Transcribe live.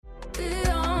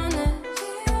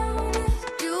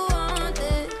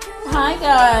Hi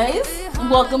guys,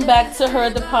 welcome back to Her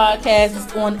the Podcast.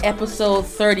 It's on episode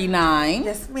 39.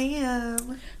 Yes,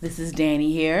 ma'am. This is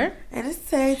Danny here. And it's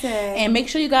Tay-Tay. And make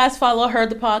sure you guys follow Her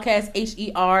the Podcast,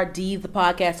 H-E-R-D the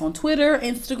podcast on Twitter,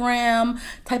 Instagram.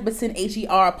 Type us in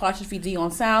H-E-R''D on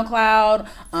SoundCloud,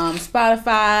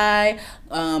 Spotify.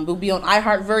 We'll be on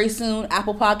iHeart very soon.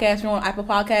 Apple Podcasts, we're on Apple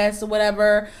Podcasts or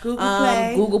whatever. Google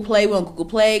Play. Google Play, we're on Google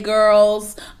Play,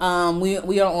 girls.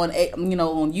 We are on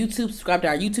on YouTube. Subscribe to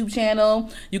our YouTube channel.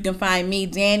 You can find me,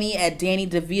 Danny, at Danny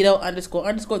DeVito __. That's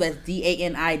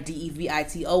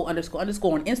DANIDEVITO __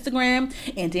 on Instagram,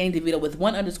 and Danny DeVito with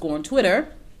 1 _ on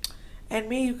Twitter. And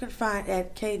me, you can find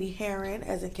at Katie Heron,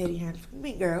 as in Katie Heron from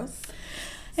Mean Girls.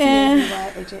 And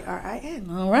CADYHARIN.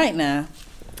 all right now,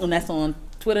 and that's on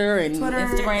Twitter and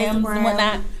Instagram and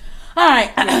whatnot. All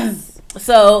right. Yes.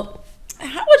 So,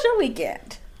 how was your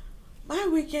weekend? My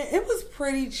weekend, it was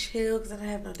pretty chill because I didn't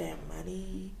have no damn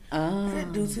money. I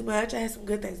didn't do too much. I had some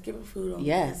good Thanksgiving food on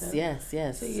Yes. So, Yes,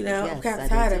 I'm kind of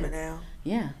tired of it now.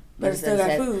 Yeah. But I still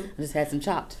got food. I just had some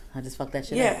chopped. I just fucked that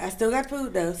shit up. Yeah, I still got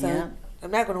food though, so Yeah. I'm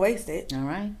not going to waste it. All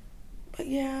right. But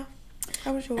yeah,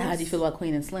 how was yours? How do you feel about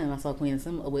Queen and Slim? I saw Queen and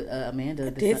Slim with Amanda. I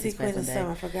did see Queen and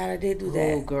Slim. I forgot I did do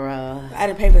that. Oh, girl. I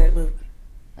didn't pay for that movie.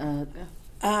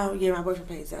 Yeah, my boyfriend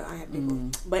paid, so I had to pay for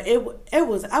it. But it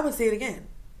was, I would see it again.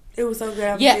 It was so good.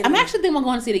 I'm actually thinking I'm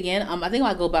going to see it again. I think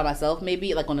I'll go by myself,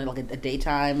 maybe like on a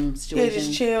daytime situation. Yeah,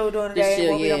 just chill during the day.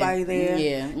 Won't be nobody there.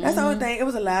 Yeah, that's the only thing. It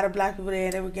was a lot of black people there,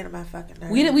 and they were getting my fucking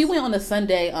nerves. We went on a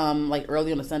Sunday, like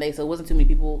early on a Sunday, so it wasn't too many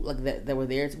people like that were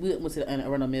there. We went to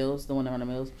Arundel Mills, the one at Arundel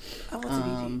Mills. I went to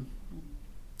BG.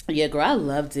 Yeah, girl, I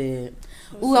loved it.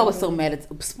 Ooh, I was so mad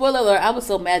at. Spoiler alert! I was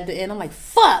so mad at the end. I'm like,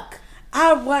 fuck.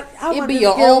 I want be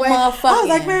your own motherfucking I was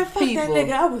like, man, fuck people. that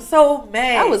nigga. I was so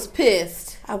mad. I was pissed.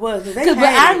 I was, but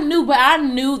I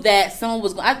knew that someone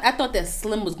was. I thought that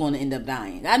Slim was going to end up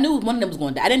dying. I knew one of them was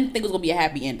going to die. I didn't think it was going to be a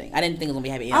happy ending. I didn't think it was going to be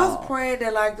a happy ending. I was praying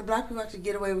that like the black people actually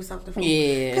get away with something.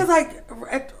 Yeah. Because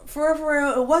like for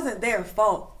real, it wasn't their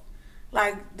fault.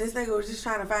 Like this nigga was just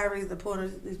trying to find a reason to pull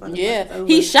these motherfuckers over.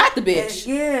 He shot the bitch.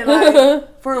 And,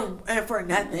 like for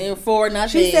nothing. And for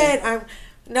nothing. She said,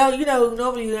 normally you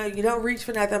don't reach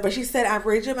for nothing, but she said, I'm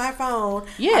reaching my phone.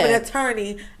 Yeah. I'm an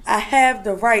attorney. I have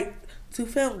the right to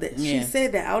film this. Yeah. She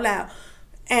said that out loud.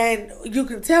 And you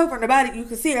can tell from the body, you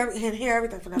can see and hear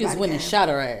everything from the body. He just went and shot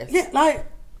her ass. Yeah, like,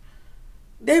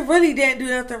 they really didn't do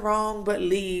nothing wrong but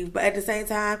leave. But at the same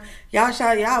time,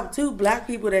 y'all 2 black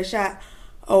people that shot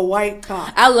a white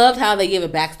cop. I loved how they gave a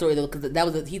backstory though, because they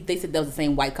said that was the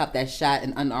same white cop that shot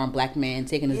an unarmed black man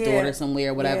taking his daughter somewhere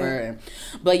or whatever. Yeah.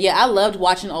 But yeah, I loved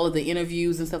watching all of the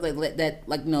interviews and stuff like that.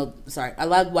 I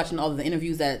loved watching all of the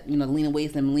interviews that Lena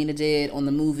Waithe and Melina did on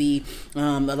the movie.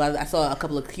 I saw a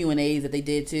couple of Q&As that they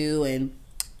did too, and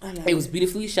it was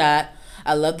beautifully shot.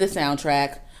 I loved the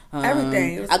soundtrack.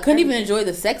 Everything. I couldn't even enjoy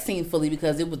the sex scene fully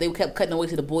because they kept cutting away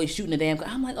to the boy shooting the damn cop.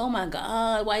 I'm like, oh my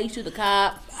god, why you shoot the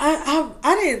cop? I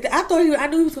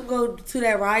knew he was gonna go to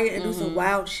that riot and do some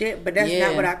wild shit, but that's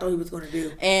not what I thought he was gonna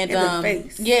do. And in the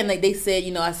face. Yeah, and they said,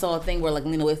 I saw a thing where like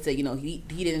Lena Waithe said,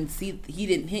 he didn't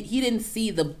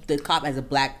see the cop as a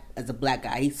black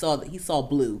guy. He saw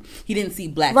blue. He didn't see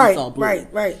black. Right, he saw blue.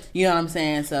 Right. You know what I'm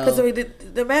saying? So because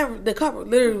the cop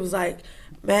literally was like,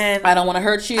 man, I don't want to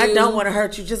hurt you. I don't want to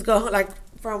hurt you. Just go, like,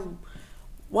 from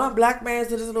one black man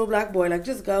to this little black boy. Like,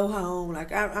 just go home.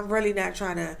 Like, I'm really not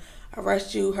trying to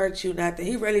arrest you, hurt you, nothing.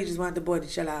 He really just wanted the boy to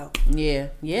chill out. Yeah.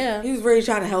 He was really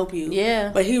trying to help you.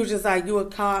 Yeah. But he was just like, you a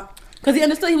cop. Because he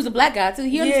understood he was a black guy, too.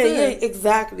 He understood. Yeah,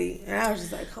 exactly. And I was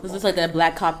just like, come on. It was just like that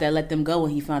black cop that let them go when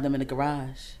he found them in the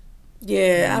garage.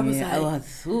 Yeah, I was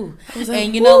like,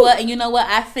 and you know what?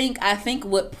 I think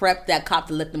what prepped that cop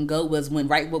to let them go was when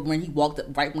he walked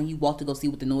to go see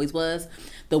what the noise was.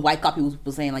 The white cop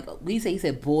was saying like, he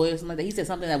said boy or something like that. He said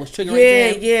something that was triggering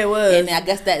to him. Yeah, it was. And I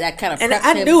guess that kind of prepped him. And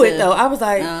I knew it though. I was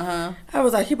like,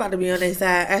 he about to be on their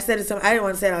side. I said it to him. I didn't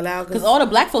want to say it out loud because all the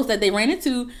black folks that they ran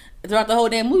into throughout the whole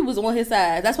damn movie was on his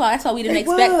side. That's why we didn't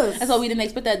expect. That's why we didn't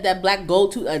expect that black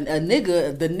gold to a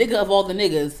nigga, the nigga of all the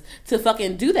niggas, to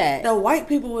fucking do that. The white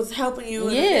people was helping you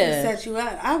and set you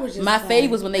out. I was just my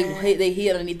fave was when they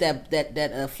hid underneath that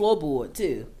floorboard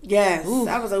too. Yes,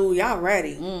 I was like, ooh, y'all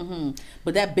ready? Mm-hmm.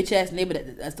 But that bitch ass neighbor,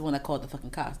 that's the one that called the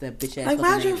fucking cops. That bitch ass. Like,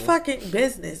 mind your fucking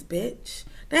business, bitch.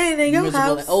 They ain't in your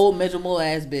house. Old miserable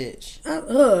ass bitch.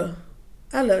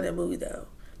 I love that movie though.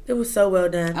 It was so well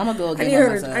done. I'm gonna go again by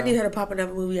myself. I need her to pop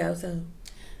another movie out soon.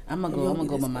 I'm gonna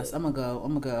go by myself. I'm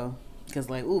gonna go. Cause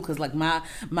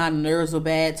my nerves were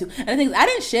bad too. And the thing is, I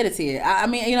didn't shed a tear. I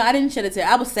mean, I didn't shed a tear.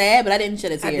 I was sad, but I didn't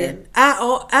shed a tear. I didn't.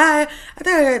 I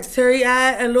think I got teary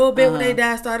eyed a little bit when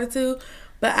they started to.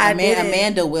 But I didn't.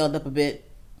 Amanda welled up a bit.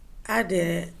 I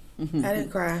didn't. I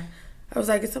didn't cry. I was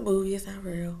like, it's a movie. It's not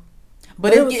real.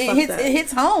 But it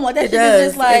hits home. Like that shit is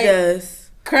just like it does.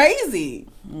 Crazy.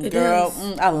 It Girl,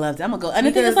 does. I loved it. I'm gonna go. And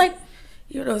the thing is like,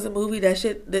 you know, it's a movie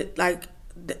that like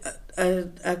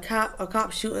a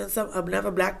cop shooting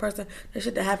another black person. That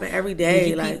shit that happen every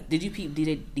day. Did you peep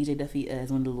DJ Duffy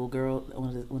as one of the little girl,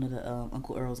 one of the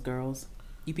Uncle Earl's girls?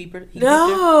 You peeped her?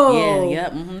 No. Yeah.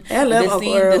 Mm-hmm. I love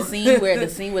Uncle Earl. The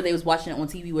scene where they was watching it on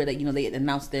TV where they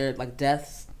announced their like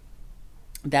deaths.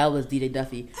 That was DJ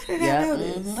Duffy. I did not know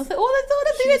this. Mm-hmm. I was like, oh,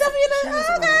 that's DJ Duffy in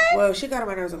that. Okay. Well, she got on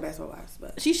my nerves on Basketball Wives,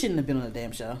 but she shouldn't have been on the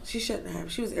damn show. She shouldn't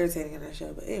have. She was irritating in that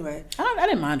show, but anyway. I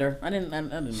didn't mind her. I didn't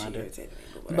mind her. Irritated me,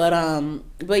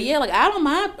 but yeah, like I don't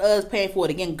mind paying for it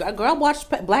again. Girl, I watched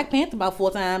Black Panther about 4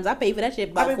 times. I paid for that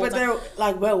shit about 4 times. But they're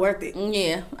like well worth it.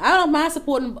 Yeah, I don't mind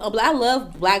supporting. I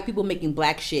love black people making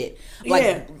black shit,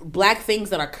 like black things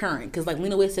that are current. Because like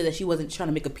Lena Waithe said that she wasn't trying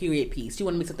to make a period piece. She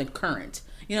wanted to make something current.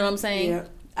 You know what I'm saying? Yeah.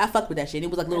 I fucked with that shit. It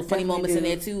was like little funny moments in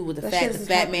there too, with the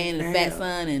fat man and the fat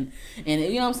son, and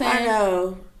you know what I'm saying? I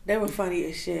know they were funny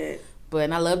as shit. But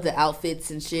and I love the outfits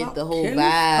and shit, the whole killers,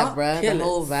 vibe, bruh. Killers. The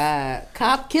whole vibe.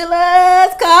 Cop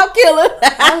killers.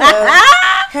 I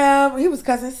love him. He was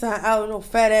cussing his son out, little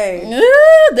fat ass.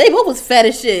 They both was fat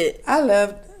as shit. I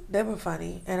loved. They were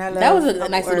funny, and I loved. That was a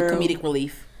nice little comedic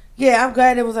relief. Yeah, I'm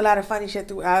glad there was a lot of funny shit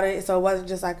throughout it, so it wasn't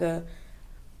just like a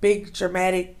big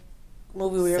dramatic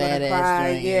movie where you're gonna cry.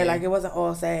 Yeah, like it wasn't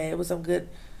all sad. It was some good,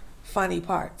 funny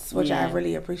parts, which I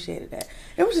really appreciated. That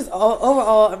it was just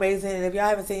overall amazing. And if y'all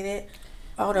haven't seen it,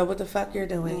 I don't know what the fuck you're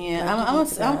doing. Yeah, I'm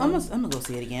gonna go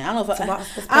see it again. I don't know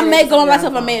if I may go on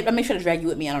myself. I make sure to drag you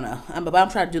with me. I don't know. But I'm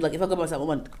trying to do like if I go by myself, I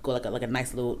want to go like a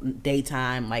nice little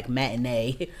daytime like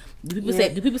matinee. Do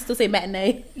people still say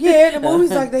matinee? Yeah, in the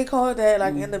movies like they call it that.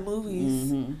 Like in the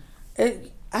movies,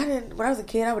 I didn't. When I was a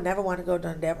kid, I would never want to go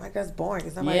to that. Like that's boring.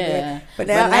 It's not like that. But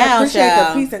now I appreciate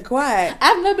the peace and quiet.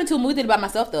 I've never been to a movie theater by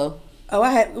myself though. Oh,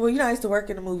 I had. Well, you know, I used to work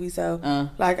in the movie, so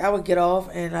like I would get off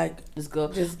and like just go.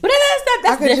 But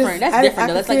that's different. That's different.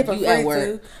 Though. That's like you at work.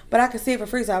 Too, but I could see it for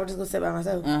free, so I would just go sit by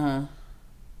myself.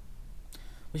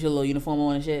 With your little uniform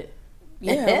on and shit.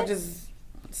 Yeah, I would just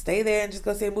stay there and just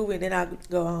go see a movie, and then I'd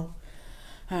go home.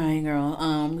 All right,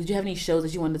 girl. Did you have any shows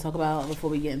that you wanted to talk about before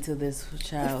we get into this,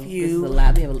 child? A few. This is a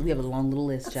lot. We have a long little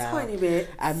list, child. A tiny bit.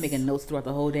 I'm making notes throughout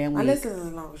the whole damn week. My list isn't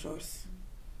as long as yours.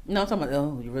 No, I'm talking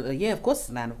about. Yeah, of course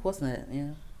it's not. Of course not. Yeah.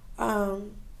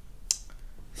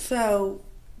 So,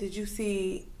 did you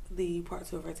see the part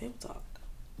 2 of Red Table Talk?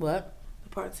 What? The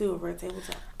part 2 of Red Table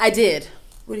Talk. I did.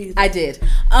 What do you think? I did.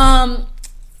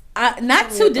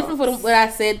 Not too different from what I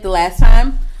said the last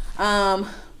time.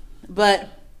 But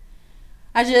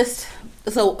I just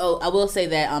I will say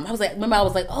that I was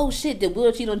like, oh shit, did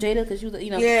Will cheat on Jada? Because she was,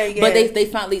 yeah. But they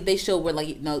finally showed where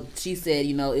like she said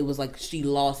it was like she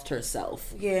lost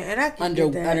herself. Yeah, and I can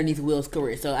underneath Will's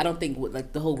career. So I don't think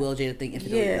like the whole Will Jada thing.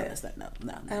 No,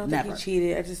 I don't never. think he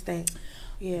cheated. I just think,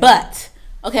 yeah. But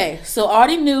okay, so I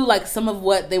already knew like some of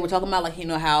what they were talking about, like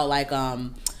how like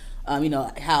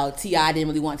how T.I. didn't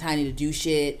really want Tiny to do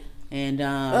shit, and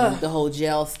the whole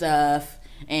jail stuff.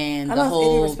 And I lost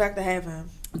any respect to have him.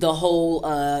 The whole,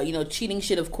 cheating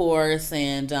shit, of course,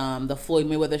 and the Floyd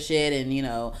Mayweather shit, and they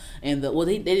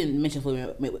didn't mention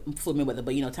Floyd Mayweather,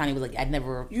 but Tiny was like, I'd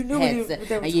never. You knew had what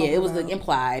they were it was about. like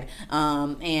implied, I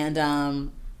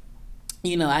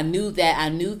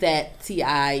knew that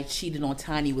T.I. cheated on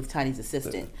Tiny with Tiny's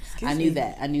assistant. I knew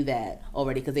that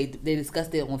already because they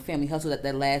discussed it on Family Hustle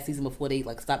that last season before they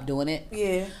like stopped doing it.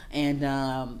 Yeah.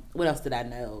 And what else did I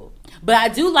know? But I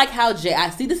do like how this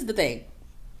is the thing.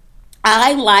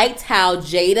 I liked how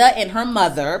Jada and her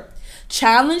mother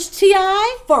challenged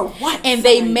T.I. For what? And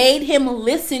they made him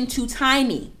listen to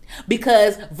Tiny.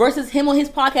 Because versus him on his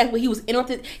podcast where he was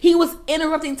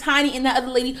interrupting Tiny and that other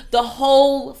lady the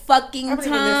whole fucking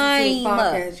time.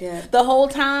 The whole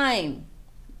time.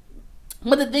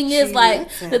 But the thing is,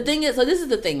 so this is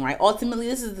the thing, right? Ultimately,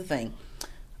 this is the thing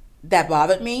that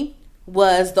bothered me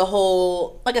was the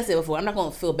whole, like I said before, I'm not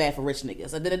going to feel bad for rich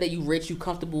niggas. At the end of the day, you rich, you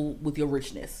comfortable with your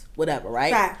richness, whatever,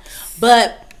 right? Facts.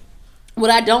 But what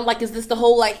I don't like is this the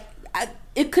whole, like,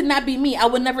 it could not be me. I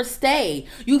would never stay.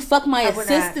 You fuck my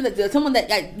assistant, someone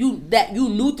that you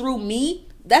knew through me.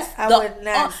 I would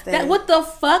not stay. What the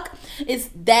fuck is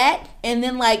that? And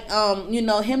then like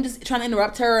him just trying to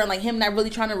interrupt her and like him not really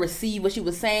trying to receive what she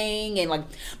was saying and like,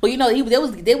 but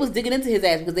they was digging into his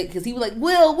ass because he was like,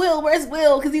 Will, where's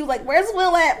Will? Because he was like, where's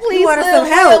Will at? Please, he wanted some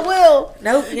help. Will.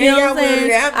 Nope. You know what I'm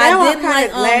saying? I'm kind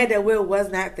of glad that Will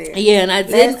was not there. Yeah, and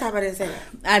last time I didn't say that.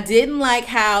 I didn't like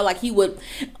how like he would.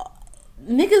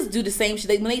 niggas do the same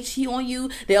shit. When they cheat on you,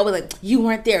 they always like, you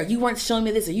weren't there, you weren't showing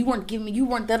me this, or you weren't giving me, you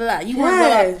weren't da da da, you weren't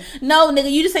blah, blah. No,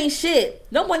 nigga, you just ain't shit.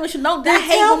 Don't blame what you know. I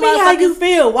hate tell me how you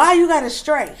feel. Why you got to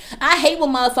stray? I hate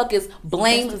when motherfuckers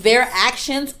blame their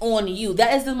actions on you.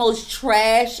 That is the most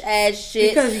trash ass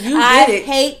shit. Because you did it. I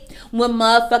hate when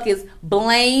motherfuckers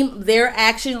blame their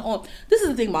action on. This is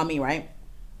the thing about me, right?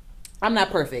 I'm not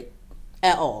perfect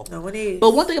at all. No one is.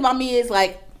 But one thing about me is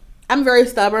like, I'm very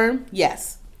stubborn.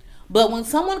 Yes. But when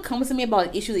someone comes to me about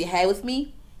an issue they had with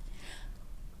me,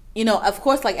 you know, of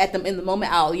course, like in the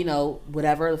moment, I'll, you know,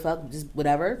 whatever the fuck, just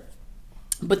whatever.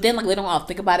 But then, like, later on, I'll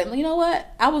think about it. And, you know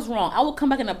what? I was wrong. I will come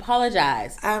back and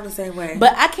apologize. I'm the same way.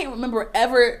 But I can't remember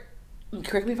ever,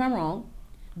 correct me if I'm wrong,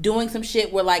 doing some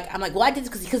shit where, like, I'm like, well, I did this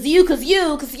because you. I've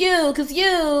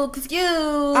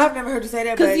never heard you say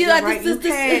that, but you're right. You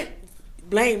can't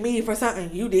blame me for something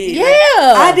you did. Yeah.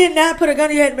 Like, I did not put a gun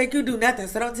in your head to make you do nothing.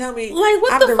 So don't tell me. Like,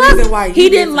 what I'm the fuck? Reason why you he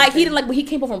didn't like. He didn't like when he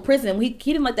came home from prison. He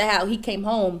didn't like how he came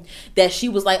home. That she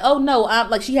was like, oh no, I'm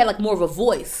like, she had like more of a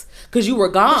voice because you were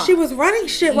gone. But she was running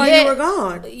shit while you were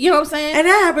gone. You know what I'm saying? And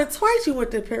that happened twice. You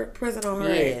went to prison on her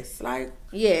ass. Like.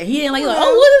 Yeah, he didn't like, oh,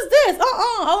 what is this?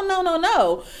 Oh,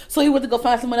 no. So he went to go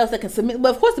find someone else that can submit.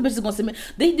 But of course the bitch is going to submit.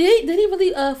 Did he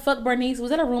really fuck Bernice?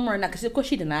 Was that a rumor or not? Because of course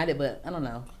she denied it, but I don't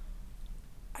know.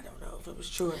 I don't know if it was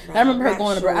true or not. I remember her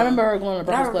going to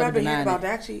Breakfast Club and denying it.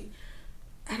 Actually,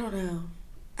 I don't know.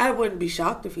 I wouldn't be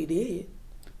shocked if he did.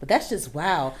 But that's just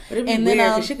wow. But it'd be weird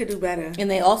because she could do better.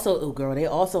 And they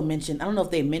also mentioned, I don't know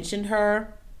if they mentioned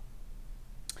her.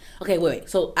 Okay, wait.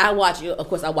 So I watch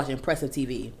Impressive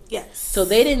TV. Yes. So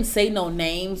they didn't say no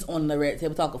names on the Red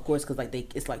Table Talk, of course, because like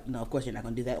it's like, you know, of course you're not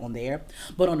gonna do that on there.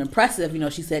 But on Impressive, you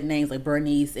know, she said names like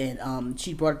Bernice, and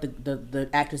she brought the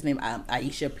actress name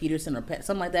Aisha Peterson or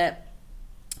something like that.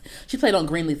 She played on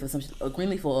Greenleaf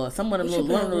or someone of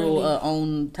little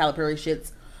own Tyler Perry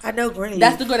shits. I know Greenleaf.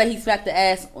 That's the girl that he smacked the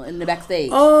ass in the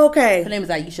backstage. Oh, okay. Her name is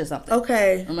Aisha something.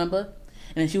 Okay. Remember?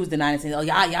 And then she was denying it, saying, "Oh,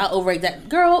 y'all overrate that."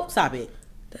 Girl, stop it.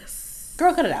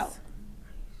 Girl, cut it out.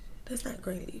 That's not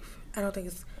Greenleaf. I don't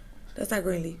think that's not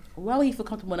Greenleaf. Why would you feel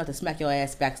comfortable enough to smack your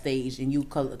ass backstage and you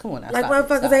come on now? Like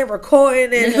motherfuckers ain't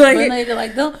recording and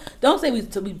like don't say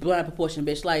we blind proportion,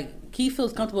 bitch. Like he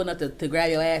feels comfortable enough to grab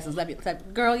your ass and slap you.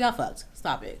 Girl, y'all fucked.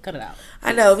 Stop it. Cut it out.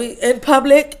 I know. In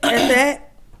public and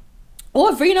that.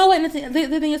 Or for, you know what? And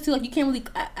the thing is too, like, you can't really.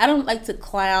 I don't like to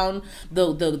clown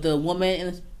the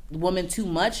woman too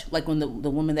much, like when the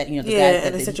woman that, you know, the guy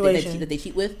that they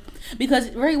cheat with, because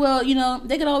very well, you know,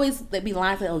 they could always like be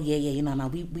lying, like, oh yeah, you know, no,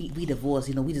 we divorced,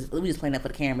 you know, we just playing that for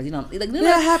the cameras, you know, like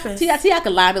that happens. See, I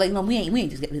could lie, but like, no, we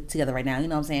ain't just get together right now, you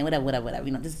know what I'm saying, whatever,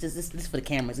 you know, this for the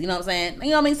cameras, you know what I'm saying,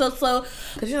 you know what I mean, so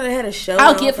because, you know, they had a show.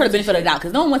 I'll give her the benefit of the doubt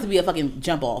because no one wants to be a fucking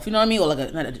jump off, you know what I mean, or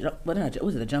like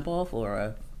was it a jump off or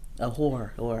a whore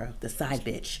or the side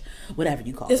bitch, whatever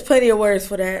you call it. There's plenty of words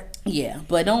for that. Yeah,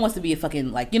 but no one wants to be a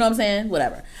fucking, like, you know what I'm saying?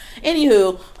 Whatever.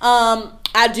 Anywho,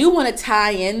 I do want to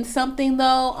tie in something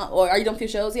though. Or are you done with your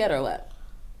shows yet or what?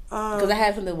 Because I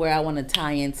have something where I want to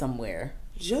tie in somewhere.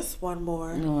 Just one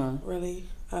more, really.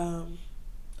 So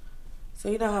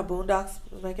you know how Boondocks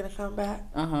was making a comeback?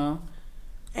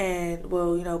 And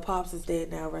well, you know, Pops is dead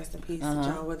now. Rest in peace to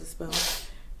John Witherspoon.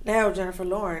 Now Jennifer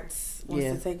Lawrence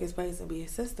wants to take his place and be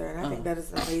his sister, and I think that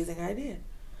is an amazing idea,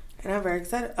 and I'm very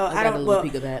excited. I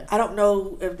don't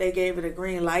know if they gave it a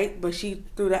green light, but she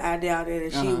threw the idea out there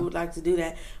that she would like to do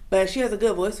that. But she has a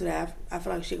good voice for that. I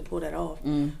feel like she can pull that off.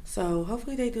 So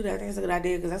hopefully they do that. I think it's a good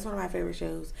idea because that's one of my favorite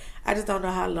shows. I just don't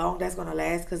know how long that's going to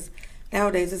last because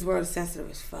nowadays this world is sensitive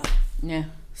as fuck. Yeah.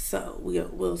 So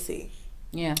we'll see.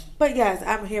 Yeah. But yes,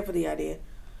 I'm here for the idea.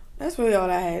 That's really all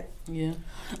I had. Yeah.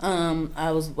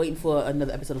 I was waiting for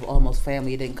another episode of Almost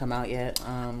Family. It didn't come out yet.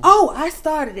 I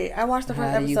started it. I watched the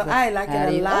first episode. I like it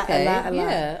a lot.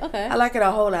 Yeah, okay. I like it a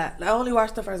whole lot. I only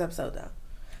watched the first episode,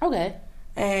 though. Okay.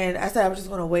 And I said I was just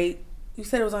going to wait. You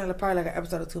said it was only probably like an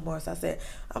episode or two more. So I said,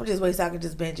 I'm going to just wait so I can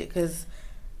just binge it. Because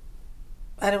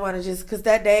I didn't want to just... Because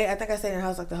that day, I think I stayed in the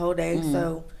house like the whole day.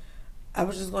 So I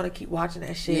was just going to keep watching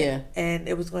that shit. Yeah. And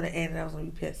it was going to end and I was going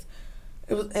to be pissed.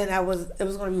 It was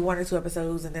going to be 1 or 2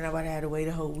 episodes, and then I would have had to wait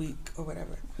a whole week or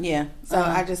whatever. Yeah. So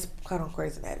I just caught on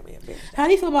Grey's Anatomy and binged. How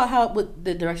do you feel about with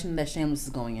the direction that Shameless is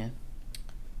going in?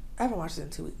 I haven't watched it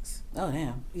in 2 weeks. Oh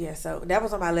damn. Yeah. So that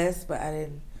was on my list, but I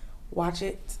didn't watch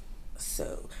it.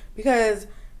 So because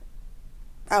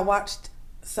I watched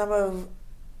some of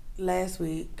last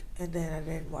week, and then I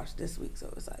didn't watch this week, so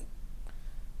it was like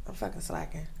I'm fucking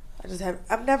slacking.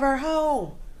 I'm never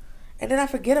home. And then I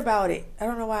forget about it. I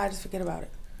don't know why I just forget about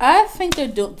it. I think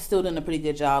they're still doing a pretty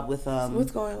good job with what's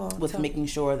going on with making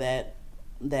sure that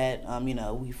you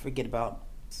know, we forget about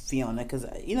Fiona because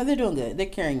they're doing good. They're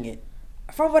carrying it.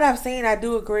 From what I've seen, I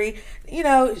do agree.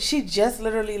 She just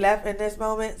literally left in this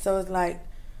moment, so it's like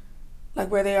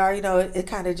where they are. It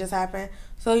kind of just happened.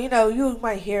 So you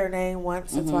might hear her name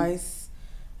once or twice,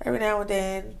 every now and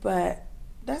then, but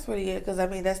that's really it. Because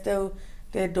that's still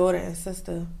their daughter and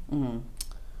sister. Mm-hmm.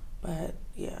 But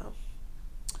yeah.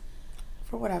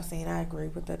 From what I've seen, I agree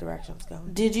with the direction it's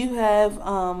going. Did you have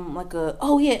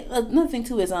another thing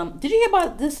too is did you hear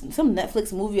about some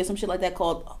Netflix movie or some shit like that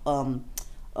called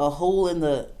A Hole in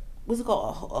the, what's it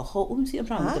called, a hole? Let me see, I'm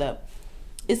trying to look it up.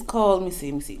 It's called, let me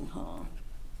see.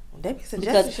 They be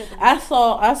suggesting shit to me. I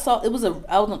saw it was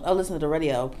I was listening to the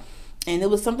radio, and it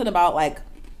was something about like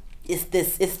it's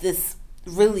this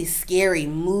really scary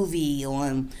movie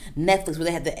on Netflix where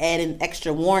they had to add in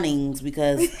extra warnings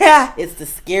because it's the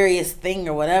scariest thing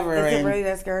or whatever. Is it really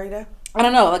that scary though? I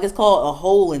don't know. Like it's called A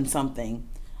Hole in something.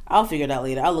 I'll figure it out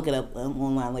later. I'll look it up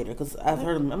online later because I've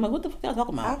heard them. I'm like, what the fuck y'all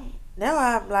talking about? Now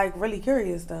I'm like really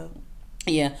curious though.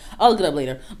 Yeah, I'll look it up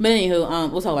later. But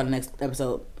anywho, we'll talk about the next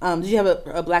episode. Did you have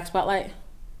a black spotlight?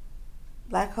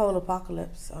 Black hole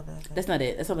apocalypse. Oh no, that's not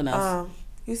it. That's something else.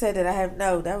 You said that I have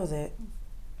that was it.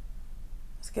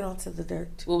 Let's get on to the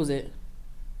dirt. What was it?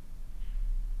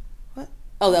 What?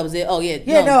 Oh, that was it. Oh yeah.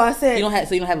 Yeah, no, I said you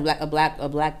don't have a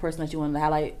black person that you wanted to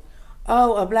highlight.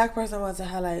 Oh, a black person I want to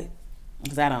highlight.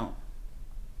 Because I don't.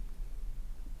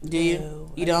 Do you?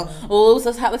 No, you don't? Well,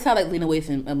 let's highlight Lena Waithe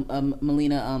and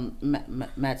Melina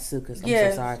Matsoukas. I'm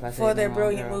so sorry if I said for their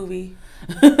brilliant movie.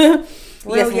 Yes,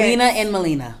 Lena and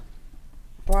Melina.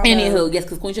 Bravo. Anywho, yes,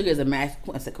 because Queen Sugar is a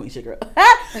I said Queen Sugar.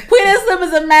 Queen and Slim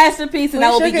is a masterpiece, and I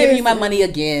will be giving you my money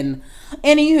again.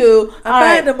 Anywho, I'm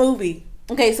buying the movie.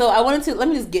 Okay, so let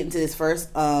me just get into this first.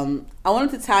 I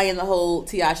wanted to tie in the whole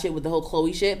T.I. shit with the whole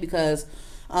Chloe shit because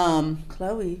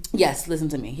Chloe. Yes, listen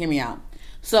to me. Hear me out.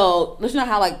 So let's know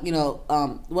how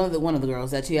one of the girls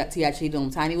that T.I. cheated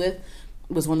on Tiny with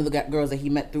was one of the girls that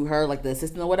he met through her, like the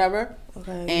assistant or whatever.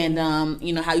 Okay. And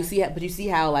how you see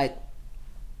how like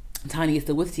Tiny is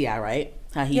still with T.I., right?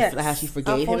 How she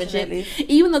forgave him and shit.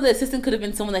 Even though the assistant could have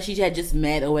been someone that she had just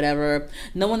met or whatever,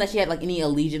 no one that she had like any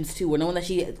allegiance to, or no one that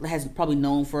she has probably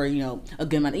known for a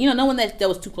good amount. No one that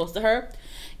was too close to her.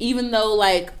 Even though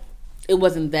like it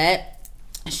wasn't that,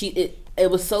 it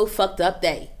was so fucked up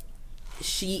that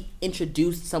she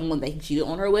introduced someone that he cheated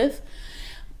on her with.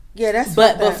 Yeah, that's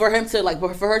but for him to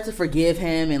for her to forgive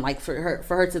him and like for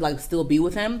her to like still be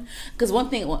with him, because one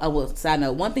thing side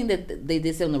note, one thing that they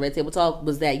did say on the Red Table Talk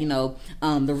was that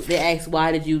they asked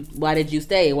why did you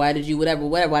stay, why did you whatever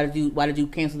why did you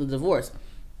cancel the divorce.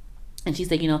 And she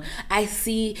said, I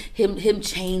see him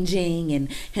changing and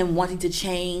him wanting to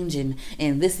change and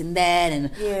this and that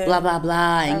and blah blah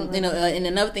blah, and and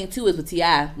another thing too is with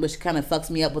T.I., which kind of fucks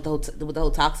me up with the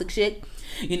whole toxic shit.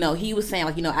 He was saying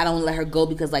like I don't want to let her go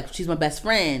because like she's my best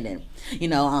friend and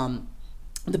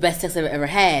the best sex I've ever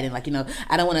had, and like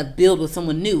I don't want to build with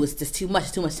someone new. It's just too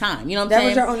much time. You know what I'm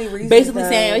saying? That was your only reason. Basically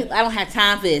saying I don't have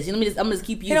time for this. I'm gonna just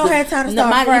keep you. You don't have time to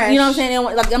start fresh. You know what I'm saying?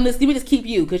 Like let me just keep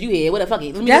you because you here. What the fuck?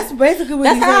 That's basically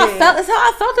what he said. That's how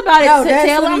I felt about it. No,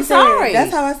 Taylor, I'm sorry.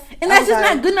 That's how and that's just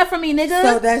not good enough for me, nigga.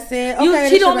 So that's it. Okay, you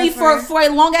cheated on me for a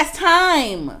long ass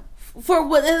time. For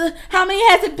what? How many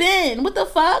has it been? What the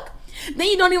fuck? Then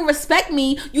you don't even respect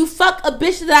me. You fuck a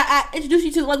bitch that I introduced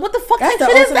you to. Like what the fuck? That's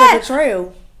kind the shit is that?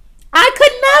 Betrayal. I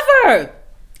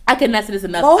could not say this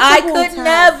enough.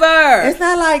 Never. It's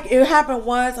not like it happened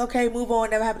once, okay, move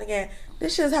on, never happen again.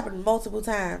 This shit has happened multiple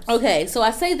times. Okay, so I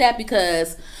say that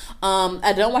because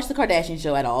I don't watch the Kardashian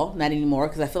show at all, not anymore,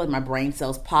 because I feel like my brain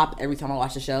cells pop every time I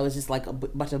watch the show. It's just like a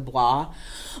bunch of blah.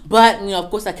 But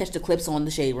of course, I catch the clips on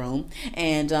the Shade Room,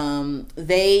 and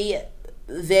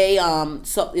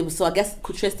so I guess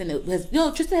Tristan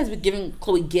has been giving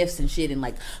Chloe gifts and shit and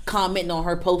like commenting on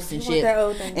her posts and shit,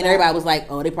 and everybody was like,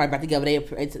 oh, they probably back together. They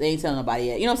ain't telling nobody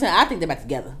yet. You know what I'm saying? I think they're back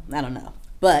together. I don't know,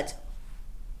 but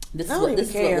this is what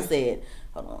was said.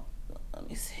 Hold on, let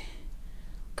me see,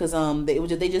 because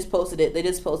they just posted it. They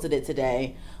just posted it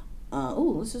today. She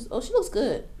looks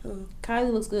good.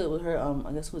 Kylie looks good with her.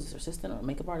 I guess who's her assistant or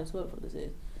makeup artist, whatever this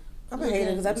is. I'm a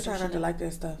hater because I be trying not to like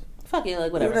their stuff. Fuck it,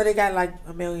 like whatever. Even though they got like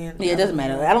a million. Yeah, it doesn't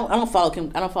matter. I don't follow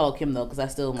Kim. I don't follow Kim though because I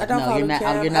still like, no. You're not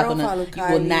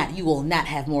gonna. You will not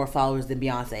have more followers than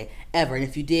Beyonce ever. And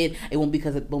if you did, it won't be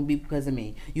because of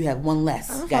me. You have one less.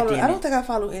 Goddamn it. I don't think I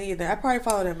follow any of them. I probably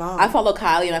follow their mom. I follow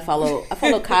Kylie and I follow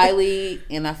Kylie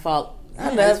and I follow.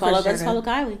 I just follow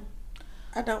Kylie.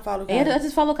 I don't follow Kylie. Yeah, I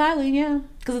just follow Kylie, yeah.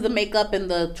 Because of the makeup and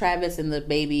the Travis and the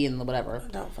baby and the whatever. I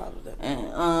don't follow them.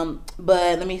 And,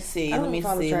 but let me see.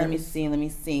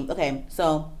 Okay,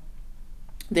 so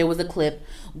there was a clip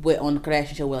on the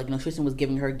Kardashian show where, like, Tristan was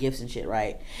giving her gifts and shit,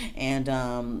 right? And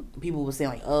people were saying,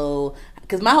 like, oh,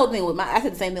 because my whole thing with I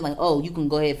said the same thing, like, oh, you can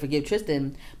go ahead and forgive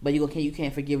Tristan, but you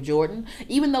can't forgive Jordan,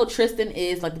 even though Tristan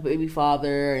is like the baby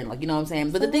father, and, like, you know what I'm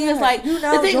saying. But the thing is, like,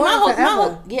 the thing,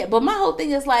 my whole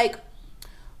thing is, like,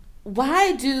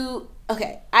 why do,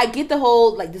 okay, I get the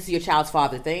whole, like, this is your child's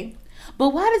father thing. But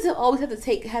why does it always have to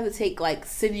take like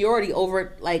seniority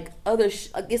over, like, other?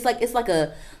 It's like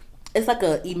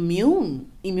a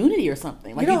immunity or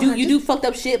something. Like, you do fucked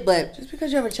up shit, but just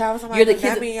because you have a child with somebody,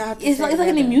 it's like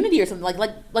an immunity or something.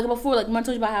 Like before, like, when I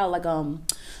told you about how, like,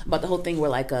 about the whole thing where,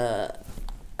 like, I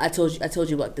told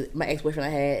you about my ex-boyfriend I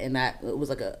had, and that it was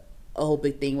like a whole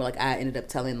big thing where, like, I ended up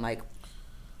telling, like,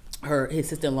 his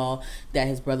sister-in-law that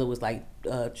his brother was, like,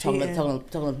 talking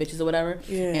bitches or whatever.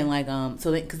 Yeah. And, like,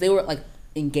 so because they were, like,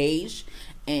 engaged,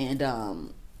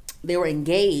 and they were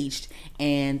engaged,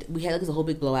 and we had, like, a whole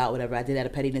big blowout, whatever. I did out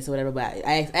of pettiness or whatever, but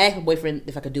I asked my boyfriend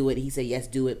if I could do it. He said, yes,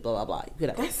 do it, blah, blah,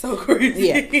 blah. That's so crazy.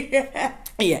 Yeah.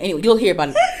 Yeah, anyway, you'll hear about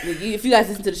it. If you guys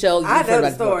listen to the show, I know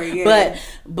the story, yeah.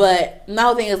 But my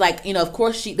whole thing is, like, of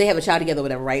course, they have a child together or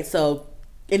whatever, right? So,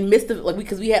 in midst of, like,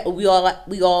 because we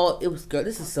all, it was, girl,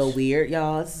 this is so weird,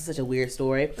 y'all. This is such a weird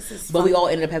story. But we all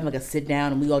ended up having, like, a sit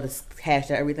down, and we all just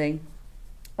hashed out everything.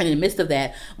 And in the midst of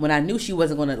that, when I knew she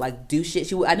wasn't gonna, like, do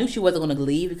shit, I knew she wasn't gonna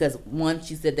leave, because one,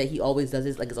 she said that he always does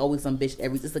this, like, it's always some bitch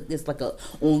it's like a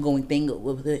ongoing thing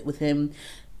with him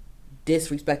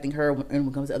disrespecting her when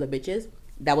it comes to other bitches.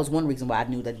 That was one reason why I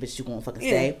knew that bitch was gonna fucking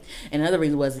stay. And another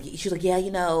reason was, she was like, yeah,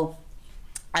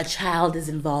 a child is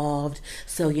involved,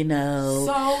 so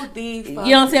so deep. you know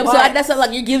what I'm saying. So that's not,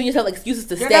 like, you're giving yourself, like, excuses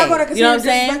to stay. Not gonna, you know what I'm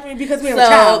saying? Me because we have a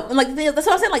child. And, like, that's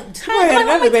what I'm saying. Like, Tiny,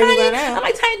 I'm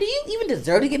like, Tiny, do you even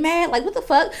deserve to get mad? Like, what the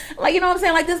fuck? Like, you know what I'm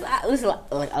saying? Like, this. Listen,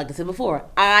 like I said before,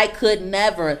 I could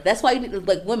never. That's why you need to,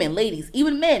 like, women, ladies,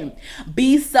 even men,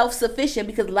 be self-sufficient,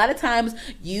 because a lot of times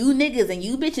you niggas and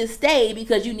you bitches stay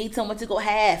because you need someone to go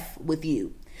half with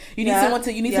you. You need someone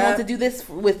to do this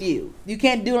with you. You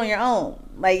can't do it on your own.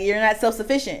 Like, you're not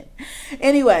self-sufficient.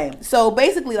 Anyway, so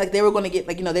basically, like, they were going to get,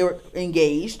 like, they were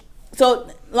engaged. So,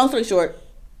 long story short,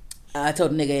 I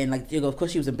told the nigga, and, like, of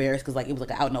course she was embarrassed, because, like, it was,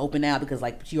 like, out in the open now, because,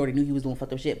 like, she already knew he was doing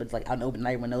fucked up shit, but it's, like, out in the open,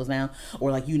 everyone knows now.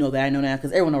 Or, like, you know that I know now,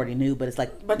 because everyone already knew, but it's,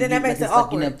 like... But then that makes it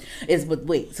awkward. Like, but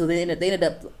wait, so they ended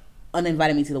up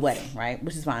uninvited me to the wedding, right?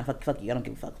 Which is fine. Fuck you. I don't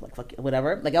give a fuck. Like, fuck you,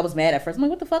 whatever. Like, I was mad at first. I'm like,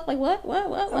 what the fuck? Like, what? I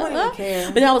don't even care.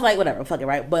 But then I was like, whatever. Fuck it,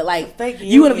 right? But, like,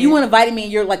 you would invited me,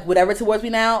 and you're, like, whatever towards me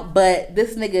now. But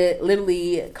this nigga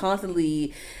literally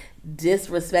constantly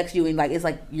disrespects you, and, like, it's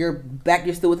like you're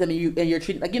still with him, and you're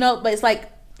treating, like, but it's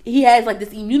like he has, like,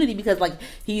 this immunity because, like,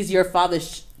 he's your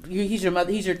father's, he's your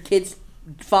mother, he's your kid's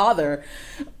father.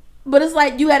 But it's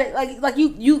like you had it, like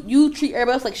you treat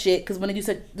everybody else like shit, because when you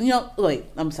said, wait,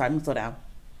 I'm sorry, I'm gonna slow down.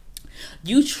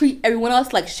 You treat everyone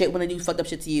else like shit when they do fucked up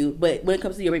shit to you, but when it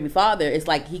comes to your baby father, it's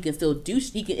like he can still do.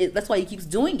 That's why he keeps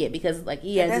doing it, because, like,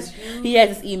 he has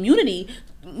this immunity.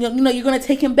 You're gonna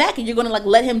take him back, and you're gonna, like,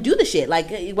 let him do the shit. Like,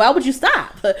 why would you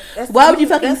stop? Why would you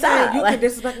fucking stop? You can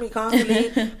disrespect me constantly,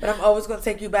 but I'm always gonna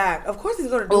take you back. Of course he's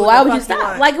gonna do. Why would you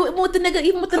stop? Like, with the nigga,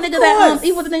 even with the nigga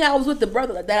I was with, the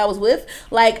brother that I was with,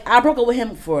 like, I broke up with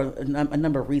him for a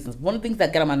number of reasons. One of the things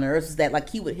that got on my nerves is that,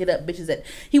 like, he would hit up bitches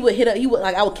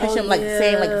I would catch him, like,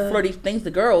 saying, like, flirty things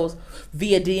to girls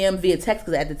via DM, via text,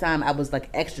 because at the time I was, like,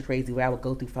 extra crazy where I would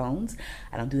go through phones.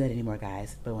 I don't do that anymore,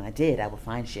 guys, but when I did, I would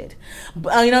find shit.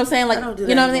 But, you know what I'm saying? Like,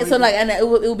 you know what I mean? So, like, and it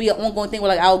would be an ongoing thing where,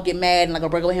 like, I would get mad and, like, I'll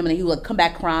break up with him, and then he would, like, come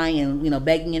back crying and,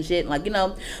 begging and shit, like,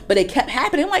 but it kept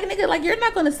happening. I'm like, nigga, like, you're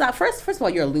not gonna stop. First of all,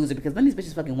 you're a loser, because none of these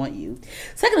bitches fucking want you.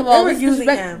 Second of all, this is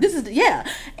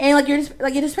and, like, you're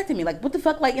disrespecting me. Like, what the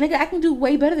fuck? Like, nigga, I can do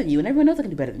way better than you, and everyone knows I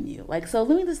can do better than you. Like, so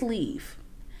let me just leave.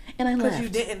 And I left. Because you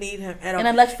didn't need him at all. And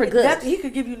I left for good. He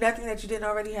could give you nothing that you didn't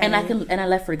already have. And I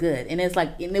left for good. And it's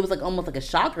like, and it was, like, almost like a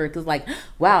shocker, because, like,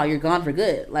 wow, you're gone for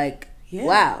good. Like,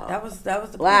 wow. That was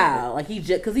the wow. Like,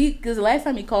 because the last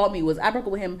time he called me was, I broke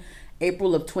up with him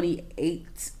April of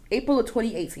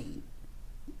 2018.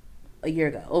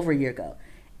 Over a year ago.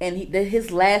 And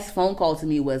his last phone call to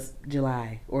me was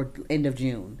July or end of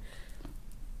June.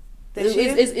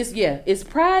 It's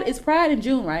Pride in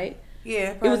June, right?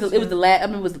 Yeah, it was the last. I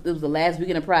mean, it was the last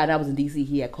weekend of Pride. I was in DC.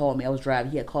 He had called me. I was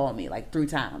driving. He had called me like 3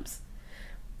 times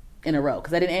in a row,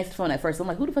 because I didn't answer the phone at first. I'm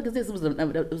like, who the fuck is this? It was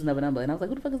another number, and I was like,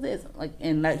 who the fuck is this? Like,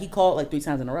 and he called like 3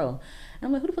 times in a row. And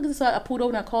I'm like, who the fuck is this? So I pulled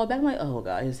over and I called back. I'm like, oh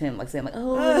god, it's him. Like, saying like,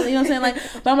 oh, you know what I'm saying? Like,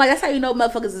 but I'm like, that's how you know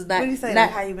motherfuckers is not. What do you say? Like,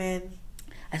 how you been?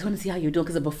 I just want to see how you're doing,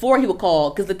 because before he would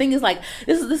call, because the thing is, like,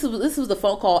 this was the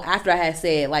phone call after I had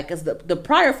said, like, because the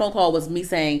prior phone call was me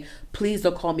saying, please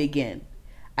don't call me again.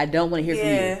 I don't want to hear from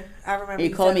you. Yeah, I remember. And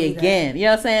you call me again. You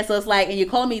know what I'm saying? So it's like, and you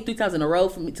call me 3 times in a row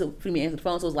for me to answer the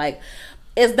phone. So it's like,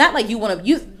 it's not like you want to.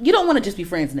 You don't want to just be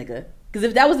friends, nigga. Because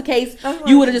if that was the case,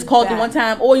 you would have just called the one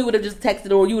time, or you would have just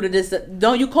texted, or you would have just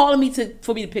don't you calling me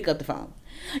for me to pick up the phone.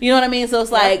 You know what I mean? So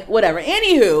it's like whatever.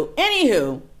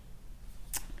 Anywho,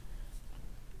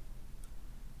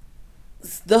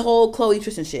 the whole Chloe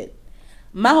Tristan shit.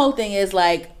 My whole thing is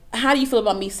like, how do you feel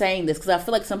about me saying this? Because I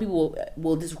feel like some people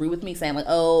will disagree with me, saying like,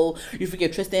 "Oh, you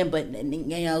forgive Tristan, but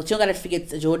you know, she don't gotta forget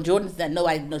Jordan. Jordan's that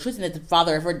nobody. No, Tristan is the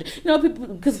father of her. You know, people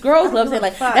because girls love saying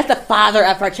like that's the father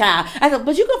of her child. I said,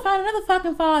 but you can find another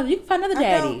fucking father. You can find another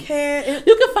daddy. I don't care.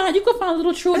 You can find a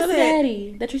little true another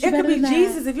daddy that treats you better than that. It could be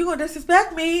Jesus if you gonna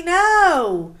disrespect me.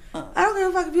 No, I don't give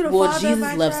a fuck if you're the father. Well,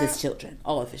 Jesus loves child. his children,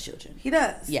 all of his children. He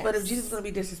does. Yes. But if Jesus is gonna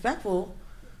be disrespectful,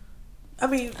 I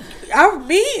mean,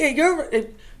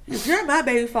 if you're my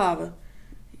baby father,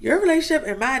 your relationship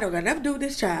and mine don't got nothing to do with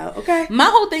this child, okay? My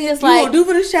whole thing is like, you do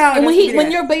for this child. And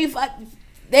when your baby,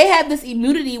 they have this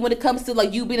immunity when it comes to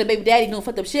like you being a baby daddy doing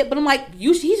fucked up shit. But I'm like,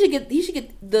 he should get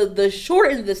the short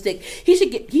end of the stick. He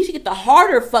should get the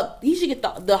harder He should get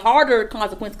the harder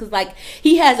consequence because like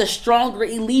he has a stronger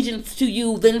allegiance to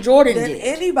you than Jordan did.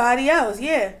 Anybody else,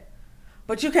 yeah.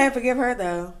 But you can't forgive her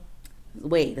though.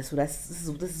 Wait, this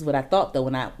is what I thought though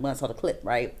when I saw the clip,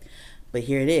 right? But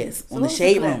here it is on the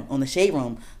shade room. On the shade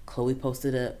room, Chloe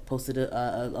posted a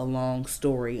long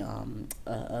story, a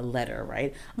letter.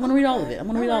 Right. I'm gonna read all of it.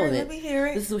 Let me hear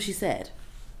it. This is what she said.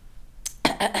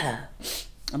 I'm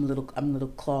a little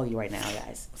cloggy right now,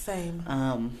 guys. Same.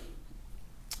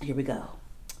 Here we go.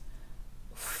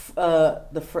 I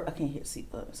can't hear. See,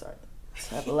 sorry.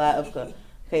 I have a lot of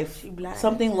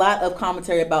lot of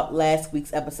commentary about last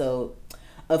week's episode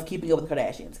of Keeping Up with the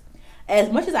Kardashians. As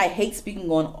much as I hate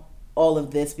speaking on all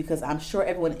of this because I'm sure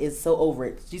everyone is so over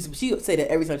it. She would say that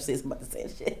every time she says about the same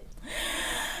shit.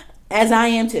 As I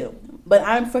am too. But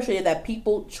I'm frustrated that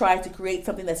people try to create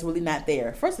something that's really not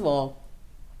there. First of all,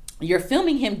 you're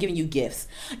filming him giving you gifts.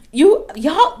 Y'all,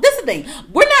 this is the thing.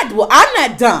 I'm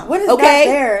not dumb. What is not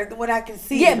there? What I can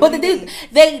see. Yeah, but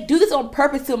they do this on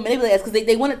purpose to manipulate us because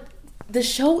they want to. The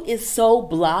show is so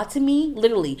blah to me.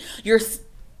 Literally,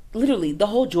 the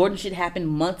whole Jordan shit happened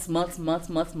months after. We're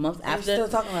still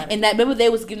talking about it. And that, remember they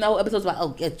was giving out episodes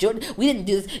about, Jordan, we didn't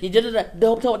do this. The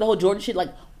whole Jordan shit,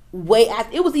 like, way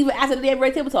after. It was even after the damn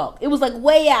Red Table Talk. It was, like,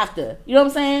 way after. You know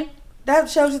what I'm saying? That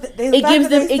shows you that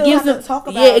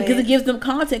it gives them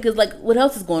content because like what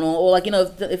else is going on, or like you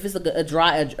know if it's like a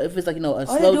slow.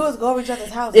 All they do is go over each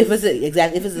other's houses.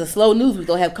 If it's a slow news week,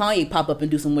 they'll have Kanye pop up and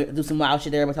do some wild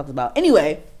shit that everybody talks about.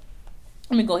 Anyway,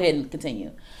 let me go ahead and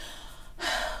continue.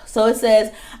 So it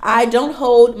says, I don't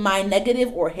hold my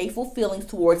negative or hateful feelings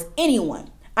towards anyone.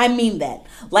 I mean that.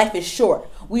 Life is short.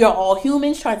 We are all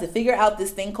humans trying to figure out this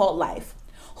thing called life.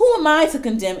 Who am I to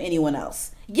condemn anyone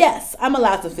else? Yes, I'm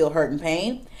allowed to feel hurt and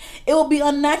pain. It will be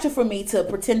unnatural for me to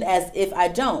pretend as if I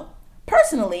don't.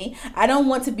 Personally, I don't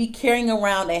want to be carrying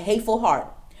around a hateful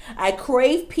heart. I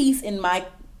crave peace in my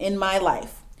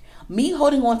life. Me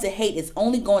holding on to hate is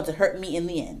only going to hurt me in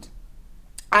the end.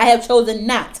 I have chosen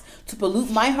not to pollute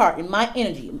my heart and my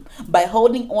energy by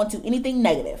holding on to anything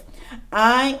negative.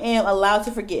 I am allowed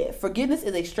to forgive. Forgiveness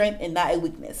is a strength and not a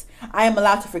weakness. I am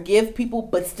allowed to forgive people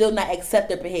but still not accept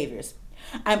their behaviors.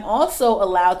 I'm also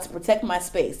allowed to protect my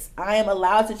space. I am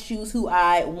allowed to choose who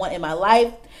I want in my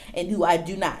life and who I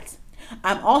do not.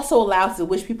 I'm also allowed to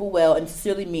wish people well and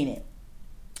sincerely mean it.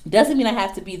 Doesn't mean I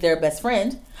have to be their best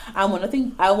friend. I want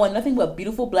nothing but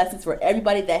beautiful blessings for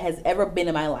everybody that has ever been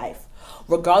in my life.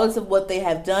 Regardless of what they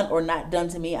have done or not done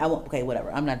to me,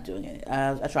 whatever. I'm not doing it.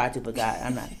 I tried to, but God,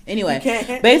 I'm not. Anyway,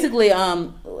 basically,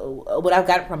 what I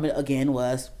got from it again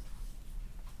was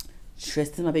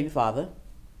Tristan, my baby father.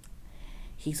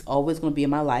 He's always going to be in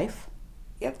my life.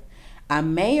 Yep. I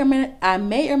may or may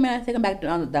not take him back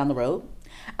down the road.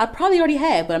 I probably already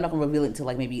have, but I'm not going to reveal it until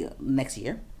like maybe next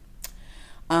year.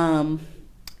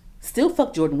 Still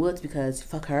fuck Jordyn Woods because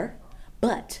fuck her,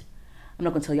 but I'm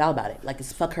not gonna tell y'all about it. Like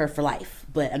it's fuck her for life,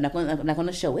 but I'm not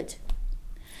gonna show it.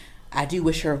 I do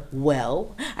wish her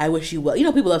well. I wish you well. You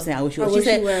know, people love saying I wish you well. She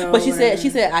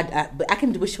said, but I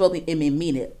can wish you well and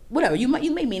mean it. Whatever you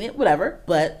may mean it, whatever.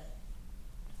 But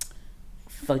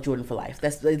fuck Jordan for life.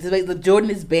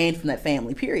 Jordan is banned from that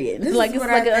family. Period. It's like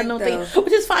an unknown thing,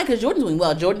 which is fine because Jordan's doing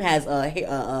well. Jordan has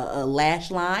a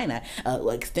lash line, a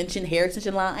hair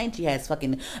extension line. She has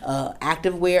fucking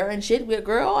active wear and shit.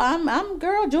 Girl, I'm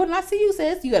girl. Jordan, I see you,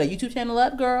 sis. You got a YouTube channel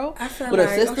up, girl. I feel with her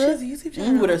sister. She has a YouTube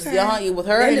channel. With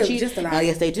her, and she.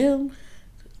 Yes, they do.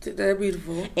 They're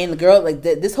beautiful. And the girl, like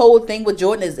this whole thing with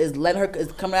Jordan is letting her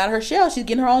is coming out of her shell. She's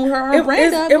getting her own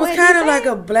brand up. It was kind of like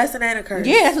a blessing and a curse.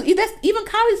 Yeah, that's even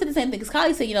Kylie said the same thing. Because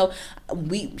Kylie said,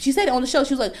 she said it on the show.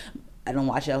 She was like, I don't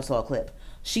watch it. I saw a clip.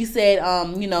 She said,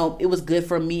 it was good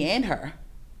for me and her.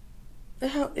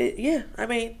 Yeah, I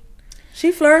mean,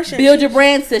 she flourishing. Build Your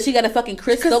Brand said she got a fucking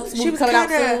Chris Stokes movie coming out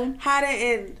soon. Hiding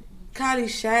in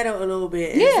Kylie's shadow a little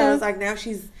bit. And so it's like now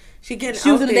she getting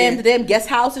she was in the damn guest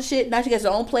house and shit. Now she has her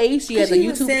own place. She has a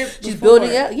YouTube. She's building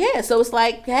it. Yeah, so it's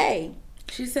like, hey.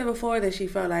 She said before that she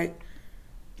felt like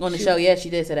on the show. Yeah,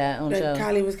 she did say that on the show.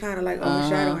 Kylie was kind of like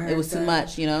overshadowing her. It was too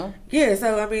much, Yeah,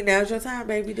 so I mean, now's your time,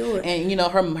 baby. Do it. And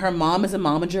her mom is a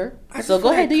momager. So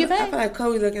go ahead, do your thing. I feel like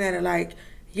Kobe looking at it like,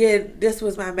 yeah, this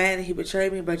was my man and he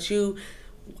betrayed me, but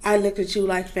I looked at you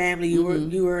like family.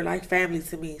 You were like family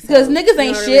to me. Because niggas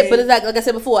ain't shit, but it's like I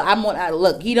said before.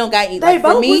 Look, he don't got like,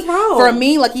 for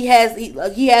me, like he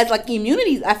has like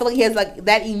immunity. I feel like he has like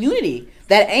that immunity,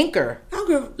 that anchor. I don't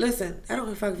give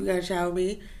a fuck if you got a child with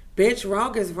me, bitch.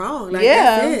 Wrong is wrong. Like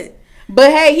that's it.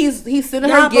 But hey, he's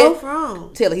sending her gifts. Both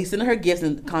wrong. Taylor, he's sending her gifts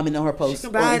and commenting on her posts. She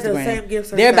can buy those same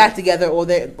gifts. They're back together, or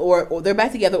they're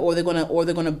back together, or they're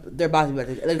gonna they're about to be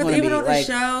together. Because even on the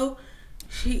show.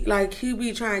 He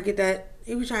be trying to get that.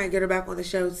 He be trying to get her back on the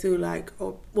show too.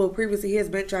 Previously he has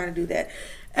been trying to do that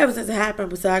ever since it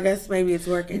happened. But so I guess maybe it's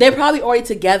working. They're probably already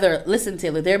together. Listen,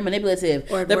 Taylor, they're manipulative.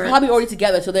 They're probably already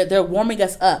together, so they're warming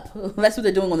us up. That's what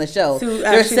they're doing on the show.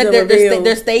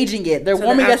 They're staging it. They're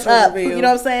warming us up. Reveal. You know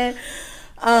what I'm saying?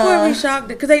 We'll be shocked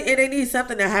because they need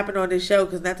something to happen on this show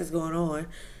because nothing's going on.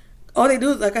 All they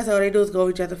do is, like I said, go to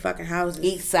each other's fucking houses.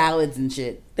 Eat salads and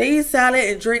shit. They eat salad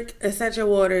and drink essential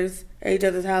waters at each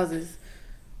other's houses.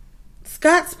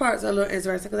 Scott's parts are a little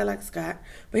interesting because I like Scott.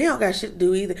 But he don't got shit to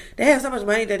do either. They have so much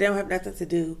money that they don't have nothing to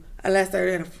do unless they're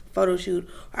in a photo shoot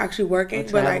or actually working. Or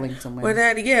traveling somewhere. When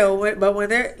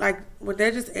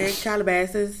they're just in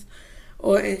Calabasas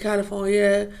or in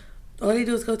California, all they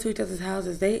do is go to each other's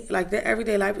houses. Their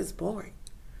everyday life is boring.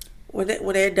 When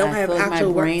they don't have actual work to do.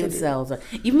 My brain cells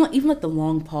even like the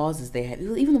long pauses they have.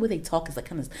 Even the way they talk is like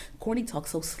kind of Courtney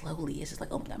talks so slowly. It's just like,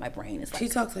 oh my god, my brain is like. She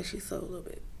talks like she's so a little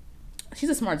bit. She's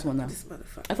the smartest one though. This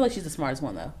motherfucker. I feel like she's the smartest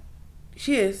one though.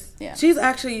 She is. Yeah. She's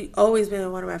actually always been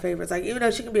one of my favorites. Like even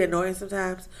though she can be annoying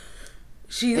sometimes,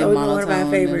 she's always been one of my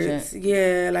favorites.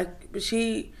 Yeah, but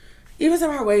she. Even some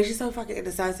of her ways, she's so fucking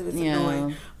indecisive. It's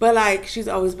annoying. But she's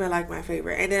always been my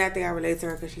favorite. And then I think I relate to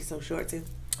her because she's so short too.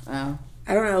 Oh.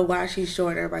 I don't know why she's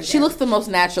short. Everybody. She looks the most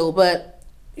natural, but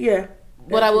yeah.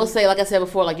 But I will say, like I said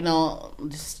before,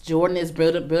 just Jordan is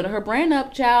building her brand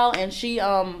up, child, and she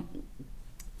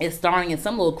is starring in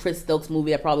some little Chris Stokes movie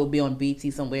that probably will be on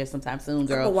BT somewhere sometime soon,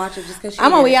 girl. I'm gonna watch it just because I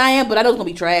am, but I know it's gonna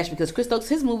be trash because Chris Stokes,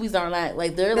 his movies are not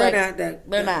they're not.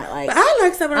 But I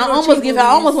like some of the I almost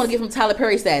want to give him Tyler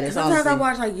Perry status. Sometimes honestly. I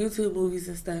watch YouTube movies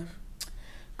and stuff.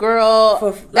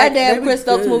 Girl, that damn Chris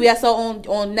Stokes movie I saw on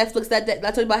Netflix. That I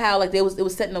told you about how it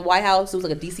was set in the White House. It was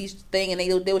like a DC thing, and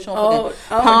they were showing palm.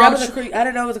 I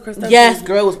didn't know it was a Chris Stokes. Yes, movie.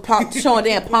 girl, it was showing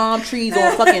damn palm trees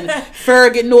on fucking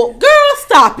Fergus North. Girl,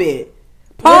 stop it.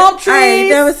 Palm trees. I ain't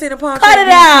never seen a palm tree. Cut it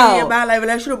out. In my life, but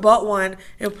I should have bought one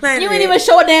and planted it. You ain't even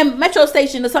show a damn metro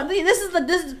station or something. This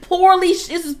is poorly. This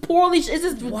is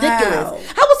ridiculous. Wow. I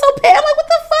was so pale. I'm like, what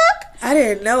the fuck? I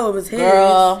didn't know it was his.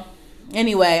 Girl.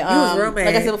 Anyway, he was real mad.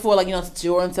 Like I said before,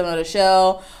 Jordan's on the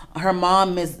show. Her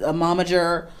mom is a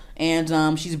momager,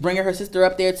 and she's bringing her sister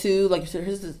up there too. Like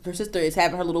her sister is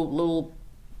having her little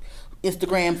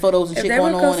Instagram photos and shit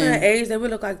going on. If they were close to her age, they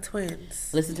would look like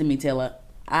twins. Listen to me, Taylor.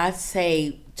 I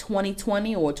say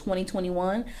 2020 or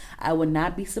 2021. I would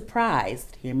not be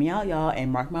surprised. Hear me out, y'all,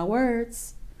 and mark my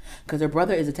words. Because her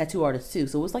brother is a tattoo artist too,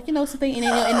 so it's something, and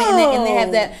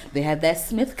they have that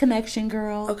Smith connection,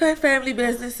 girl. Okay, family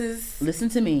businesses. Listen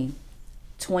to me,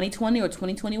 2020 or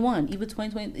 2021, even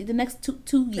 2020, the next two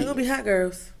years. They're gonna be hot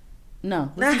girls.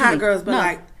 No, not hot girls,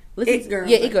 but it girls.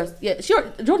 Yeah, it girls. Yeah, sure.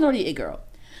 Jordan's already an it girl.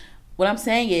 What I'm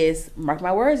saying is, mark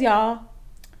my words, y'all.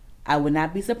 I would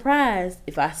not be surprised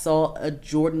if I saw a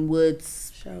Jordan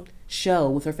Woods show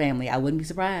with her family. I wouldn't be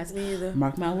surprised. Me either.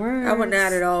 Mark my words. I would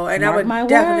not at all. And I would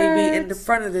definitely be in the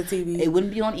front of the TV. It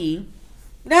wouldn't be on E.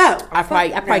 No. I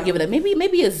probably give it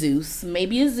maybe a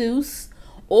Zeus.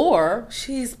 Or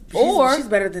she's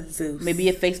better than Zeus. Maybe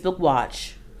a Facebook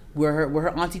Watch. Where her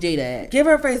Auntie Jada at. Give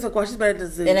her a Facebook Watch. She's better than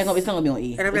Zeus. And it's not gonna be on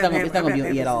E. It's not gonna be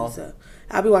on E at all. So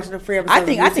I'll be watching the free episodes.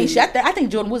 I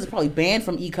think Jordan Woods is probably banned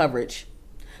from E coverage.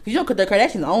 Because the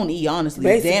Kardashians own E, honestly.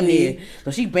 Basically. Damn near.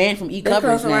 So she banned from E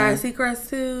coverage now.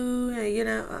 Seacrest too.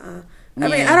 And, I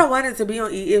mean, I don't want it to be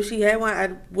on E. If she had one,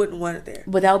 I wouldn't want it there.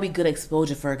 But that would be good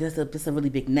exposure for her because it's a really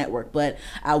big network. But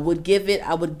I would give it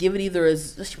either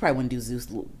as, she probably wouldn't do Zeus.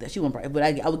 She wouldn't probably, but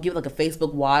I would give it like a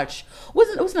Facebook Watch.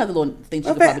 What's another little thing she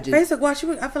could probably do? Facebook Watch.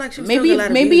 I feel like she would maybe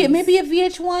a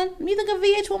VH1. You think a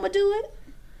VH1 would do it?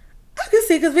 I can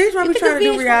see because VH1 be trying to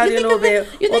do reality a little bit.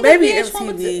 Or maybe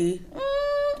MTV.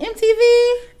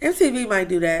 MTV might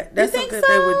do that. That's something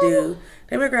they would do.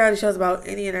 They make reality shows about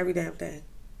any and every damn thing.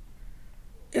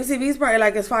 MTV's probably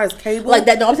like as far as cable, like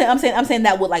that. No, I'm saying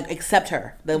that would like accept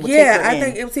her. That would I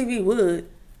think MTV would.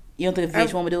 You don't think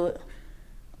VH1 would do it?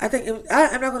 I think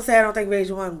I'm not gonna say I don't think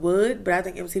VH1 would, but I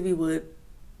think MTV would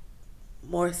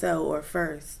more so or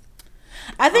first.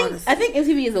 I think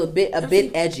MTV is a bit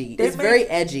edgy. It's very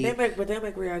edgy. They make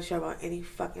a reality show about any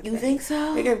fucking thing. You think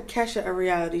so? They give Kesha a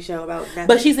reality show about nothing.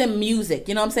 But she's in music,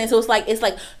 you know what I'm saying? So it's like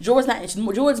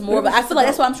Jordan's more of I feel like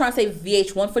that's why I'm trying to say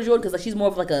VH1 for Jordan, because like she's more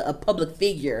of like a public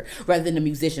figure rather than a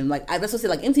musician. Like that's what I say,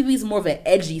 like MTV is more of an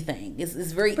edgy thing. It's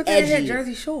very edgy. But they had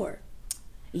Jersey Shore.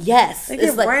 Yes. They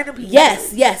give random people.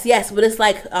 Yes. But it's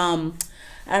like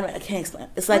I can't explain.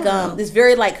 It's like it's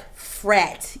very like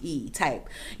frat-y type.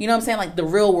 You know what I'm saying? Like the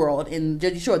Real World in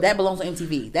Jersey Shore, that belongs on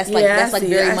MTV. That's like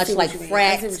very much like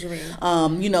frat.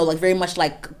 You know, like very much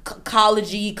like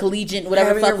collegiate,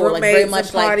 whatever fuck, or like very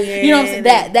much like, you know what I'm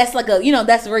saying? That's like a, you know,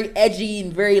 that's very edgy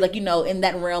and very like, you know, in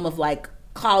that realm of like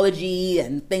college-y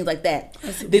and things like that.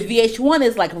 The VH1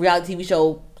 is like reality TV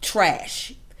show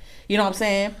trash. You know what I'm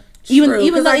saying? Even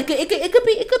though it could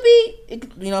be,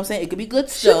 you know what I'm saying? It could be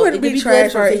good stuff. She wouldn't be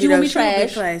trash. She wouldn't be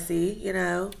trash. Classy, you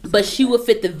know. But she would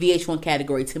fit the VH1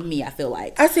 category to me. I feel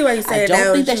like. I see why you say. I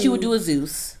don't think that she would do a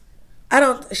Zeus. I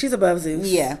don't. She's above Zeus.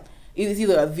 Yeah. It's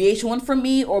either a VH1 for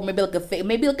me or maybe like a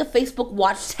Facebook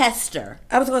Watch tester.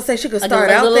 I was gonna say she could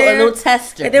start out there, a little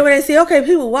tester, and then when they see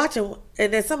people watching,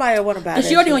 and then somebody will want to buy it.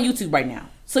 She's already on YouTube right now.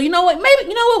 So you know what?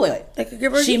 Maybe wait. They could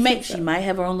give her. She might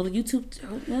have her own little YouTube.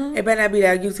 It better not be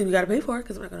that YouTube you got to pay for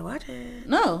because we're not gonna watch it.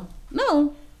 No.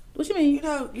 What you mean? You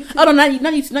know, YouTube. Oh no, not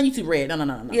YouTube Red. No.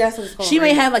 Yeah, that's what it's called. She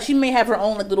may have her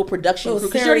own like little production crew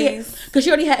because she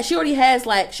already has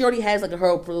like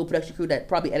her little production crew that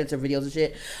probably edits her videos and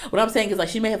shit. What I'm saying is like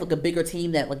she may have like a bigger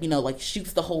team that like, you know, like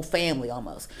shoots the whole family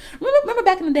almost. Remember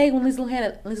back in the day when Lindsay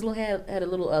Lohan had a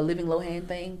little Living Lohan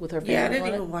thing with her family? Yeah, I didn't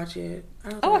even watch it.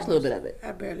 I watched a little bit of it.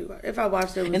 I barely watched. If I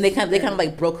watched it, and they kind of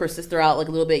like broke her sister out like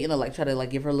a little bit, you know, like try to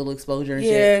like give her a little exposure and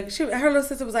shit. Yeah, her little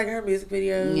sister was like her music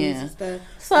videos and stuff.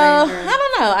 So I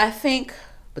don't know. I think,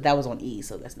 but that was on E,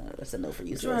 so that's a no for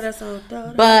you. That's on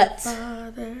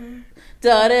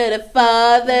daughter to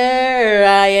father,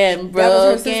 I am broken.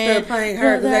 That was her sister playing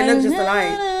her because they look just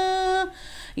alike.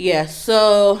 Yeah,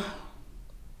 so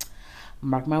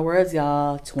mark my words,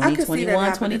 y'all.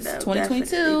 2021,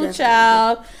 2022,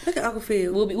 child. Look at Uncle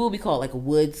Phil. We'll be called like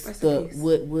Woods,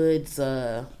 Woods.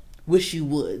 Wish You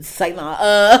Woods, like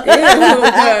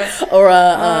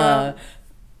or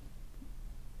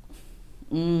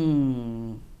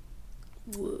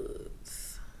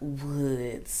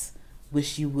Woods.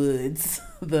 Wish You Woods.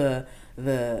 The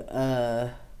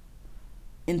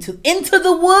into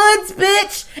the woods,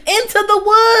 bitch. Into the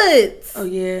woods. Oh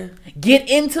yeah. Get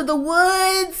into the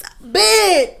woods,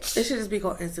 bitch. It should just be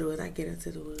called Into the Woods. I get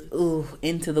into the woods. Ooh,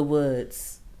 Into the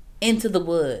Woods. Into the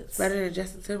Woods. Better than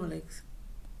Justin Timberlake's.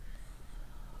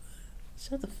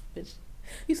 Shut the bitch.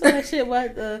 You saw that shit?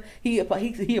 What he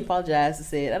apologized and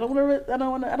said, I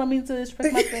don't mean to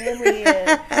disrespect my family.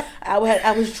 And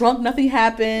I was drunk. Nothing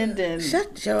happened. And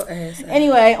shut your ass up.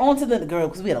 Anyway, on to the girl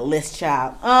because we had a list,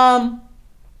 child.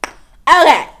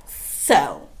 Okay,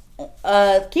 so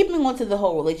keeping on to the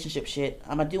whole relationship shit.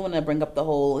 I do want to bring up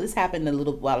this happened a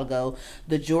little while ago.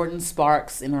 The Jordin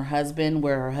Sparks and her husband,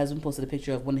 where her husband posted a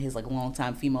picture of one of his like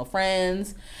longtime female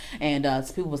friends, and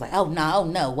people was like, oh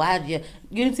no, why did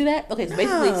you didn't see that? Okay, so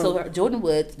basically,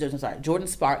 Jordin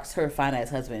Sparks, her fine ass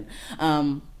husband.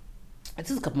 This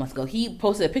was a couple months ago. He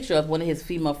posted a picture of one of his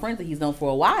female friends that he's known for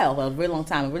a while, a very long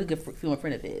time, a really good female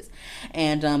friend of his,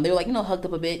 and they were like, you know, hugged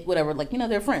up a bit, whatever, like, you know,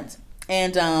 they're friends,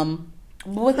 and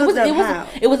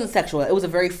it wasn't sexual. It was a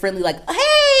very friendly, like,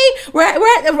 hey, we're at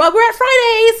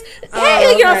Fridays.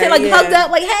 Hey, you know what I'm saying? Like, hugged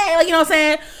up, like, hey, like, you know what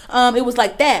I'm saying? It was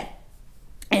like that.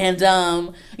 And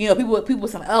you know, people were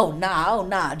saying, oh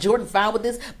nah, Jordin fine with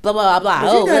this, blah blah blah.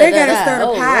 But you know, they gotta stir the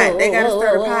pot. They gotta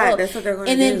stir the pot. That's what they're gonna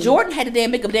do. And then Jordin had to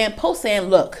make a damn post saying,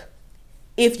 look,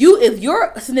 if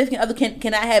your significant other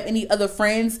cannot have any other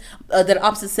friends that are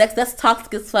opposite sex, that's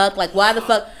toxic as fuck. Like, why the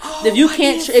fuck? If you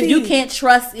can't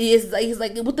trust, he's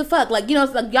like, what the fuck? Like, you know,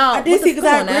 it's like, y'all. I did see, because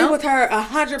I agree with her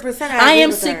 100%. I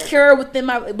am secure within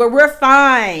but we're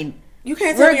fine. You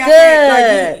can't tell me I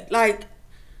can't, like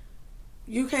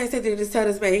You can't sit there and just tell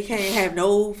this man he can't have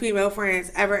no female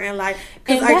friends ever in life.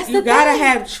 Because like, you gotta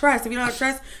have trust. If you don't have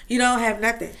trust, you don't have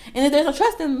nothing. And if there's no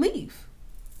trust, then leave.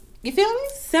 You feel me?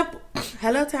 Simple.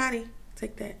 Hello, Tiny.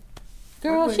 Take that.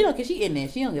 Girl, she don't care. She in there.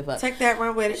 She don't give a fuck. Take that,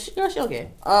 run with it. Girl, she don't care.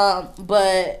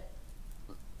 But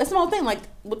that's the whole thing. Like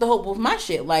with my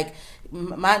shit. Like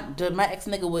my ex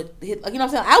nigga would hit. Like, you know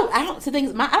what I'm saying? I don't. The thing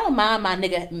is, I don't mind my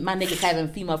niggas having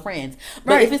female friends.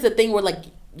 But if it's a thing where like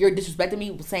you're disrespecting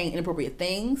me, saying inappropriate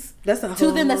things, that's a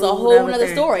whole other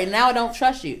story. And now I don't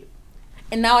trust you.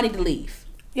 And now I need to leave.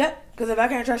 Yep. Because if I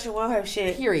can't trust you, we don't have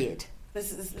shit. Period.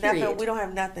 This is nothing. We don't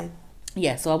have nothing.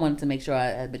 Yeah, so I wanted to make sure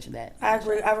I mentioned that. I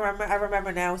agree. I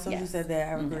remember now. As soon as you said that,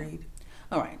 I agreed.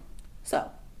 All right. So,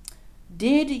 do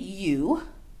you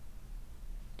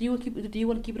want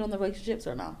to keep it on the relationships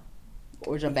or no,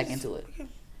 or jump back into it?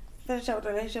 Finish up with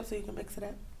the relationship so you can mix it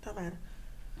up. Don't matter.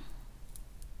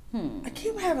 I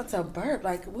keep having to burp.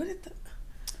 Like, what is the...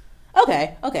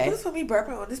 Okay. Who's gonna be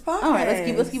burping on this podcast? All right,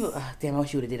 let's keep it. Damn, I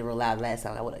wish you would have did it real loud last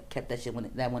time. I would have kept that shit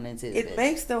that one into. It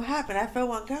may still happen. I feel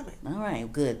one coming. All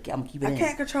right, good. I'm gonna keep it in. I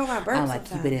can't control my burps. I'm like,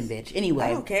 keep it in, bitch. Anyway,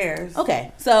 I don't care.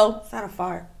 Okay, so it's not a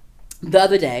fart. The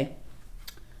other day,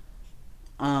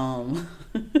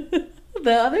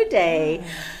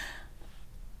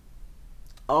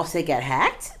 Offset got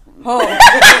hacked. Oh,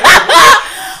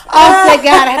 Offset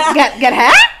got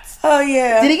hacked. Oh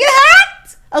yeah. Did he get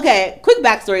hacked? Okay, quick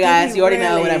backstory, guys. You already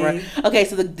know, whatever. Okay,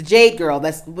 so the Jade girl,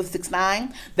 that's with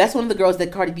 6ix9ine. That's one of the girls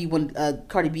that Cardi B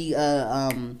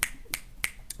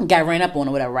got ran up on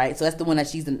or whatever, right? So that's the one that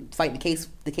she's fighting the case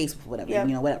with, whatever,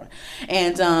 you know, whatever.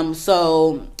 And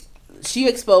so she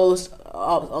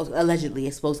allegedly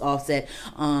exposed Offset,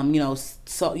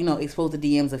 exposed the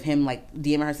DMs of him, like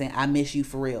DMing her saying, "I miss you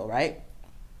for real," right?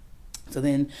 So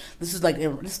then this is like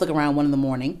around 1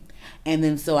 a.m, and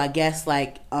then so I guess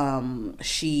like I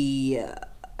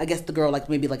guess the girl like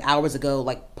maybe like hours ago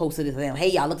like posted it saying, "Hey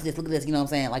y'all, look at this, you know what I'm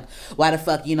saying? Like, why the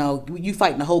fuck, you know, you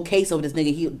fighting the whole case over this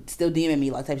nigga, he still DMing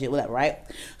me, like type shit, whatever," right?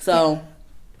 So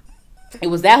it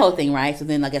was that whole thing, right? So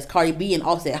then I guess Cardi B and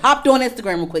Offset hopped on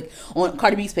Instagram real quick on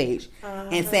Cardi B's page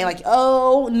and saying like,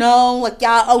 "Oh no, like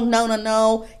y'all, oh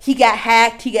no, he got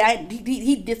hacked.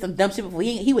 He did some dumb shit before.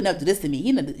 He would never do this to me.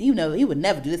 He would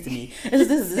never do this to me. This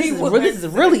is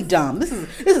really dumb. This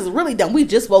is really dumb. We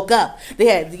just woke up. They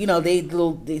had they had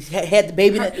the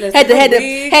baby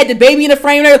had the baby in the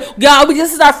frame. Y'all,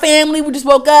 this is our family. We just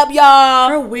woke up, y'all.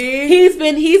 Her wig. He's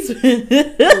been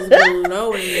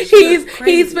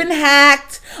hacked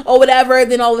or whatever."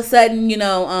 Then all of a sudden,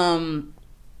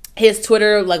 his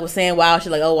Twitter like was saying wild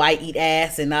shit like, "Oh, I eat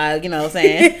ass," and you know what I'm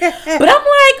saying. But I'm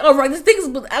like, all right, this thing is,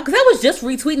 because I was just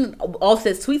retweeting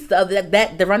Offset's tweets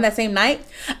that run that same night.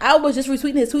 I was just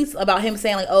retweeting his tweets about him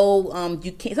saying like, "Oh,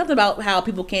 you can't," something about how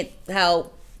people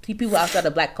outside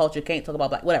of black culture can't talk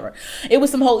about black, whatever. He was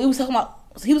talking about,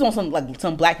 he was on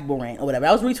some black people rant or whatever.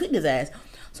 I was retweeting his ass.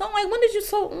 So I'm like, when did you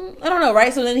I don't know,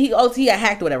 right? So then he got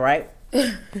hacked or whatever, right?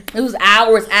 It was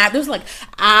hours after. It was like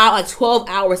 12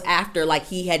 hours after like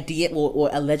he had or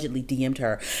allegedly DM'd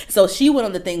her. So she went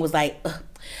on the thing, was like,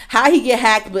 how he get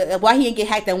hacked, but why he didn't get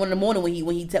hacked at 1 a.m. when he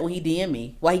DM'd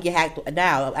me? Why he get hacked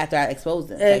now after I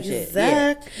exposed him?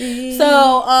 Exactly.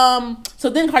 Yeah. So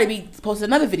then Cardi B posted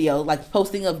another video, like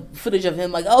posting a footage of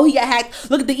him, like, "Oh, he got hacked.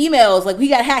 Look at the emails. Like, he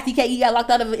got hacked. He got locked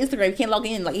out of Instagram. He can't log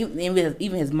in." Like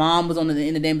even his mom was in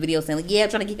the damn video saying like, "Yeah, I'm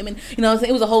trying to get him in." You know what I'm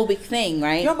saying? It was a whole big thing,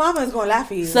 right? Your mama is gonna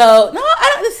laugh at you. So no,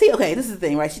 I don't see. Okay, this is the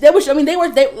thing, right?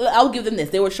 I'll give them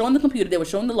this. They were showing the computer. They were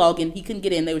showing the login. He couldn't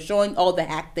get in. They were showing all the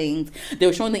hack things. They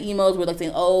were showing the emails where like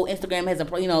saying, "Oh, Instagram has the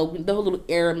whole little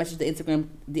error message that Instagram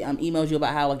emails you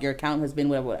about how like your account has been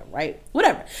whatever, right?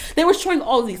 Whatever." They were showing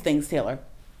all of these things, Taylor.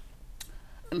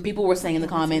 And people were saying in the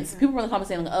comments, saying,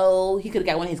 like, "Oh, he could have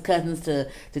got one of his cousins to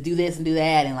do this and do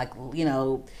that," and like,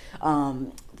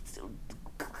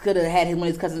 could have had one of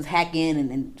his cousins hack in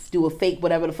and do a fake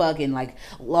whatever the fuck and like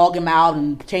log him out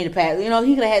and change the password.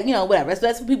 He could have had, whatever.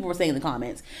 That's what people were saying in the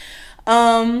comments.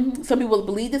 Some people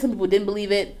believed it, some people didn't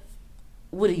believe it.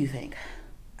 What do you think?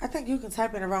 I think you can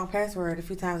type in the wrong password a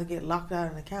few times and get locked out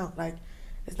of an account. Like,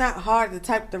 it's not hard to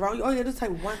type the wrong. Oh, you just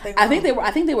type one thing. I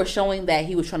think they were showing that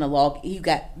he was trying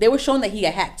to they were showing that he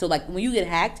got hacked. So like when you get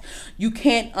hacked, you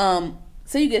can't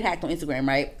say you get hacked on Instagram,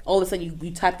 right? All of a sudden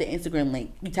you type the Instagram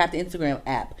link, you type the Instagram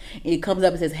app, and it comes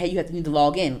up and says, "Hey, you need to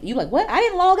log in." You're like, "What? I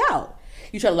didn't log out."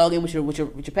 You try to log in with your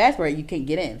password, you can't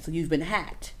get in, so you've been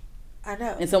hacked. I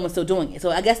know. And someone's still doing it.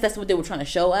 So I guess that's what they were trying to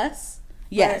show us.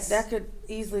 Yes. But that could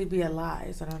easily be a lie,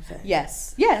 is what I'm saying.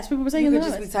 Yes. Yes, people were saying you could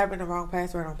just be typing the wrong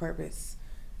password on purpose.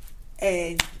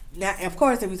 And now, of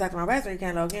course, if you talk to my best friend, you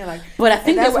can't log in. Like, but I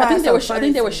think they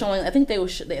were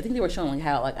showing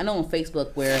how, like, I know on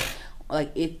Facebook where,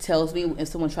 like, it tells me if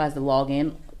someone tries to log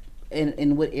in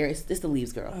in what area. It's the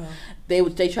Leaves girl. Oh.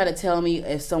 They try to tell me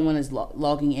if someone is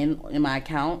logging in my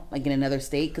account, like in another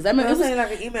state. Because I remember it was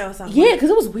like an email or something. Yeah, because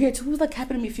it was weird too. It was like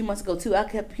happened to me a few months ago too.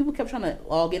 People kept trying to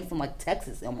log in from like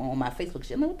Texas on my Facebook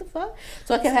shit. I'm like, what the fuck?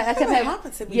 So I kept having.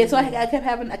 Yeah, so I kept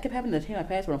having to change my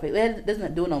password on Facebook. It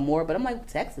doesn't do it no more. But I'm like,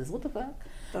 Texas, what the fuck?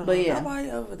 But yeah,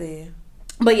 nobody over there.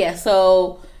 But yeah,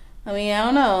 so. I mean, I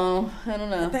don't know.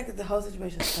 I think the whole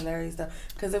situation is hilarious, though,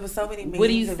 because there was so many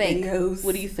memes and videos.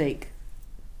 What do you think?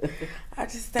 I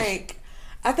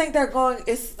think they're going.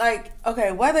 It's like,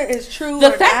 okay, whether it's true.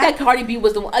 The fact that Cardi B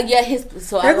was the one,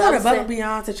 they're going above and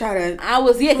beyond to try to.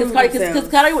 Because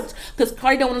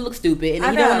Cardi don't want to look stupid, and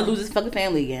he don't want to lose his fucking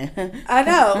family again. I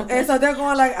know, and so they're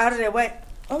going like out of their way.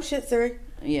 Oh shit, Siri.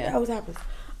 Yeah, that always happens.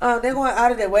 They're going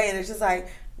out of their way, and it's just like.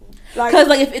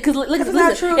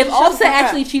 If Offset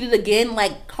actually cheated again,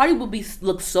 like Cardi would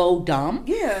look so dumb.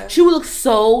 Yeah, she would look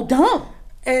so dumb.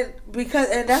 And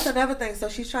that's another thing. So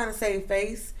she's trying to save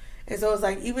face, and so it's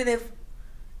like even if,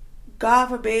 God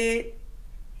forbid,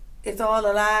 it's all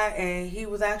a lie, and he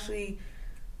was actually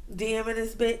DMing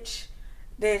this bitch,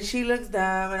 then she looks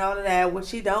dumb and all of that, which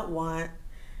she don't want.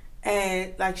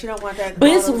 And like she don't want that.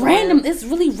 But it's random. It's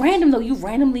really random though. You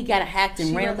randomly got hacked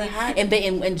and randomly, and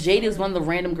Jada is one of the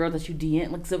random girls that you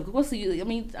DM. Like, so of course you. I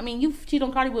mean, you cheat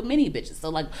on Cardi with many bitches. So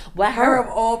like, why her of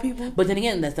all people? But then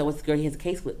again, that's what the girl he has a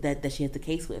case with. That she has the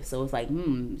case with. So it's like,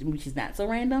 maybe she's not so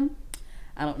random.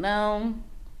 I don't know.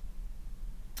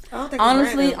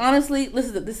 Honestly, this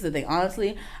is the thing.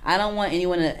 Honestly, I don't want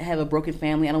anyone to have a broken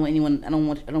family. I don't wish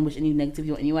any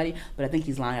negativity on anybody. But I think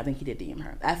he's lying. I think he did DM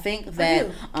her. I think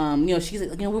that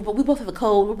she's we both have a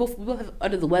cold. We both have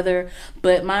under the weather.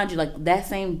 But mind you, like that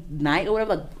same night or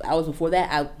whatever, like hours before that,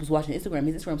 I was watching Instagram.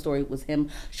 His Instagram story was him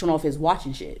showing off his watch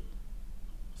and shit.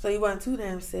 So he wasn't too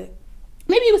damn sick.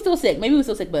 Maybe he was still sick.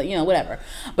 But whatever.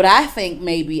 But I think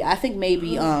maybe.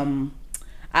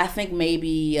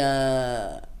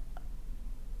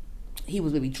 He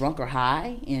was maybe drunk or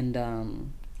high,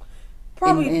 and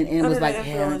probably and it was like,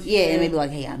 and maybe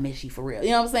like, hey, I miss you for real.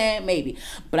 You know what I'm saying? Maybe,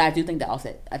 but I do think that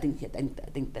Offset. I think that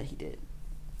he did.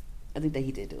 I think that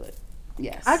he did do it.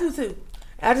 Yes, I do too.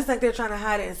 I just think they're trying to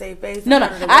hide it and save face. No.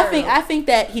 I think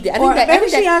that he did. I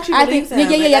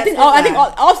think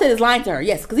Offset is lying to her.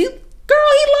 Yes, because he lied.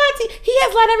 He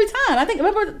has lied every time. I think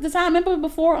remember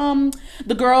before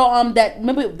the girl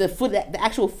remember the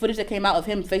actual footage that came out of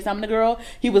him FaceTiming the girl.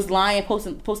 He was lying,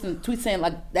 posting tweets saying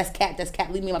like that's cat,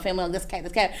 leave me and my family, like, that's cat.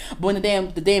 But when the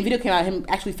damn video came out of him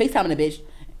actually FaceTiming the bitch,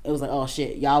 it was like, oh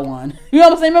shit, y'all won. You know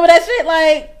what I'm saying? Remember that shit?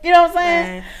 Like, you know what I'm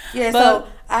saying? Yeah. But, so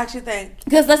I actually think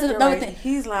because that's another thing.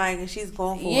 He's lying and she's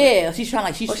going for it. Yeah, she's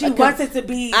trying she wants it to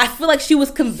be. I feel like she was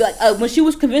when she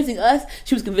was convincing us,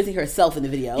 she was convincing herself in the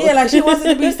video. Yeah, like she wants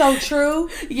it to be so true.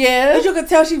 Yeah, but you could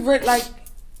tell she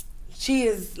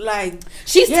is like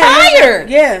she's tired.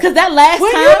 Yeah, because that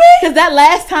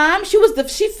last time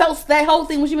she felt that whole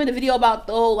thing when she made the video about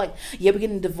the whole like we're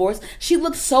getting divorced. She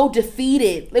looked so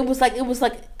defeated. It was like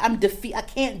I'm defeated. I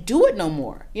can't do it no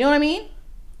more. You know what I mean?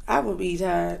 I would be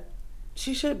tired.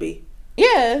 She should be.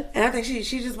 Yeah. And I think she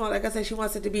just wants, like I said, she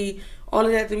wants it to be, all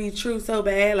of that to be true so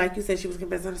bad. Like you said, she was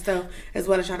convincing herself as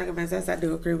well as trying to convince us. I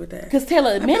do agree with that. Because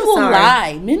Taylor, men will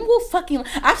lie. Men will fucking.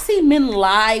 I've seen men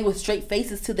lie with straight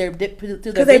faces to their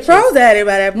because they pros at it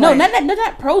by that point. No,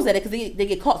 not pros at it because they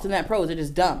get caught. So they're not pros. They're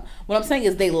just dumb. What I'm saying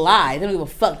is they lie. They don't give a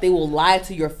fuck. They will lie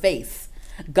to your face.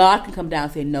 God can come down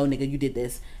and say, no, nigga, you did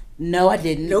this. No, I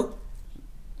didn't. Nope.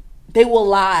 They will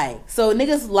lie. So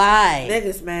niggas lie.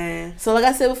 Niggas, man. So like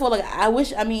I said before, like I don't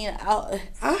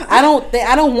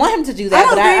want him to do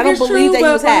that. I don't believe that he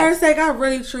was hacked. For her sake, I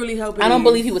really truly hope. I don't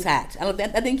believe he was hacked. I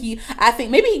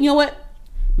think maybe, you know what?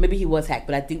 Maybe he was hacked,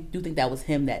 but I do think that was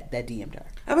him that DM'd her.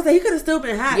 I would say he could have still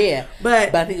been hacked. Yeah,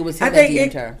 but I think it was him that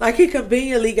DM'd her. Like he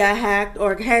conveniently got hacked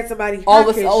or had somebody hack all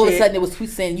of a sudden it was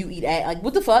tweets saying you eat ass. Like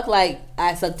what the fuck? Like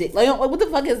I suck dick. Like what the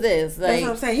fuck is this? Like, that's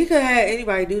what I'm saying. He could have had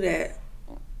anybody do that.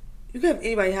 You could have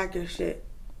anybody hack your shit.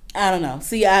 I don't know.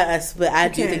 See, I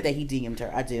do think that he DM'd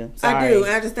her. I do. Sorry. I do.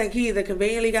 I just think he either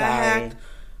conveniently got hacked,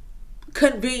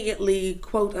 conveniently,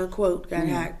 quote unquote, got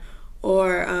hacked,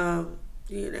 or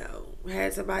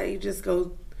had somebody just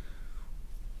go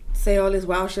say all this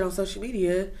wild shit on social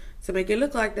media to make it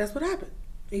look like that's what happened.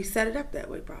 He set it up that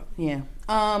way, probably. Yeah.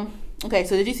 Okay.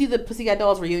 So did you see the Pussycat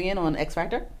Dolls reunion on X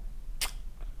Factor?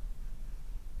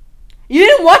 You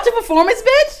didn't watch the performance,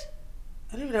 bitch?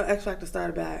 I didn't even know X Factor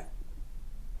started back.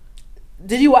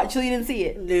 Did you watch? You didn't see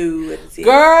it? No, I didn't see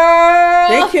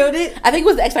girl, it. They killed it. I think it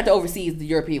was the X Factor Overseas, the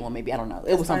European one, maybe. I don't know.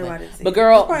 It was something. But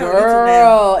girl,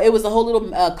 it was a whole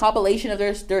little compilation of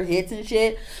their hits and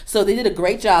shit. So they did a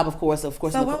great job, of course. So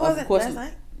what was it? Last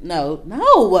night? No,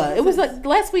 it was like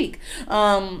last week.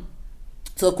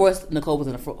 So of course Nicole was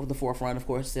in the forefront, of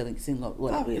course, singing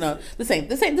whatever, you know, the same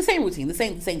routine, the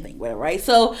same thing, whatever, right?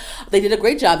 So they did a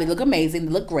great job. They look amazing.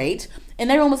 They look great, and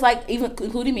everyone was like, even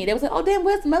including me, they was like, oh damn,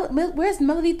 where's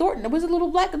Melody Thornton? Where's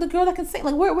the girl that can sing?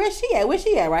 Like where's she at? Where's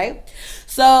she at? Right?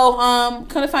 So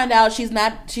kind of find out she's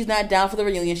not down for the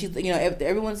reunion. She's, you know,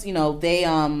 everyone's, you know, they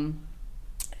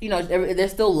you know,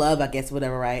 there's still love, I guess,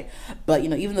 whatever, right? But, you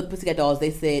know, even the Pussycat Dolls, they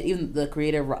said, even the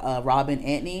creator, Robin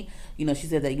Antony, you know, she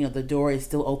said that, you know, the door is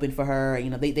still open for her.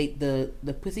 You know, the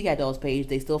Pussycat Dolls page,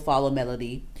 they still follow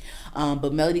Melody.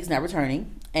 But Melody's not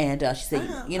returning. And she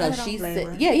said, you know, she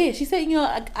said, she said, you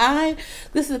know,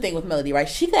 this is the thing with Melody, right?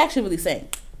 She could actually really sing.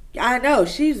 I know,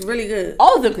 she's really good.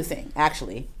 All of them could sing,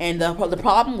 actually. And the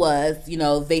problem was, you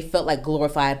know, they felt like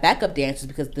glorified backup dancers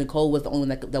because Nicole was the only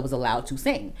one that was allowed to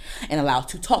sing and allowed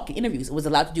to talk in interviews. It was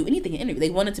allowed to do anything in interviews. They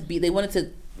wanted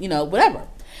to, you know, whatever.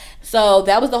 So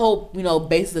that was the whole, you know,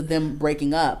 basis of them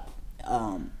breaking up.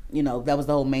 You know, that was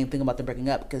the whole main thing about them breaking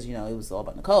up because, you know, it was all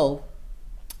about Nicole.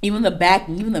 Even the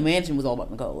mansion was all about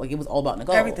Nicole. Like, it was all about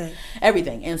Nicole.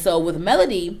 Everything. And so with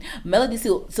Melody,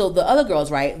 so the other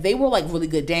girls, right, they were like really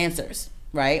good dancers,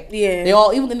 right? Yeah. They all,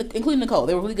 including Nicole,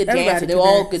 they were really good dancers. They were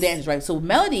all good dancers, right? So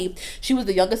Melody, she was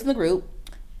the youngest in the group.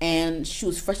 And she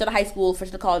was fresh out of high school, fresh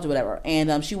out of college, or whatever.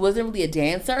 And she wasn't really a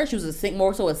dancer. She was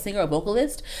more so a singer, a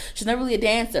vocalist. She's not really a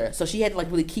dancer. So she had to like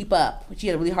really keep up. She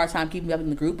had a really hard time keeping up in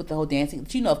the group with the whole dancing.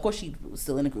 She, you know, of course she was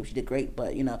still in the group. She did great.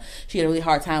 But, you know, she had a really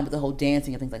hard time with the whole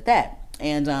dancing and things like that.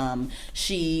 And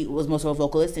she was more so a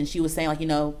vocalist. And she was saying, like, you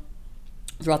know,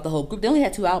 throughout the whole group, they only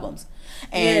had 2 albums.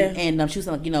 And she was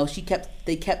like, you know, she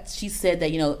said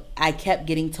that, you know, I kept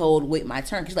getting told, wait my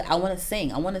turn. She's like, I want to sing.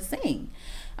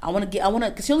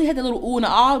 Because she only had that little ooh and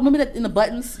ah. Remember that in the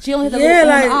buttons? She only had that little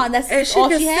ooh and ah, and that's all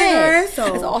she had.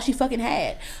 That's all she fucking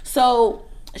had. So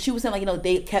she was saying, like, you know,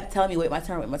 they kept telling me, wait my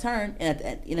turn.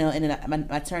 And, you know, and then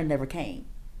my turn never came.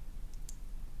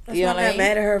 That's why I'm not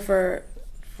mad at her for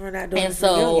not doing it. And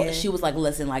so she was like,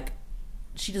 listen, like,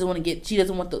 she doesn't want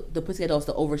the Pussycat Dolls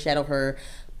to overshadow her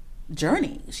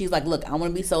journey. She's like, look, I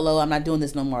want to be solo. I'm not doing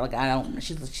this no more. Like, I don't.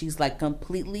 She's like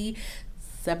completely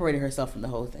separated herself from the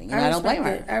whole thing, and I don't blame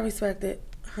her. I respect it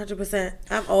 100%.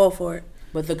 I'm all for it.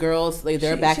 But the girls,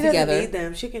 they're back together. She doesn't need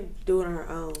them. She can do it on her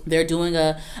own. They're doing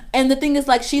and the thing is,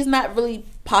 like, she's not really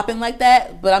popping like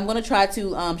that. But I'm gonna try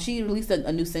to. She released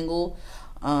a new single.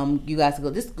 You guys can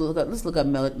let's look up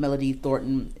Melody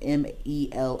Thornton,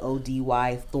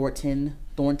 Melody Thornton,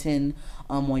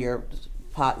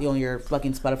 on your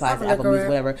fucking Spotify, Apple Music,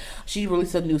 whatever. She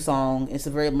released a new song. It's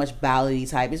a very much ballady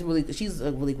type. She's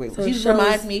a really great.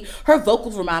 Her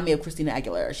vocals remind me of Christina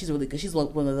Aguilera. She's really good. She's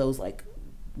one of those, like,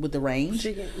 with the range.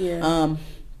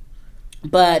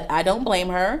 But I don't blame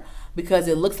her because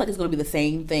it looks like it's going to be the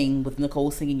same thing with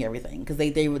Nicole singing everything, because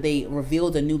they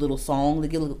revealed a new little song. They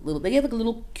gave like a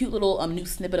little cute little new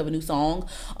snippet of a new song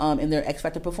in their X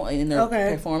Factor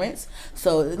performance.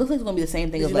 So it looks like it's going to be the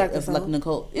same thing as like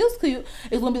Nicole. It was cute.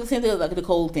 It's going to be the same thing as like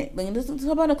Nicole thing. Like, this is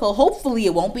about Nicole. Hopefully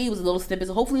it won't be. It was a little snippet.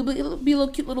 So hopefully it'll be a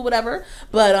little cute little whatever.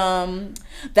 But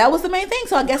that was the main thing.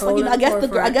 So I guess I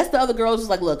guess the other girls was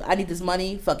like, look, I need this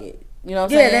money. Fuck it. You know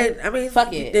what I'm saying?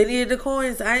 Fuck it. They needed the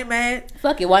coins. I ain't mad.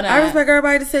 Fuck it. Why not? I respect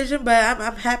everybody's decision, but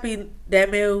I'm happy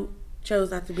that Mel chose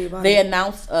not to be about it. They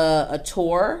announced a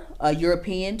tour, a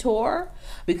European tour,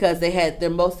 because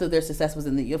most of their success was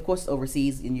of course,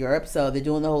 overseas in Europe. So they're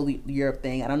doing the whole Europe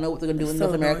thing. I don't know what they're gonna do in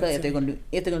North America, if they're gonna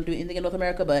do anything in North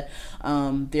America, but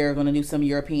they're gonna do some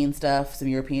European stuff, some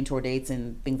European tour dates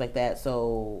and things like that.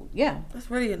 So yeah, that's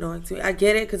really annoying to me. I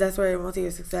get it, because that's where most of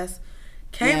your success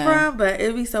came from, but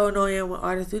it'd be so annoying when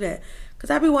artists do that, because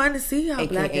I be wanting to see how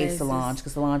black AKA Solange,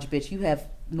 because Solange, bitch, you have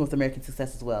North American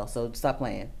success as well, so stop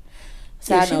playing.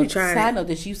 Side note,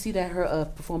 did you see that her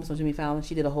performance on Jimmy Fallon?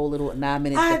 She did a whole little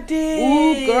 9-minute. I did.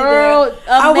 Ooh, girl, amazing.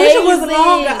 I wish it was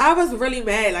longer. I was really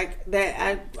mad like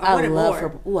that. I wanted love more.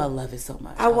 her. Ooh, I love it so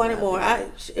much. I wanted more.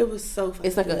 It was so fun.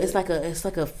 It's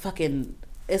like a fucking.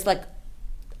 It's like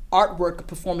artwork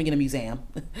performing in a museum.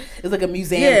 It's like a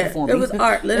museum performing. It was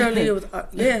art. Literally, it was art.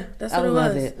 Yeah, that's what it was. I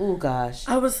love it. Oh gosh.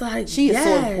 I was like, she is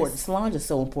so important. Solange is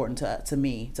so important to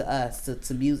me, to us,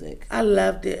 to music. I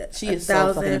loved it. She is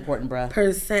so fucking important, bruh.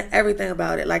 %, everything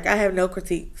about it. Like, I have no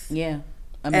critiques. Yeah.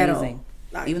 Amazing.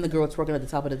 Like, even the girl twerking at the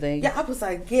top of the thing. Yeah, I was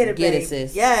like, get it, baby.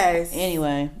 Sis. Yes.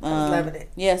 Anyway, I was loving it.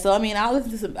 Yeah, so I mean, I'll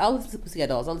listen to Pussycat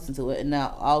Dolls. I'll listen to it, and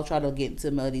now I'll try to get into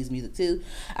Melody's music too.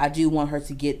 I do want her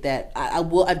to get that.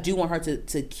 I do want her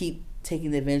to keep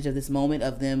taking the advantage of this moment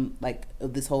of them, like,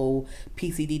 of this whole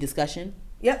PCD discussion.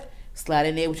 Yep. Slide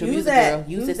in there with your music, girl.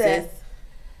 Use it, sis.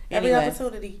 Every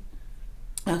opportunity.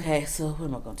 Okay, so what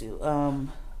am I gonna do?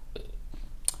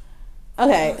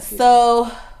 Okay,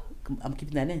 so I'm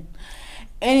keeping that in.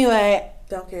 Anyway,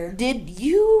 don't care.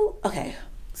 Okay,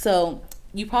 so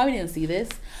you probably didn't see this,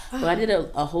 but I did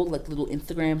a whole like little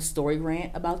Instagram story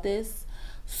rant about this.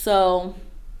 So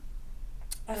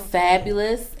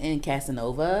Fabulous and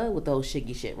Casanova with the whole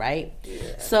Shiggy shit, right?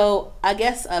 Yeah. So I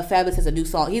guess Fabulous has a new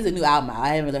song. He's a new album out. I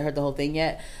haven't really heard the whole thing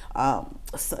yet.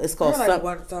 So it's called. I heard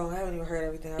one song. I haven't even heard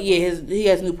everything. He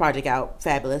has a new project out,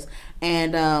 Fabulous,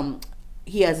 and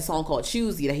he has a song called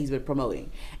Choosy that he's been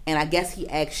promoting. And I guess he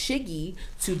asked Shiggy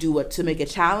to make a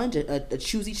challenge, a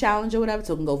Choosy challenge or whatever,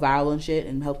 so it can go viral and shit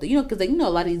and help the, because a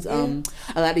lot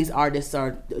of these artists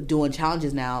are doing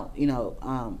challenges now,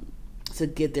 to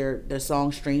get their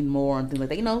songs streamed more and things like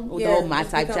that. With the whole My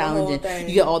Type challenge, and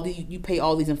you get you pay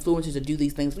all these influencers to do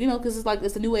these things, because it's like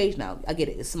it's a new age now. I get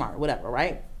it, it's smart, whatever,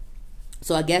 right?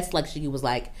 So I guess like Shiggy was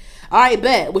like, all right,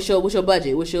 bet. What's your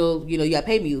budget? What's your, you gotta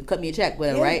pay me, cut me a check,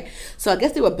 whatever, right? So I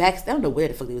guess they were backstage. I don't know where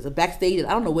the fuck they was. Backstage. I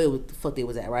don't know where the fuck they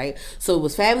was at, right? So it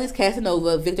was Fabulous,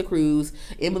 Casanova, Victor Cruz,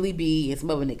 Emily B, and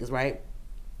some other niggas, right?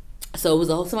 So it was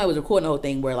somebody was recording the whole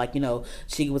thing where like,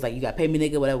 Shiggy was like, you gotta pay me,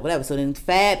 nigga, whatever. So then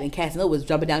Fab and Casanova was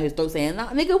jumping down his throat saying, nah,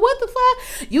 nigga, what the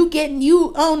fuck? You ain't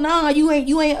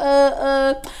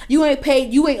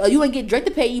get Drake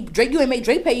to pay you. Drake, you ain't make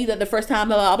Drake pay you the first time,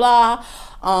 blah blah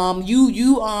blah.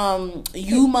 You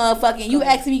motherfucking, you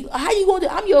asking me how you gonna do?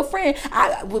 I'm your friend.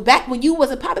 Back when you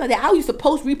wasn't popping like that, I used to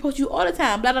repost you all the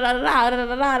time. Blah blah blah blah blah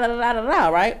blah blah blah blah.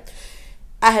 Right?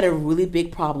 I had a really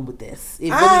big problem with this.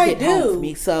 It really hit home for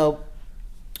me. So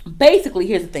basically,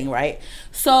 here's the thing, right?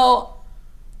 So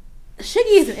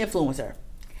Shiggy is an influencer.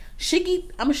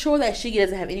 I'm sure that Shiggy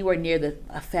doesn't have anywhere near the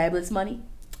Fabulous money.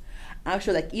 I'm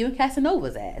sure that even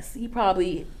Casanova's ass,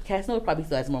 Casanova probably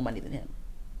still has more money than him.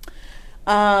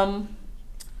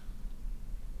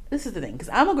 This is the thing, because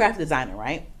I'm a graphic designer,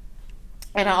 right?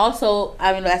 And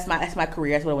that's my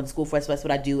career. That's what I went to school for. That's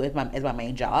what I do as my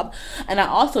main job. And I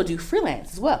also do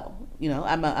freelance as well.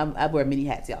 I wear many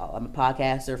hats, y'all. I'm a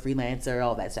podcaster, freelancer,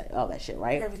 all that shit,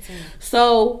 right? Everything.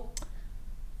 So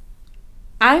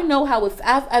I know how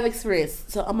I've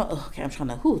experienced. So I'm trying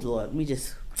to. Lord, let me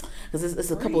just, because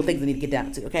there's a couple of things I need to get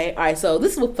down to. Okay, all right. So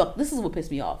this is what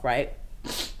pissed me off, right?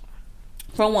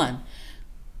 For one,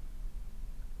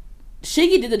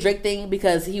 Shiggy did the Drake thing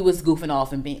because he was goofing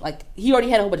off and being like, he already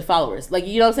had a whole bunch of followers, like,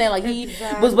 you know what I'm saying, like he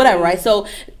was whatever, right? So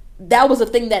that was a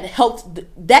thing that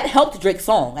helped Drake's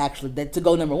song actually to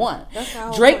go number one.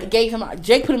 Drake put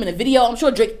him in a video. I'm sure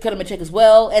Drake cut him a check as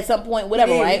well at some point,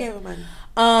 whatever, right? He gave him money.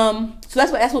 So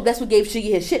that's what gave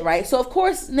Shiggy his shit, right? So of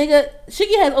course, nigga,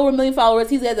 Shiggy has over 1 million followers.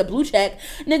 He has a blue check,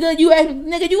 nigga. You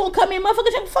gonna cut me a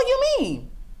motherfucking check? The fuck you mean,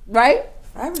 right?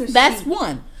 That's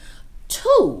one.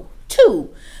 Two.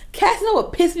 Casanova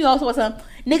pissed me off. So something,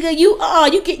 nigga, you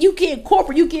getting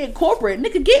corporate.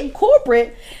 Nigga, getting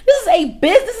corporate. This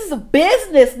is a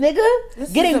business,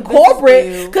 nigga. Getting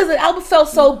corporate. Because I felt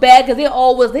so bad because they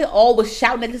always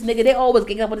shouting at this nigga. They always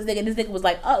getting up with this nigga. And this nigga was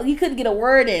like, oh, he couldn't get a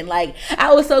word in. Like,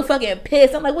 I was so fucking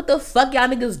pissed. I'm like, what the fuck y'all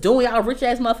niggas doing? Y'all rich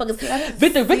ass motherfuckers.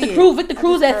 Victor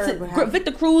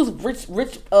Cruz,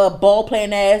 rich ball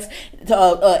playing ass,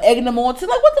 egging them on. To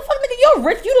like, what the fuck, nigga? You're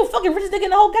rich. You the fucking richest nigga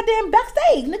in the whole goddamn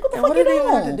backstage, nigga. What the fuck you doing?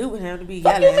 What to do with him to be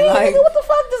yelling? Like, what the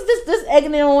fuck? This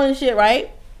egging them on and shit,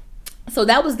 right? So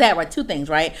that was that, right? Two things,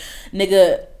 right?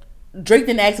 Nigga, Drake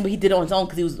didn't ask him, but he did it on his own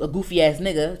because he was a goofy ass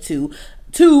nigga.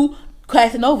 Two,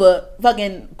 Casanova,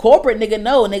 fucking corporate nigga.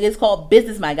 No, nigga, it's called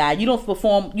business, my guy. You don't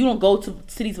perform. You don't go to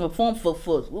cities to perform for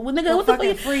nigga. What the fuck?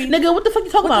 Nigga, what the fuck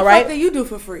you talking about, right? What the fuck do you do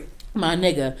for free, my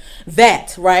nigga?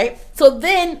 That, right? So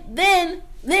then.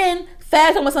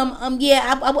 Fast on something.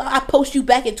 I post you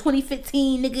back in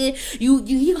 2015, nigga. You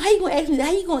how you gonna ask me?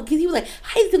 How you gonna? Cause he was like,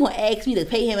 how you gonna ask me to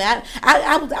pay him?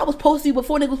 I was posting you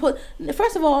before nigga was post.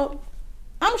 First of all,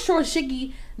 I'm sure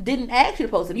Shiggy didn't ask you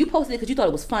to post it. You posted it because you thought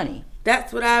it was funny.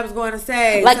 That's what I was going to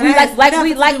say. Like we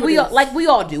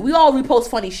all do. We all repost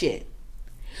funny shit.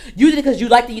 You did it because you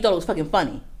liked it. You thought it was fucking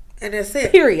funny. And that's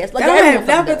it. Period. Like, that have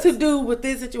nothing to do with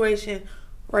this situation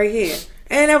right here.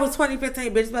 And that was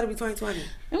 2015, bitch. It's about to be 2020.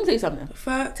 Let me tell you something.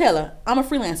 Fuck. Taylor, I'm a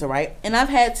freelancer, right? And I've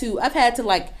had to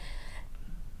like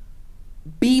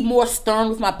be more stern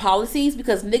with my policies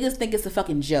because niggas think it's a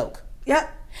fucking joke.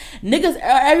 Yep. Niggas,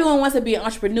 everyone wants to be an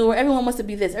entrepreneur. Everyone wants to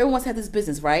be this. Everyone wants to have this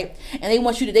business, right? And they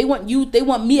want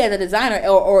me as a designer,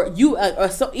 or you,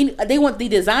 they want the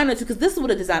designer to, because this is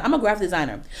what a designer. I'm a graphic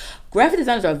designer. Graphic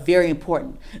designers are very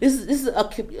important.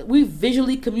 We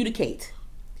visually communicate.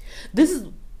 This is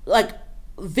like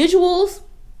visuals.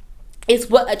 It's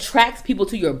what attracts people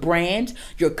to your brand,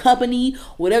 your company,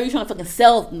 whatever you're trying to fucking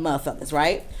sell, motherfuckers,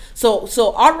 right? So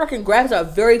artwork and graphics are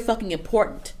very fucking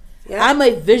important. Yeah. I'm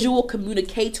a visual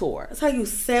communicator. That's how you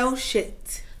sell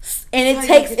shit. And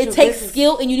it takes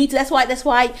skill, and you need to. That's why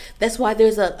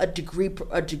there's a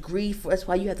degree for. That's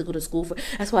why you have to go to school for.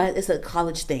 That's why it's a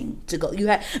college thing to go.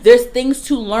 There's things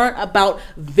to learn about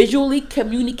visually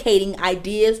communicating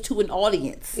ideas to an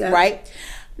audience, right?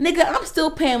 Nigga, I'm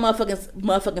still paying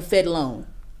motherfucking Fed loan.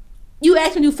 You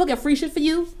ask me to do fucking free shit for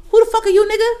you? Who the fuck are you,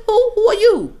 nigga? Who are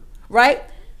you? Right?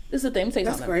 This is the thing.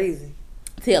 That's crazy.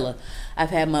 Taylor, I've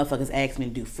had motherfuckers ask me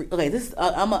to do free. Okay, this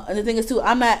the thing is too.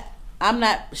 I'm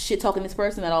not shit talking this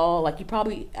person at all. Like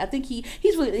I think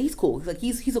he's cool. Like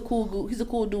he's a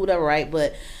cool dude, whatever, right?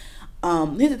 But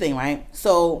here's the thing, right?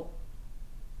 So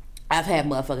I've had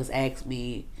motherfuckers ask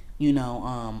me,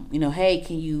 hey,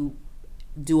 can you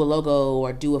do a logo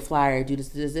or do a flyer, do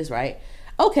this, right?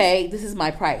 Okay, this is my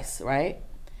price, right?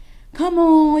 Come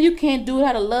on, you can't do it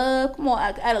out of love. Come on,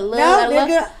 out of love. No,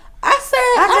 nigga. I said,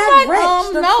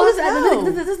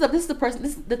 this is the person.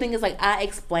 The thing is, like, I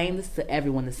explain this to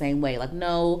everyone the same way. Like,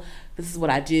 no, this is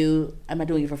what I do. I'm not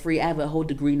doing it for free. I have a whole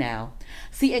degree now.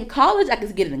 See, in college, I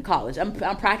can get it in college. I'm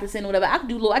practicing whatever. I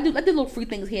did little free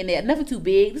things here and there. Nothing too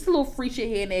big. Just a little free shit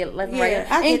here and there. Like, right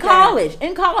in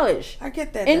college. I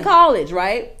get that. In college,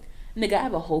 right? Nigga, I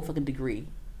have a whole fucking degree.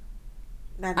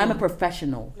 I'm a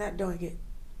professional. Not doing it.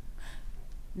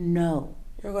 No.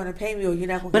 You're going to pay me, or you're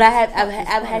not going to. But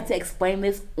I've had to explain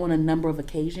this on a number of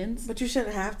occasions. But you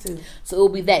shouldn't have to. So it'll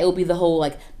be that. It'll be the whole,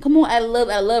 like, come on, out of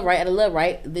love,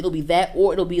 right? It'll be that,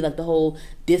 or it'll be like the whole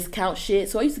discount shit.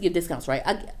 So I used to give discounts, right?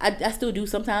 I still do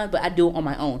sometimes, but I do it on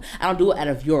my own. I don't do it out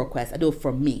of your request. I do it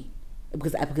for me.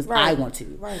 Because I want to.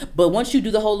 Right. But once you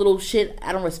do the whole little shit,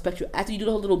 I don't respect you. After you do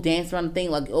the whole little dance around the thing,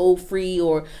 like, free,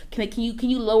 or can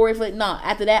you lower it? Like, no.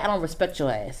 After that, I don't respect your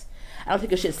ass. I don't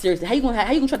take your shit seriously. How you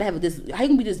gonna try to have this? How you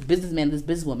gonna be this businessman, this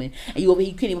businesswoman, and you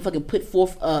can't even fucking put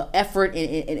forth effort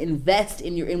and invest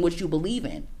in what you believe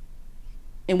in,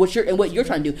 and what you're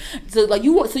trying to do. So like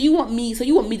you want me to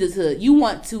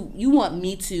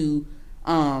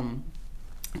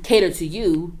cater to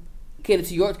you, cater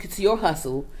to your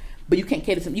hustle. But you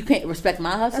can't respect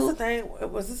my hustle. That's the thing.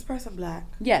 Was this person black?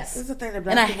 Yes. This is the thing that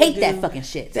black people do. And I hate that fucking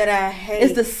shit. That I hate.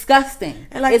 It's disgusting.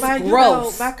 And like, it's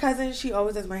gross. My cousin, she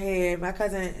always does my hair. My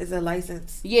cousin is a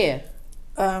licensed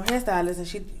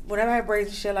hairstylist, and whenever I have braids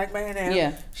and shit like my hair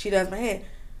now, she does my hair.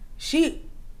 She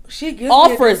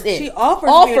offers me a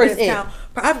discount.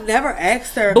 But I've never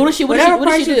asked her. But what does she do?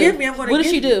 Give me, I'm going to What does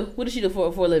she do? What does she do for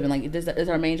a living? Like, is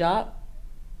her main job?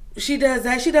 She does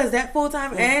that. She does that full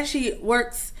time, and she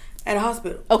works at a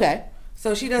hospital. Okay.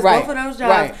 So she does both of those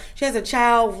jobs. Right. She has a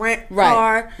child, rent,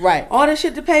 car, all this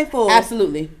shit to pay for.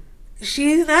 Absolutely.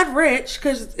 She's not rich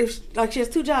because she has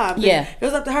two jobs. Yeah. If it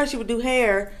was up to her, she would do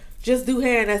hair, just do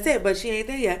hair, and that's it. But she ain't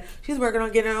there yet. She's working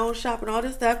on getting her own shop and all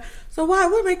this stuff. So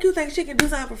what make you think she can do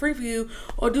something for free for you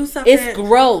or do something? It's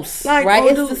gross, right?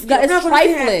 It's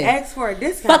trifling. Ask for a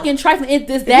discount. Fucking trifling. If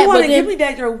you want to give me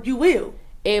that, you will.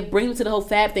 It brings me to the whole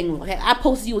fab thing. I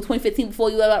posted you in 2015 before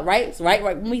you right?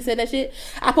 When we said that shit,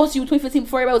 I posted you in 2015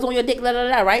 before everybody was on your dick,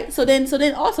 right? So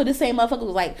then also this same motherfucker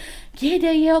was like, yeah,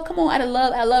 Danielle, come on, out of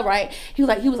love, right? He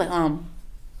would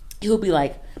be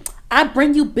like, I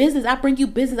bring you business. I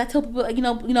tell people, like,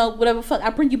 whatever fuck,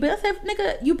 I bring you business. I said,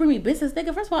 nigga, you bring me business,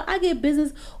 nigga. First of all, I get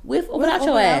business with or without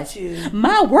your ass.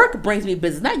 My work brings me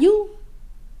business, not you.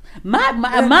 My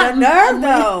nerve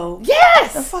though.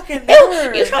 Yes. The fucking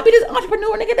nerve. You trying to be this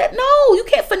entrepreneur, nigga? No, you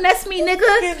can't finesse me,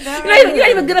 nigga. You're not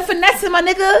even good at finessing, my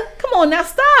nigga. Come on now,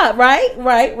 stop. Right.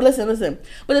 Listen.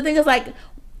 But the thing is, like,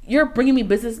 you're bringing me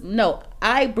business. No,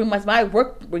 my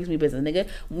work brings me business, nigga.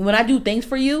 When I do things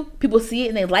for you, people see it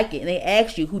and they like it and they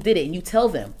ask you who did it and you tell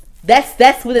them.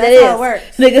 That's what it is. That's how it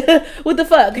works, nigga. What the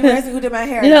fuck? People ask me who did my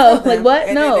hair. Like what?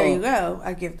 And no. There you go.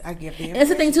 I give the information. And that's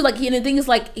the thing too. Like, and the thing is,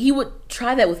 like, he would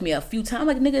try that with me a few times. I'm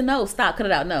like, nigga, no, stop, cut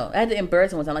it out. No, I had to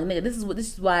embarrass him one time. Like, nigga, this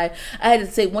is why I had to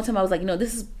say one time. I was like,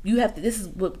 this is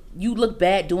what you look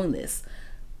bad doing this.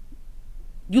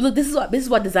 This is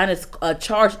why designers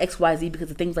charge XYZ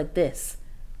because of things like this.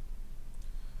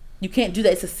 You can't do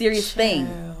that. It's a serious thing.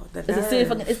 It's a serious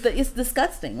fucking. It's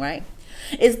disgusting, right?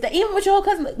 Is that even with your whole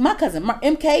cousin, my cousin,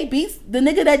 MK Beats, the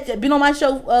nigga that been on my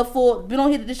show been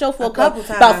on the show for a couple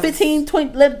times, about 15,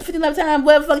 11 times,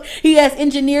 whatever fuck. He has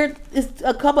engineered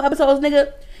a couple episodes,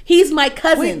 nigga. He's my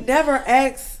cousin. We never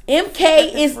asked.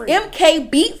 MK is MK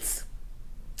Beats.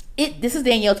 This is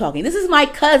Danielle talking. This is my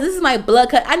cousin. This is my blood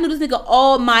cousin. I knew this nigga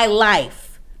all my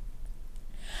life.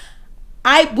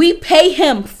 We pay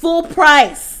him full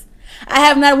price. I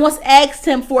have not once asked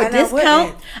him for a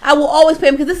discount. I will always pay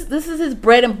him because this is his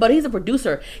bread and butter. He's a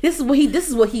producer. This is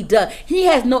what he does. He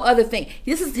has no other thing.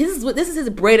 This is his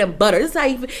bread and butter. This is how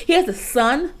he has a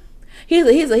son.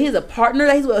 He's a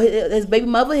partner. His baby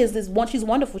mother. She's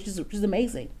wonderful. She's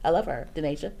amazing. I love her,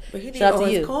 Denasia. But he need all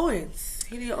his coins.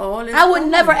 He need all his. I would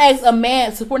never ask a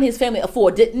man supporting his family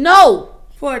no.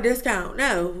 For a discount,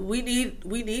 no. We need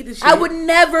the shit. I would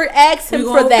never ask him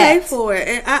for that. Pay for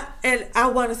it, and I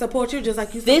want to support you just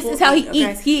like you. This is how he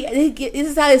eats. This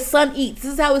is how his son eats.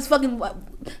 This is how his fucking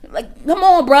Come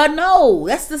on, bro. No,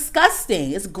 that's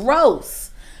disgusting. It's gross.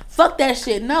 Fuck that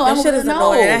shit. No, that shit is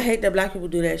annoying. I hate that black people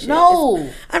do that shit.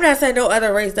 No, I'm not saying no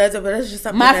other race does it, but it's just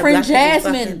something. My friend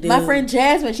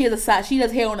Jasmine, she has a side. She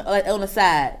does hair on the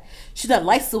side. She's not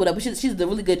licensed or whatever, but she does a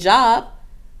really good job.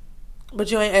 But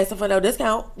you ain't asking for no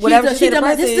discount. Whatever this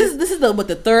is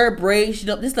the third braid. This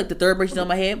is like the third braid she done on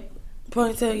my head.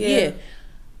 Ponytail, yeah.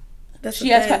 That's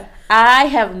I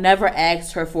have never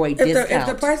asked her for a discount. If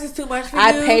the price is too much for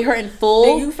I pay her in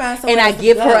full, and I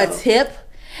give her a tip,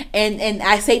 and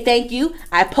I say thank you.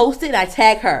 I post it and I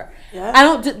tag her. Yeah. I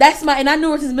don't. And I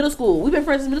knew her since middle school. We've been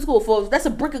friends since middle school. That's a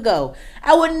brick ago.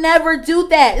 I would never do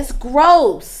that. It's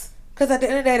gross. Because at the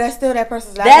end of the day, that's still that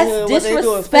person's livelihood. That's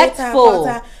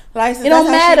disrespectful. License. It don't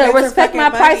matter. Respect my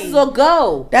prices or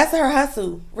go. That's her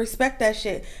hustle. Respect that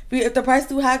shit. If the price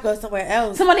too high, go somewhere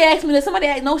else. Somebody asked me this.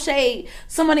 No shade.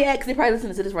 Somebody asked. They probably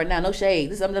listening to this right now. No shade.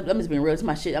 I'm just being real. This is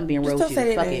my shit. I'm being real with you.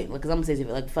 Fuck it. Because I'm gonna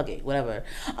say fuck it. Whatever.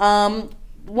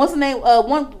 What's the name?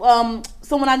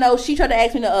 Someone I know. She tried to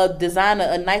ask me to design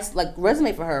a nice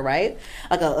resume for her. Right.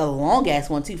 Like a long ass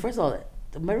one too. First of all.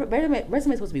 The resume is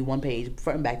supposed to be one page,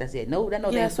 front and back. That's it.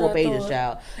 That's 4 pages,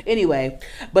 child. Anyway,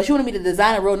 but she wanted me to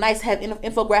design a real nice, have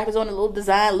infographics on it, little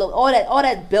design, all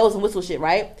that bells and whistles shit,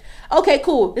 right? Okay,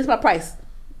 cool. This is my price,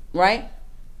 right?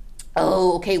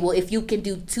 Oh, okay. Well, if you can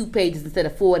do 2 pages instead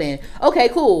of 4, then okay,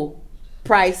 cool.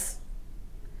 Price.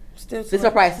 This is my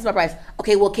price.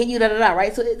 Okay, well, can you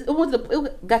right? So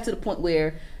it got to the point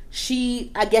where.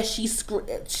 She had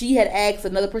asked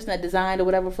another person that designed or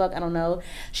whatever fuck, I don't know.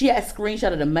 She had a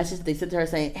screenshot of the message that they sent to her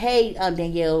saying, "Hey,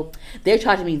 Danielle, they're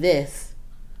charging me this."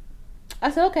 I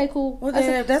said, "Okay, cool." Well, I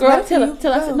said, that's "Girl, tell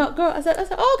her." I said, "No, girl." I said,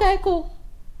 "Oh, okay, cool."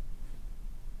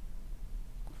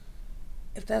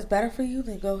 If that's better for you,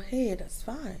 then go ahead. That's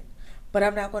fine. But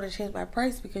I'm not going to change my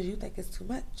price because you think it's too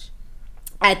much.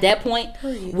 At that point,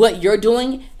 what you're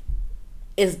doing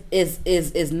is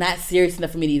not serious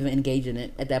enough for me to even engage in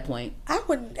it. At that point, I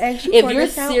wouldn't ask you. If you're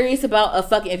serious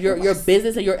about if your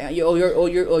business and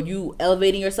you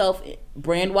elevating yourself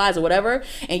brand wise or whatever,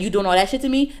 and you doing all that shit to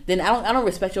me, then I don't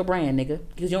respect your brand, nigga,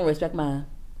 because you don't respect mine.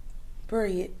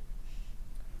 Period.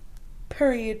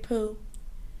 Poo.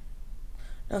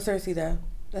 No, seriously though,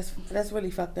 that's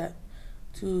really fucked up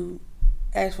to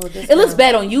ask for this. It looks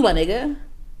bad on you, my nigga.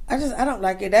 I don't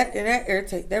like it. That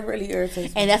irritates. That really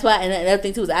irritates me. And that's why. And another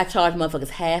thing too is I charge motherfuckers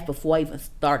half before I even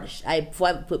started. Before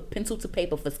I put pencil to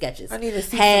paper for sketches. I need to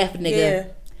see half, nigga. Yeah.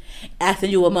 I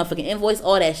send you a motherfucking invoice,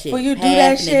 all that shit. Well, you do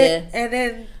half, that shit, and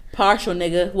then partial,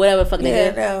 nigga. Whatever, fuck,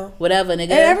 nigga. No. Whatever,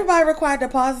 nigga. And everybody required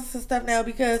deposits and stuff now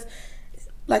because.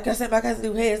 Like I said, my cousin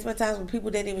do hair. It's been times when people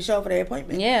didn't even show up for their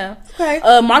appointment. Yeah. Okay.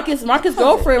 Marcus'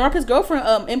 girlfriend,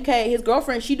 MK, his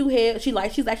girlfriend, she do hair. She's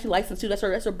actually licensed too. That's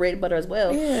her bread and butter as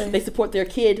well. Yeah. They support their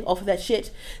kid off of that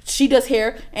shit. She does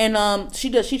hair, and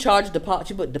she charges deposit.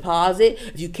 She put deposit.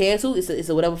 If you cancel, it's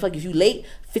a whatever fuck. If you late,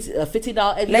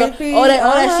 $15 late fee, all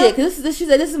that shit. Cause she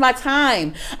said this is my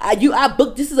time. I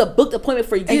booked. This is a booked appointment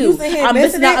for you. I'm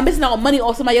missing out on money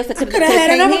or somebody else that could have had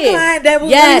another client that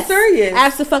was really serious.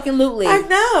 Absolutely. I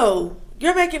know.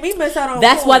 You're making me miss out on.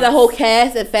 That's why the whole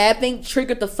cast and fab thing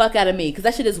triggered the fuck out of me. Cause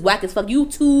that shit is whack as fuck. You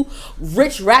two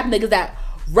rich rap niggas that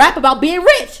rap about being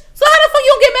rich. So how the fuck you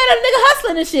don't get mad at a nigga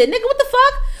hustling and shit? Nigga, what the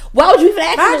fuck? Why would you even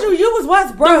ask him? You was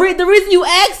once broke. The reason you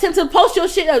asked him to post your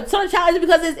shit on Child is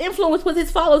because his influence with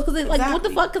his followers. Because like, what the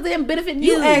fuck? Because they're benefiting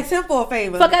you. You asked him for a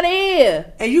favor. Fuck out of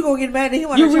here. And you gonna get mad that he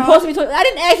want to repost me. I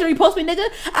didn't ask you to repost me, nigga.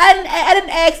 I didn't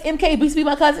ask MK Beats to be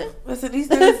my cousin. Listen, these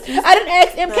niggas. I didn't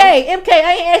ask MK. No. MK,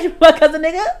 I ain't asked you to be my cousin,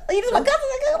 nigga. You just my cousin,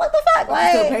 nigga. What the fuck?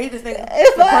 Like, you still paid this nigga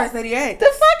the price that he asked. The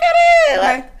fuck out of here.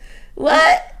 Like,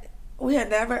 what? We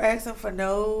had never asked him for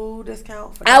no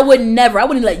discount. I would never. I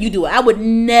wouldn't let you do it. I would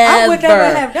never. I would never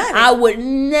have done it. I would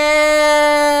never.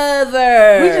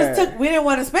 We didn't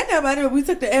want to spend that money, but we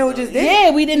took the L. We just did. Yeah,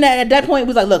 we didn't. At that point, we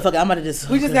was like, look, fuck it, I'm gonna just.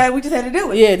 We just had to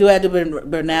do it. Yeah, do I do it?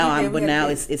 But now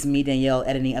it's me, Danielle,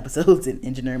 editing episodes and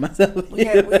engineering myself. We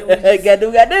didn't want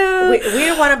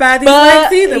to buy these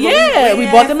mics either. Yeah, we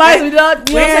bought the mics. We got.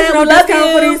 We had no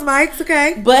discount for these mics.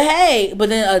 Okay. But hey,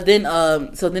 then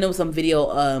there was some video.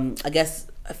 I guess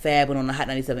Fab went on the Hot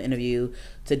 97 interview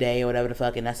today or whatever the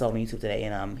fuck, and I saw on YouTube today,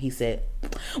 and he said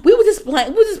we were just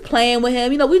playing with him,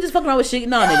 we were just fucking around with shit.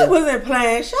 No, nigga, I wasn't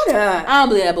playing. Shut up. I don't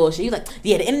believe that bullshit. He's like,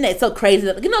 yeah, the internet's so crazy.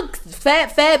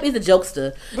 Fab is a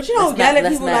jokester. But you don't yell at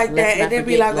people like that and then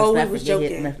be like, oh, we was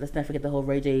joking. Let's not forget the whole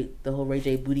Ray J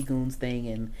Booty Goons thing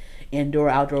and indoor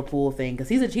outdoor pool thing, because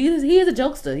he is a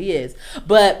jokester. He is,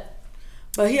 but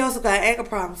he also got anger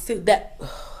problems too.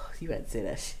 You had to say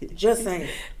that shit. Just saying.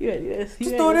 Just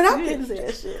throwing it out there. You had to say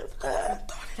that shit. You had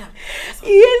to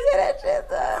say that shit,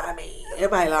 though. I mean,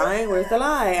 everybody lying. Where's the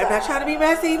lie? I'm not trying to be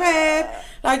messy, man.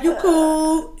 Like, you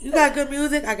cool. You got good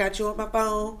music. I got you on my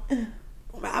phone.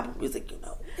 On my Apple Music,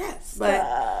 Yes.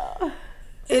 But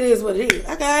it is what it is.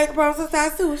 I got anger problems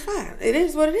sometimes, too. It's fine. It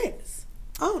is what it is.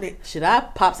 Own it. Should I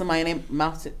pop somebody in their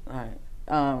mouth? All right.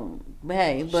 But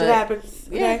hey. Shit happens.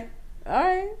 Yeah. Okay? All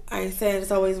right. I ain't saying it's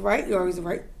always right. You're always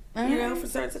right. For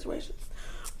certain situations.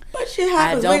 But shit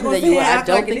happens. I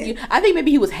think maybe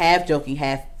he was half joking,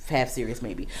 half serious,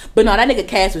 maybe. But no, that nigga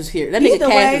Cass was here. That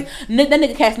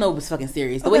nigga Cass was fucking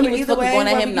serious. The way he was fucking going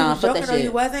at him, fuck that shit.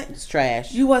 You wasn't. It's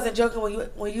trash. You wasn't joking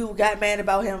when you got mad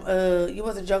about him. You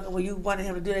wasn't joking when you wanted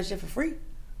him to do that shit for free.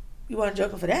 You weren't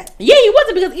joking for that. Yeah, he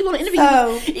wasn't, because even on the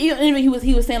interview,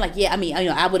 he was saying like, yeah, I mean,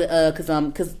 I would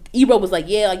because Ebro was like,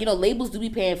 yeah, like, labels do be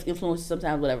paying for influencers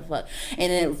sometimes, whatever, fuck. And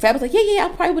then Fab was like, yeah,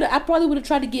 I probably would have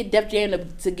tried to get Def Jam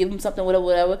to give him something,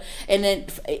 whatever. And then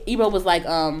Ebro was like,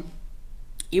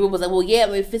 well, yeah,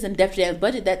 if it's in Def Jam's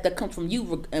budget, that comes from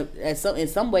you in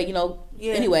some way,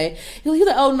 Yeah. Anyway, he was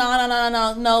like, oh,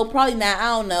 no, probably not. I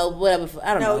don't know, whatever.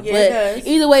 I don't know. Yeah, but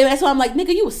either way, that's why I'm like,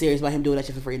 nigga, you was serious about him doing that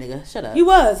shit for free, nigga. Shut up. He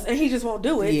was, and he just won't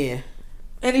do it. Yeah.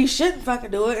 And he shouldn't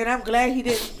fucking do it. And I'm glad he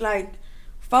didn't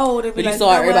fold and be like, you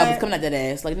saw everybody was coming at that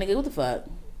ass. Like, nigga, what the fuck?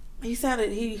 He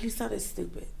sounded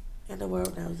stupid. And the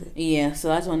world knows it. Yeah,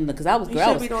 so I just wanted to, because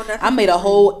I made a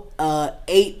whole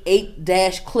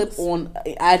 8 clip on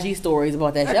IG stories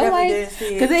about that shit. I like,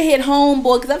 because it hit home,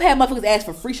 boy. Because I've had motherfuckers ask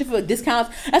for free shit for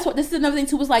discounts. This is another thing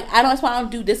too. Was like, that's why I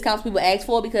don't do discounts people ask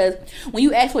for, because when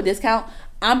you ask for a discount,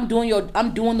 I'm doing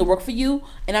the work for you,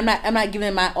 and I'm not giving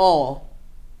it my all.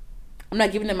 I'm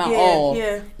not giving them my all.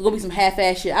 Yeah. It's gonna be some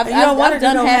half-ass shit. I've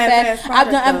done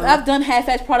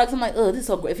half-ass products. I'm like, this is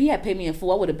so great. If he had paid me in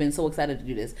full, I would have been so excited to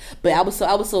do this. But I was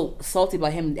so salty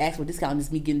about him asking for a discount, and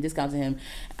just me getting discounts to him.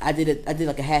 I did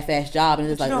like a half-ass job, and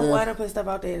it's like, you don't want to put stuff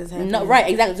out there that's half-ass. No, right,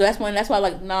 exactly. So that's why I'm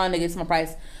like, nah, nigga, it's my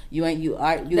price. You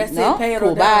that's no? It. Pay it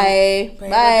cool. Bye. Bye.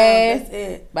 That's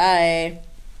it. Bye.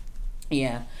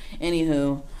 Yeah.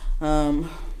 Anywho,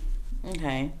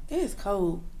 okay. It is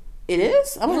cold. It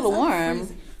is? I'm a little warm.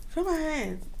 Feel my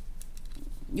hands.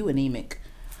 You anemic.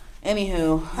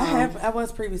 Anywho. I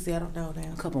was previously. I don't know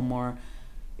now. A couple more.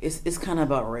 It's kind of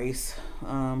about race.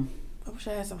 I wish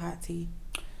I had some hot tea.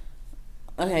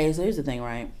 Okay, so here's the thing,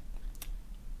 right?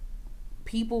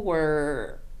 People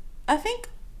were... I think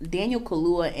Daniel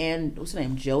Kaluuya and... What's her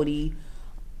name? Jody...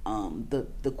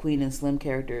 the Queen and Slim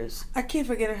characters. I keep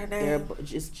forgetting her name.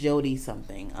 It's Jody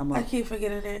something. I keep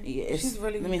forgetting it. Yeah, she's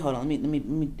really. Let me hold on. Let me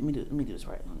do this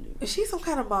right. Is she some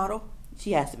kind of model?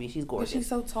 She has to be. She's gorgeous. But she's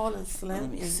so tall and slim.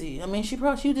 Let me see. I mean, she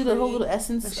did a whole little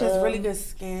essence. She has really good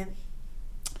skin.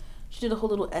 She did a whole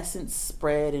little essence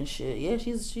spread and shit. Yeah,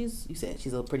 she's. You said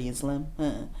she's a pretty and slim.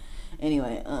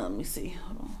 Anyway, let me see.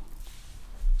 Hold on.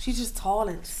 She's just tall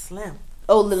and slim.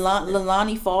 Oh,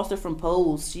 Lilani Foster from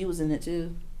Pose. She was in it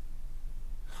too.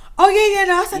 Oh yeah.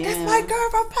 No, I said that's my girl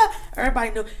from Pose.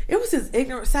 Everybody knew. It was his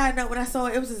ignorant side note when I saw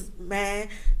it. It was his man,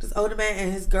 this older man,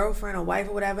 and his girlfriend or wife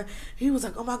or whatever. He was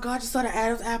like, "Oh my God, I just saw the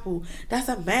Adam's apple. That's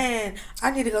a man.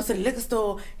 I need to go to the liquor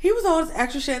store." He was all this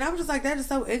extra shit, and I was just like, "That is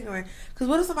so ignorant." Because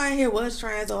what if somebody here was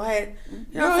trans or had,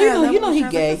 you know he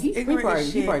gay. He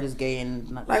probably just gay and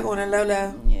not like on a low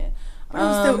level. Yeah.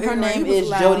 Her name is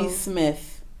Jody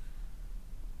Smith.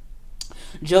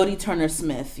 Jody Turner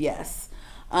Smith. Yes.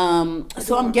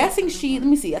 So I'm guessing let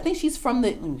me see. I think she's from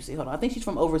let me see. Hold on. I think she's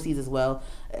from overseas as well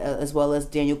as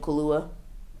Daniel Kaluuya.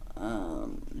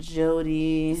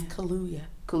 Jody. It's Kaluuya.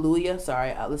 Kaluuya.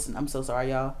 Sorry. Listen, I'm so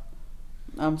sorry, y'all.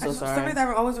 I'm so sorry. For some reason,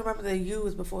 I always remember the U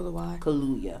is before the Y.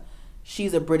 Kaluuya.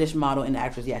 She's a British model and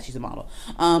actress. Yeah, she's a model.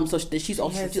 So she's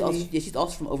also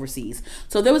from overseas.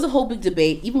 So there was a whole big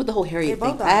debate, even with the whole Harriet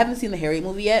thing. I haven't seen the Harriet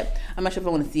movie yet. I'm not sure if I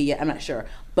want to see it yet. I'm not sure.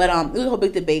 But there was a whole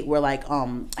big debate where like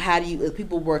how do you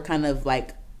people were kind of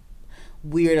like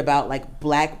weird about like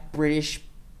black British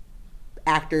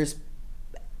actors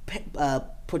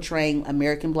portraying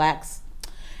American blacks.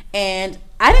 And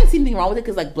I didn't see anything wrong with it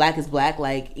because, like, black is black.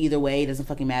 Like, either way, it doesn't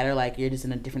fucking matter. Like, you're just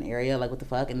in a different area. Like, what the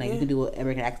fuck? And, like, you can do an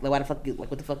American accent. Like, why the fuck?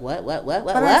 Like, what the fuck? What?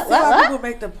 But I see why people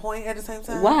make the point at the same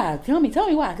time. Why? Tell me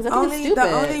why. Because I think it's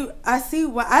stupid. I see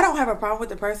why. I don't have a problem with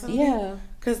the person. Yeah.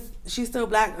 Because she's still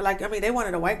black. Like, I mean, they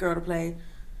wanted a white girl to play.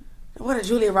 They wanted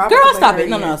Julia Roberts. Girl, stop it.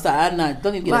 No, stop. I'm not.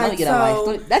 Don't even get it. Don't get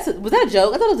that life. Was that a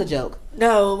joke? I thought it was a joke.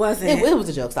 No, it wasn't. It was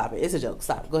a joke. Stop it. It's a joke.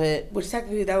 Stop it. Go ahead. Which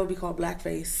technically that would be called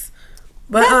blackface.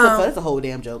 But that's a whole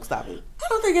damn joke. Stop it. I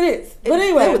don't think it is. But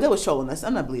anyway, they was trolling us.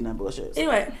 I'm not believing that bullshit.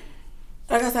 Anyway,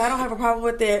 like I said, I don't have a problem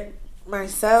with it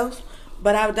myself.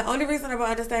 But the only reason I don't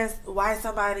understand why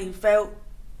somebody felt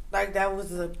like that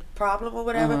was a problem or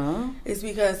whatever is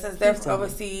because since they're from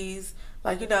overseas,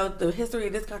 like, you know, the history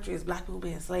of this country is black people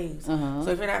being slaves. So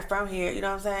if you're not from here, you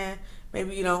know what I'm saying?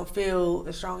 Maybe you don't feel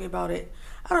as strongly about it.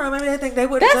 I don't know. Maybe they think they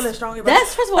wouldn't feel as strongly about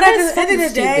it. But at the end of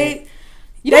the day,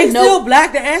 they still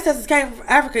black. Their ancestors came from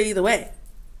Africa either way.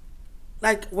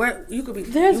 Like, where you could be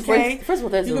from UK. First of all,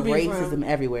 there's racism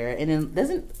everywhere, and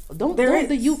then don't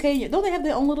the UK don't they have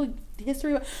their own little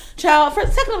history? Child.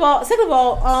 Second of all,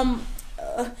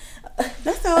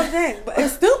 that's the whole thing. But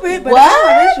it's stupid. But I have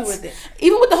an issue with it.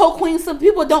 Even with the whole Queen, some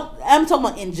people don't. I'm talking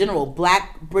about in general,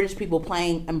 black British people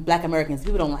playing Black Americans.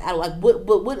 People don't like. I don't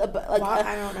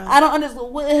know. I don't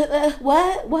understand.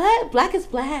 What? Black is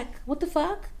black. What the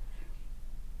fuck?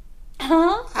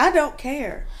 Huh? I don't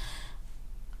care.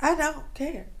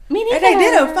 Me neither. And they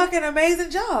did a fucking amazing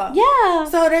job. Yeah.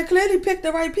 So they clearly picked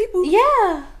the right people.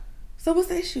 Yeah. So what's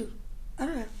the issue? I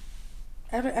don't know.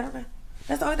 I don't know.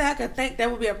 That's the only thing I could think that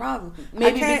would be a problem.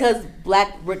 Maybe because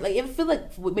like it feel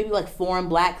like maybe like foreign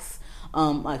blacks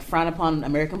like frown upon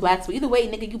American blacks. But either way,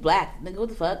 nigga, you black. Nigga, what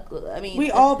the fuck? I mean,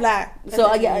 we all black. So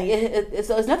so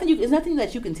it's nothing. It's nothing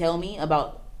that you can tell me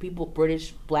about people,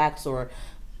 British blacks or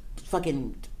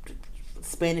fucking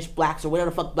Spanish blacks or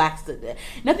whatever the fuck blacks.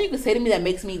 Nothing you can say to me that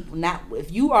makes me not.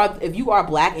 If you are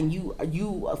black and you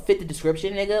fit the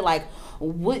description, nigga. Like,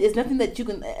 what is nothing that you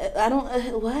can. I don't.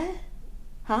 What?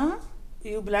 Huh?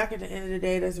 You black at the end of the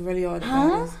day. That's really all that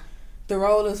matters. The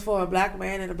role is for a black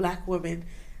man and a black woman.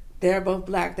 They're both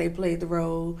black. They played the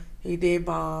role. He did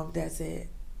bomb. That's it.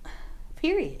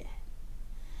 Period.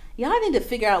 Y'all need to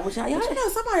figure out what y'all. But you know,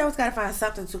 somebody else got to find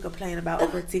something to complain about or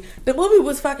critique. The movie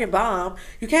was fucking bomb.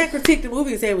 You can't critique the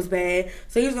movie and say it was bad.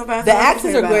 So you was gonna find the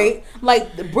accents are great.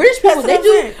 Like the British people, they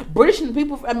do British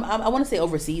people. I want to say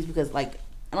overseas because like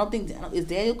I don't think is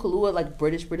Daniel Kaluuya like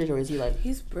British or is he like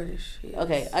he's British? Yes.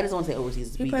 Okay, I just want to say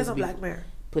overseas. He plays on Black Mirror.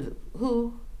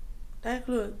 Who?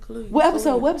 Daniel Kaluuya. What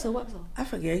episode? I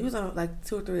forget. He was on like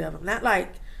 2 or 3 of them. Not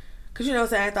like because you know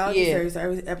it's an anthology series. So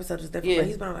every episode is different. But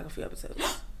he's been on like a few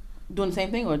episodes. Doing the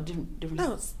same thing or different?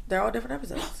 No, they're all different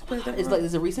episodes.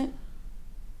 Is it recent?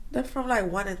 They're from like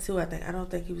 1 and 2, I think. I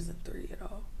don't think he was in 3 at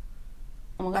all.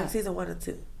 Oh my god! Like season 1 and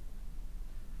 2.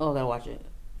 Oh, I gotta watch it.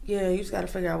 Yeah, you just gotta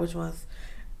figure out which ones.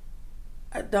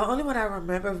 The only one I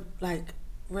remember, like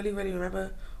really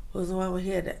remember, was the one where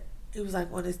he was like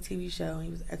on this TV show and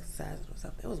he was exercising or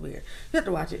something. It was weird. You have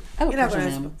to watch it. You're not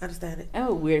gonna understand it. I have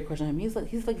a weird question on him.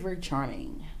 He's like very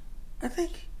charming. I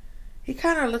think. He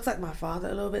kind of looks like my father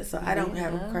a little bit, so I don't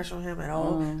have a crush on him at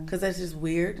all because that's just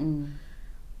weird.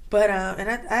 But and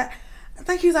I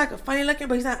think he's like funny looking,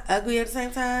 but he's not ugly at the same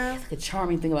time. It's like a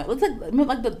charming thing about it. Looks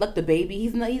like the baby.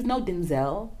 He's no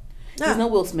Denzel. No. He's no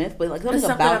Will Smith, but like something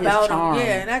about his charm. Him.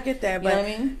 Yeah, and I get that. But you know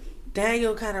what I mean?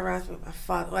 Daniel kind of reminds me of my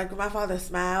father. Like my father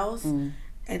smiles, and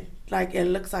like it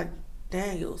looks like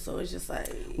Daniel, so it's just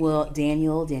like. Well,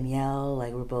 Danielle,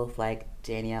 like we're both like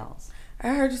Danielles.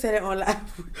 I heard you say that on live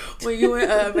when you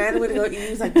and Amanda went to go eat.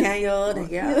 He was like, Daniel.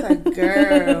 I was like,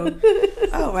 girl.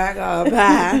 Oh, my God.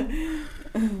 Bye.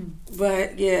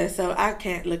 But, yeah, so I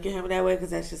can't look at him that way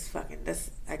because that's just that's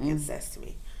like incest to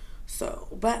me. So,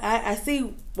 but I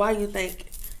see why you think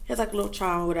he has like a little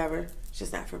charm or whatever. It's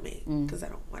just not for me because I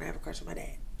don't want to have a crush on my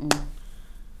dad.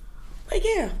 But,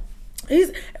 yeah.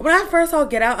 When I first saw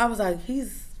Get Out, I was like,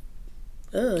 he's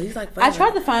like funny. I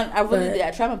tried to find. I really did.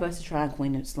 I tried my best to try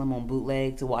Queen and Slim on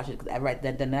bootleg to watch it because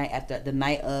the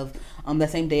night of that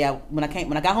same day when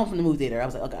I got home from the movie theater I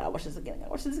was like, oh God, I watch this again.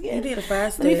 You need a fire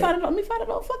stick. Let me find it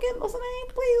on fucking what's the name,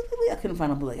 please. I couldn't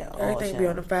find it on bootleg. Everything be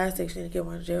on the fire stick. You need to get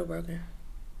one jailbroken.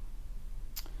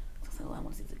 I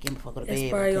want to see it again before I go to bed.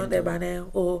 It's probably on there by now,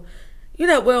 or You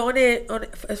know, well,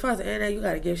 as far as the internet, you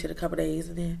gotta give shit a couple days,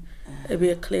 and then it'll be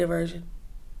a clear version.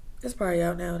 It's probably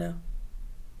out now, though.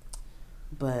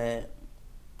 But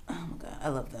oh my god, I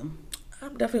love them.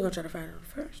 I'm definitely gonna try to find it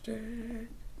first.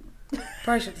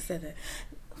 Probably should have said that.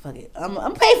 Fuck it,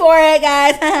 I'm pay for it,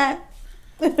 guys.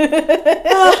 I'm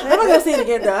not gonna see it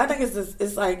again though. I think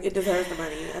it's like it deserves the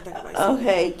money. I think I might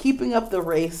see it. Keeping up the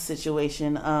race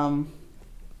situation.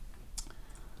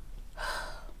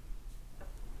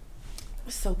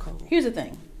 It's so cold. Here's the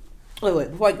thing.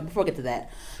 Wait, before I get to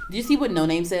that, did you see what No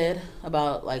Name said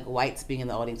about like whites being in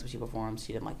the audience when she performs?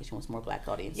 She didn't like it. She wants more black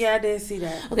audience. Yeah, I did see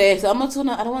that. Okay, so I don't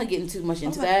want to get too much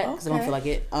into that because I don't feel like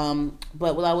it.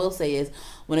 But what I will say is,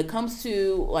 when it comes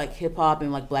to like hip hop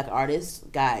and like black artists,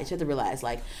 guys, you have to realize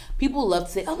like people love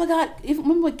to say, "Oh my God!"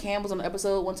 Remember when Cam was on the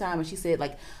episode one time and she said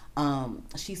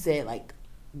like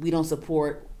we don't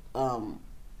support our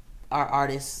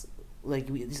artists. Like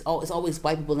it's always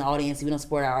white people in the audience. We don't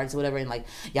support our artists or whatever, and like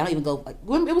y'all don't even go. Like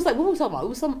it was like what were we talking about? It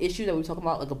was some issue that we were talking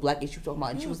about, like a black issue we were talking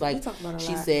about. And she was like,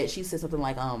 she said something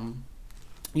like,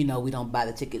 you know, we don't buy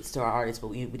the tickets to our artists, but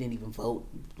we didn't even vote.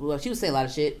 Well, she was saying a lot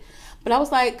of shit, but I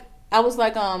was like,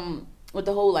 with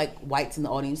the whole like whites in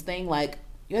the audience thing, like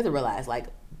you have to realize like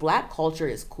black culture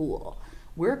is cool.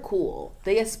 We're cool.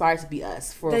 They aspire to be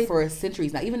us for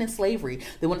centuries now. Even in slavery,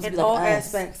 they wanted to be like us.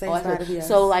 Aspects, they aspire to be us.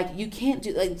 So like you can't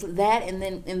do like that, and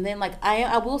then like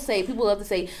I will say, people love to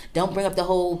say don't bring up the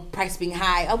whole price being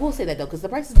high. I will say that though, because the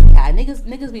prices be high.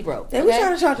 Niggas be broke. They was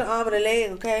trying to charge an arm and a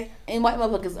leg, okay? And white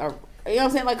motherfuckers are, you know what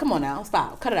I'm saying? Like, come on now,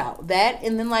 stop, cut it out. That,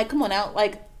 and then like, come on out,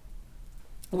 like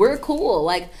we're cool.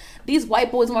 Like these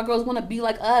white boys and white girls want to be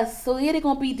like us, so yeah, they're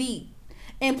gonna be deep.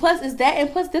 And plus,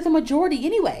 there's a majority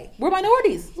anyway. We're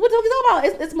minorities. What are you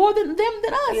talking about? It's more than them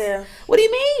than us. Yeah. What do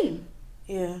you mean?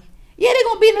 Yeah. Yeah, they're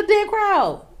gonna be in the damn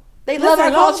crowd. They love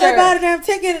our culture. They buy the damn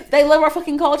ticket. They love our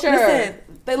fucking culture. Listen,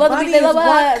 they love us. They love us.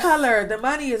 One color. The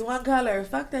money is one color.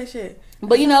 Fuck that shit.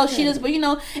 But you know, it's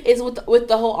with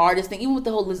the whole artist thing, even with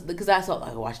the whole, because I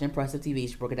watched Impressive TV.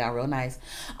 She broke it down real nice.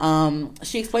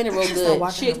 She explained it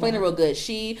real good.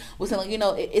 She was saying, like, you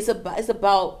know, it's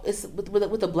about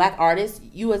with a black artist.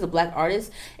 You as a black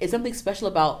artist, it's something special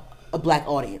about a black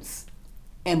audience,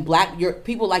 and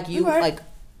people like you, right. like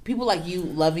people like you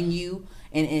loving you.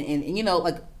 And you know,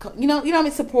 like, you know what I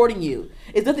mean, supporting you.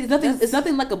 It's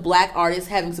nothing like a black artist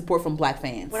having support from black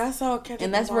fans. When I saw Kendrick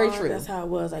and that's Lamar, very true. That's how it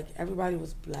was. Like everybody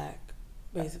was black,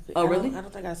 basically. Oh, really? I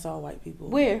don't think I saw white people.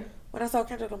 Where? When I saw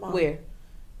Kendrick Lamar. Where?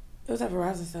 It was at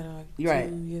Verizon Center like 2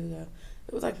 years ago.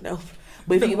 It was like no.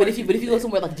 But if you go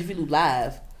somewhere like Jiffy Lube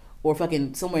Live. Or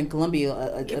fucking somewhere in Columbia,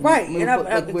 right?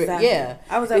 Exactly. Yeah,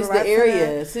 I was at the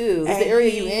area too. It's the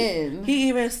area you in. He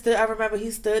even stood. I remember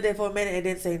he stood there for a minute and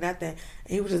didn't say nothing.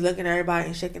 And he was just looking at everybody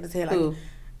and shaking his head like Who?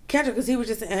 Kendrick, because he was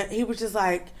just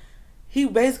like he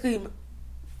basically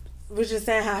was just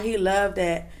saying how he loved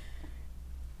that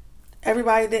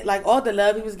everybody that like all the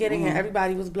love he was getting and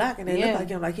everybody was black and they looked like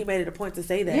him. Like he made it a point to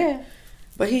say that. Yeah.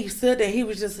 But he stood there. He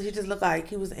just looked like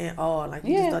he was in awe. Like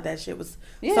he just thought that shit was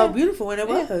so beautiful, and it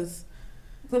was.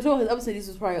 So sure, his other cities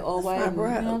was probably all white. You know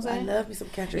what I'm saying? I love me some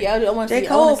Kendrick. Yeah, I want to see. J.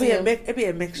 Cole it'd be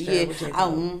a mixture. Yeah,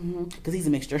 because he's a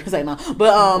mixture. It's like no,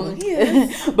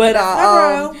 but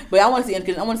I want to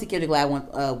see Kendrick live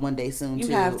one day soon too.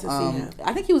 You have to see him.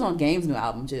 I think he was on Game's new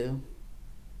album too.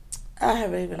 I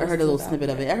haven't even. I heard a little snippet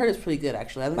of it. I heard it's pretty good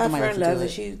actually. I think my friend loves it.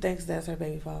 She thinks that's her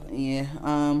baby father. Yeah.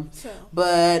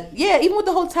 But yeah, even with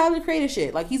the whole Tyler the Creator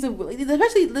shit, like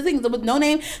especially the things with No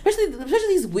Name, especially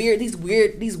these weird.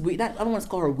 Not, I don't want to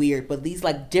call her weird, but these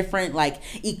like different, like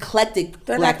eclectic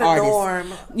black artists.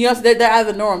 Norm. You know, so they're out of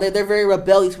the norm. They're very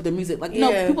rebellious with their music. Like you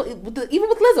know, people even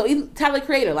with Lizzo, even Tyler the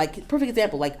Creator, like perfect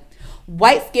example, like.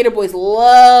 White skater boys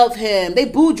love him. They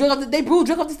boo drunk off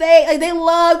the stage. Like they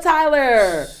love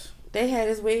Tyler. They had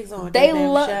his wigs on. They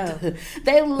love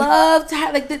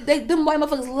Tyler. Like them white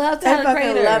motherfuckers love Tyler the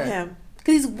Creator. Love him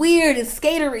because he's weird and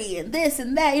skatery and this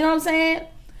and that. You know what I'm saying?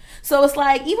 So it's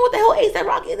like even with the whole A$AP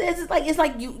Rocky, it's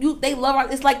like you they love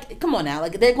our. It's like come on now,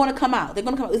 like they're going to come out. They're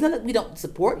going to come out. It's not that we don't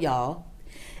support y'all.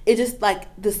 It's just like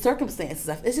the circumstances.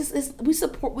 We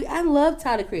support. I love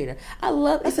Tyler the Creator. I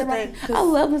love A$AP Rocky. I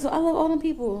love this. I love all them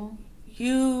people.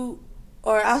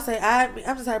 I'll say I'm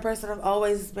the type of person I've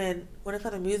always been when it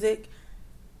comes to music.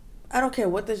 I don't care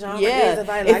what the genre is. If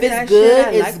I like that shit,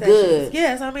 I like that shit.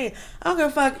 Yes, I mean, I don't give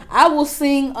a fuck. I will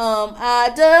sing,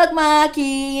 I dug my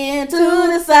key into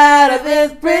the side of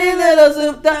his pretty little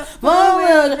souped up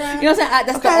four-wheel. You know what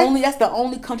I'm saying? That's the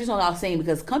only country song I'll sing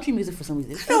because country music for some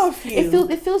reason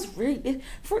it feels really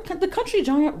for the country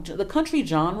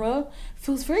genre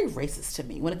feels very racist to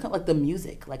me when it comes like the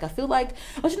music. Like I feel like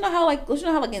don't you know how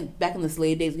back in the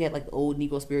slave days we had like old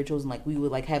Negro spirituals and like we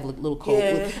would like have like little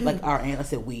codes like our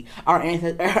ancestors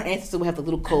would have the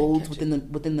little codes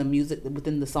within the music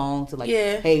within the song to like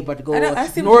hey about to go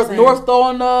north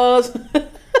on us.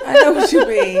 I know what you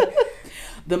mean.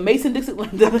 The Mason-Dixon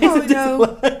line.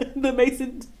 The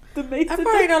Mason. I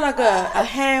probably know like a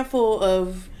handful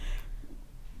of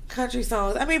country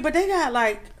songs. I mean, but they got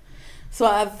like. So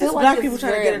I feel like black people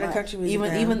trying to get into country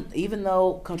music. Even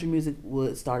though country music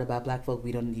was started by black folk,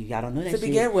 y'all don't know that to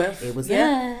begin with. It was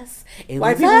us.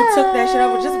 White people took that shit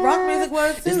over. Just rock music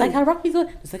was too. Just like how rock music.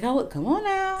 Just like how come on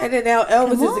now. And then now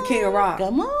Elvis is the king of rock.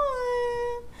 Come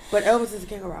on. But Elvis is the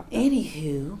king of rock. Though.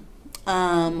 Anywho,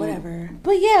 whatever.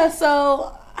 But yeah,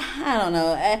 so. I don't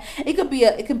know. It could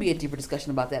be a deeper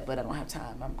discussion about that, but I don't have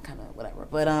time. I'm kind of whatever.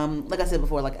 But like I said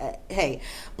before, like hey,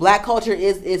 black culture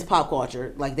is pop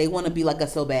culture. Like they want to be like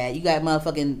us so bad. You got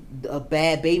motherfucking a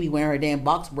bad baby wearing her damn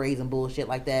box braids and bullshit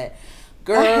like that.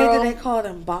 Girl, I hate that they call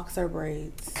them boxer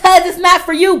braids. Cause it's not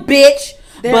for you, bitch.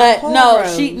 They're but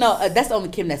cornrows. That's only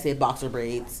Kim that said boxer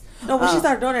braids. No, when she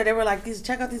started doing it, they were like,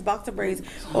 check out these boxer braids.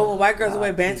 Or when white girls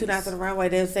wear bantu knots on the runway,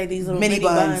 they'll say these little mini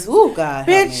buns. Ooh, God.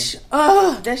 Bitch,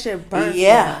 that shit burns.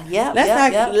 Yeah.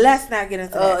 Let's not get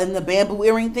into that. And the bamboo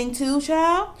earring thing too,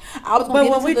 child. But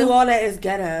when we do all that, it's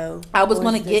ghetto. I was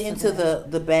going to get into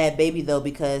the bad baby though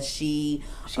because she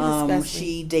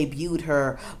debuted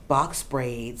her box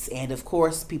braids, and of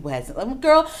course people had some,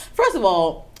 girl. First of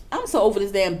all, I'm so over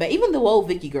this damn even the old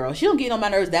Vicky girl. She don't get on my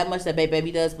nerves that much that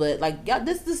baby does, but like y'all,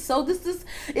 this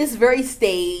is very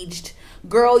staged.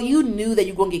 Girl, you knew that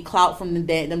you were gonna get clout from them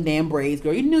damn braids,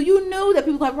 girl. You knew that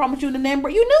people had promised you in the damn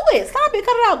braids. You knew it. Stop it,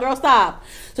 cut it out, girl. Stop.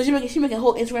 So she making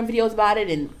whole Instagram videos about it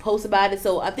and posts about it.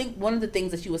 So I think one of the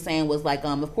things that she was saying was like,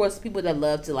 of course, people that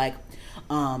love to like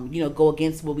go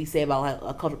against what we say about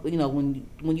like,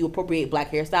 when you appropriate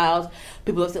black hairstyles,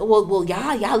 people will say, well,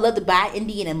 y'all love to buy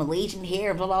Indian and Malaysian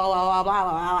hair, blah blah blah blah blah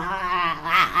blah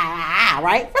blah,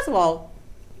 right? First of all,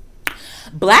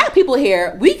 black people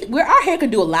hair, our hair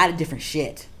can do a lot of different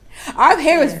shit. Our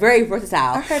hair is very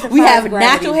versatile. We have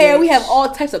natural hair. We have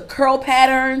all types of curl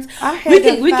patterns. We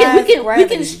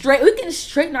can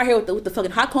straighten our hair with the fucking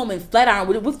hot comb and flat iron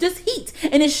with just heat,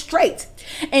 and it's straight.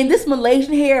 And this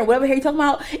Malaysian hair and whatever hair you're talking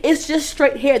about, it's just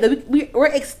straight hair. That we're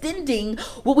extending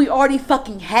what we already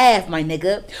fucking have, my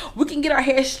nigga. We can get our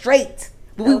hair straight.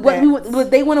 But they want to. You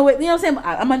know what I'm saying?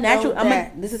 I'm a natural.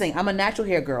 I'm a natural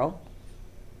hair girl.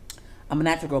 I'm a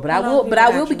natural girl, but I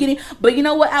will be getting. But you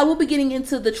know what? I will be getting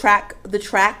into the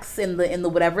tracks and the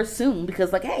whatever soon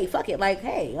because like, hey, fuck it, like,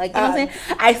 hey, like, you know what I'm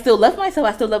saying? I still love myself.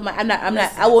 I still love my. I'm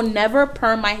not. I will never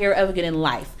perm my hair ever again in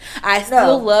life. I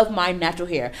still love my natural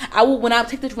hair. I will when I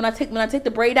take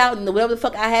the braid out and whatever the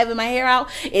fuck I have in my hair out.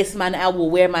 It's mine. I will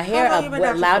wear my hair up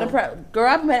loud and proud. Girl,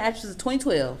 I've been natural since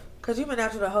 2012. Cause you've been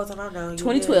natural the whole time I've known you.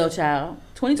 2012, child.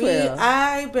 2012.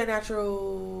 I've been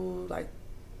natural like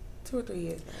 2 or 3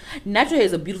 years now. Natural hair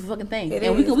is a beautiful fucking thing.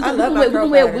 And we can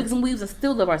wear wigs and weaves and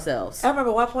still love ourselves. I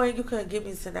remember one point you couldn't get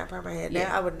me to not perm my hair.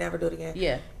 Now I would never do it again.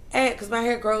 Yeah. And because my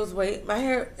hair grows my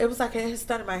hair, it was like it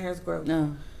stunted my hair's growth.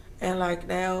 No. And like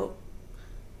now,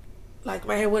 like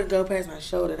my hair wouldn't go past my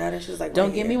shoulder. Now that she's like.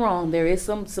 Don't get me wrong. There is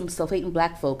some self-hating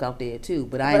black folk out there too,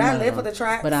 but I live for the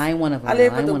tracks. But I ain't one of them. I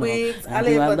live for the wigs. I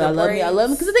live for the braids. I love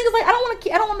them because the thing is like I don't want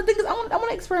to think. I want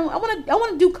to experiment. I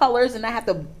want to do colors and I have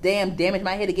to damage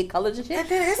my hair to get colors and shit. And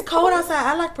then it's cold outside.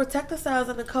 I like protective styles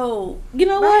in the cold. You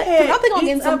know what? I think I'm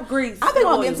getting some grease. I think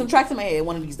I'm getting some tracks in my hair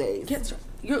one of these days.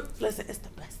 Listen, it's the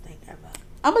best thing ever.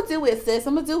 I'm gonna do it, sis.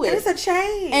 I'm gonna do it. And it's a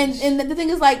change. And the thing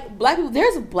is, like, black people,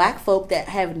 there's black folk that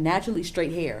have naturally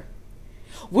straight hair.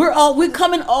 We're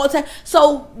coming all the time.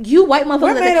 So you white motherfuckers,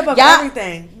 we're made up of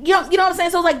everything. You know what I'm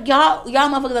saying? So like y'all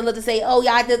motherfuckers that love to say, oh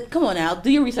y'all did. Come on now, do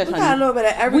your research. We got a little bit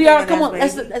of everything. We are. Come on.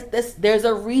 There's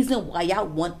a reason why y'all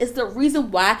want. It's the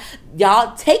reason why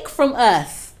y'all take from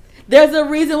us. There's a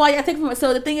reason why y'all take from us.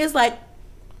 So the thing is, like,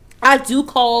 I do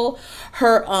call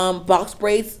her box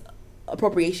braids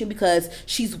appropriation because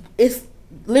it's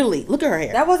literally, look at her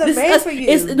hair. That wasn't made for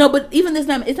you. But even it's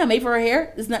not made for her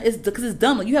hair. It's not. It's because it's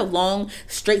dumb. Like, you have long,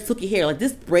 straight, silky hair. Like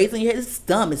this braids in your hair. It's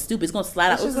dumb. It's stupid. It's gonna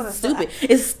slide out. It's stupid.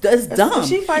 It's dumb. If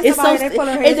she fights somebody,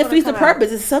 it defeats the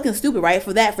purpose. It's fucking stupid, right?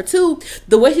 For that. For two,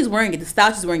 the way she's wearing it, the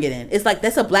style she's wearing it in. It's like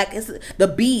that's a black. It's the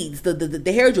beads,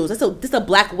 the hair jewels. That's a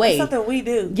black way. That's something we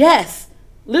do. Yes.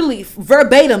 Literally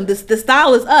verbatim, the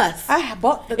style is us. I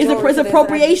bought the. It's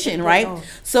appropriation, right?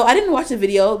 So I didn't watch the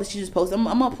video that she just posted. I'm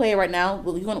gonna play it right now.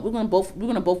 We're gonna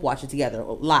both watch it together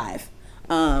live.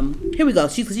 Here we go.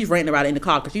 She's ranting about it in the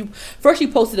car because she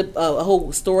posted a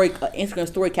whole story, Instagram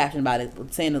story caption about it,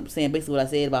 saying basically what I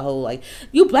said about whole like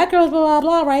you black girls blah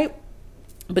blah blah, right?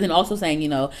 But then also saying, you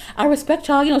know, I respect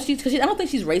y'all, you know, I don't think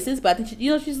she's racist, but I think she,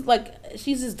 you know,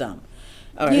 she's just dumb.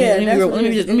 All right, yeah,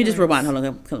 let me just rewind. Hold on.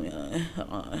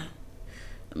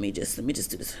 Let me just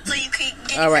do this. So you can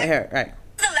get all right, here, right.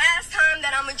 The last time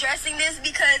that I'm addressing this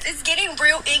because it's getting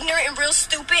real ignorant and real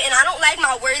stupid, and I don't like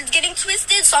my words getting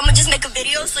twisted. So I'm gonna just make a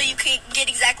video so you can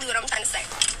get exactly what I'm trying to say.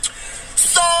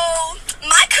 So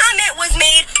my comment was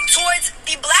made towards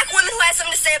the black women who had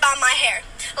something to say about my hair.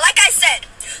 Like I said,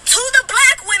 to the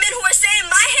black women who are saying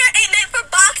my hair ain't meant for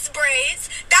box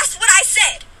braids, that's what I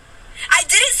said. I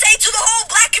didn't say to the whole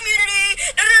black community,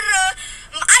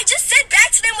 I just said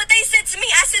back to them what they said to me.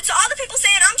 I said to all the people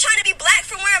saying I'm trying to be black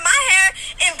for wearing my hair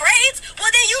in braids, well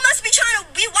then you must be trying to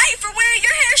be white for wearing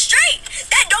your hair straight.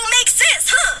 That don't make sense,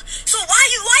 huh? So why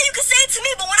you can say it to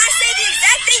me, but when I say the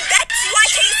exact thing back to you, I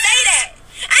can't say that.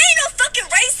 I ain't no fucking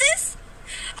racist.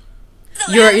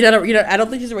 I don't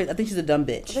think she's a racist. I think she's a dumb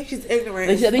bitch. I think she's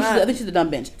ignorant. I think she's a dumb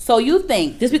bitch. So you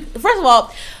think first of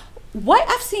all,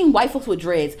 I've seen white folks with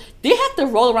dreads. They have to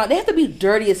roll around. They have to be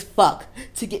dirty as fuck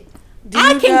to get. Do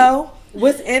you know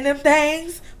what's in them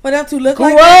things for them to look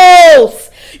gross. Like that? Gross.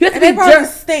 You have to be dirty.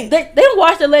 Stink. They don't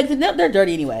wash their legs. They're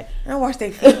dirty anyway. They don't wash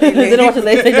their feet. They don't wash their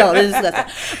legs. They don't. They're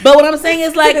disgusting. But what I'm saying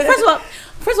is, like, first of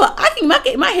all, I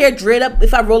think my hair dread up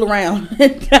if I roll around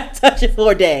and not touch it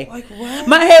for a day. Like what?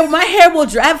 My hair will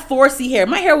dread. I have 4C hair.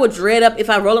 My hair will dread up if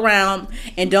I roll around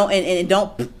and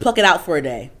don't pluck it out for a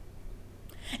day.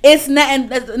 It's not, and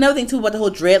that's another thing too about the whole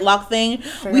dreadlock thing.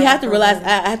 We have to realize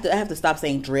I have to stop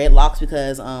saying dreadlocks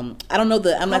because I don't know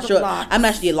I'm not sure locks. I'm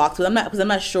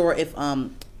not sure if I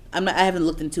haven't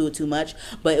looked into it too much,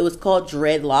 but it was called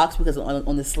dreadlocks because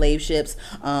on the slave ships,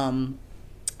 the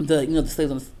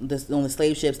slaves on the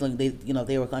slave ships, like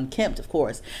they were unkempt, of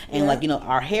course, and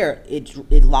our hair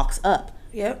it locks up.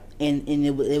 Yep. And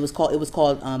it was called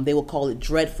they would call it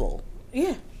dreadful.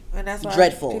 Yeah. And that's why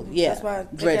dreadful, that's why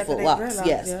dreadful locks,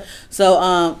 yes. Yep. So,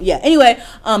 Anyway,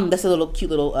 that's a cute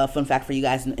little fun fact for you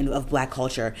guys of black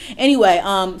culture. Anyway,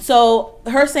 so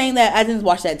her saying that, I didn't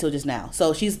watch that until just now.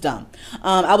 So she's dumb.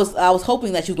 I was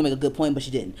hoping that she was gonna make a good point, but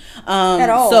she didn't. At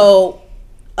all. So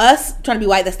us trying to be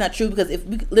white, that's not true because if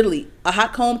literally a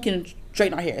hot comb can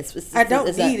straighten our hair. I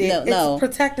don't need it. It's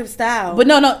protective style. But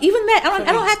no, even that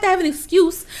I don't have to have an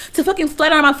excuse to fucking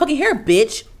flat iron my fucking hair,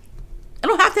 bitch. I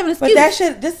don't have to have an excuse.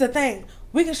 But this is the thing.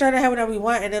 We can straighten our hair whenever we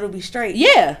want and it'll be straight.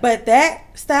 Yeah. But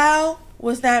that style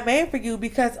was not made for you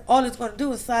because all it's going to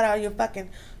do is slide out your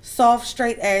fucking soft,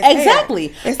 straight ass hair.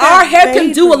 Exactly. Our hair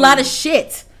can do a lot of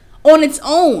shit on its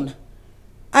own.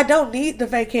 I don't need the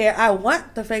fake hair. I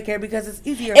want the fake hair because it's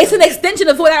easier. It's an extension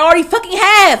of what I already fucking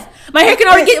have. My hair can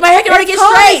already get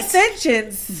straight.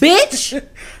 Extensions. Bitch.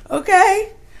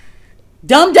 Okay.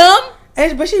 Dumb.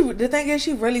 But the thing is,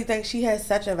 she really thinks she has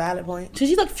such a valid point.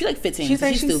 She's like 15. She's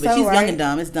stupid. So she's right. Young and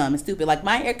dumb. It's dumb. It's stupid. Like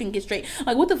my hair can get straight.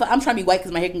 Like what the fuck? I'm trying to be white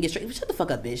because my hair can get straight. Shut the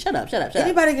fuck up, bitch. Shut up.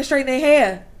 Anybody can straighten their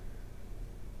hair.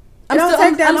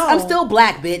 I'm still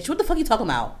black, bitch. What the fuck are you talking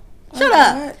about? Shut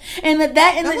up. God. And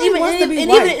even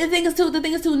the thing is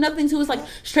too. Another thing too is like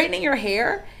straightening your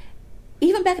hair.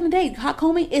 Even back in the day, hot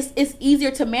combing is easier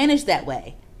to manage that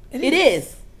way. It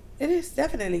is. It is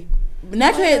definitely.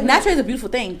 Natural hair is a beautiful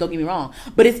thing. Don't get me wrong,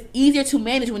 but it's easier to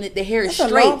manage when the hair is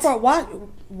straight.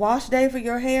 Wash day for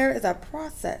your hair is a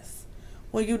process.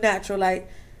 When you natural, like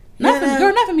not for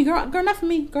me.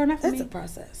 That's a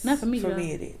process. Not for me. For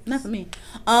me, it is. Not for me.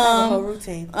 A whole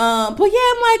routine. But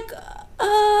yeah, I'm like,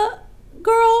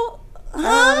 girl. I don't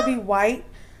want to be white.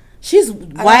 She's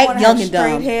white, young, and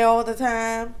dumb. Straight hair all the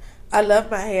time. I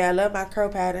love my hair. I love my curl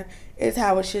pattern. It's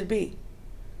how it should be.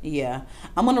 Yeah,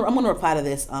 I'm gonna reply to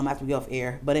this after we get off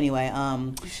air. But anyway,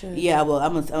 you should. Yeah, well,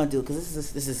 I'm gonna do it because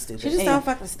this is stupid. She just sounds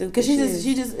fucking stupid. Because she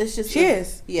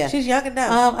is. Yeah, she's young and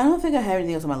dumb. I don't think I have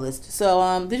anything else on my list.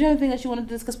 So, did you have anything that you wanted to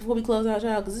discuss before we close out,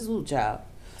 child? Because this is a little child.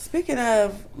 Speaking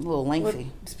of a little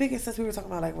lengthy. Since we were talking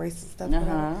about like race and stuff,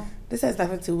 this has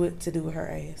nothing to do with her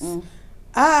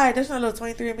ass. There's no little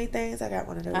 23andMe things. I got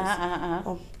one of those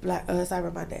on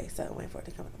Cyber Monday, so I'm waiting for it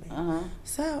to come to me.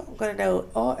 So I'm gonna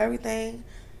know everything.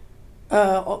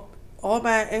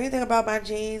 Everything about my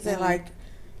genes and like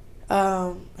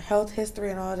health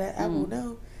history and all that. I will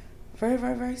know very,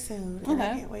 very, very soon. And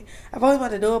I can't wait. I've always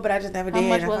wanted to do it, but I just never did. How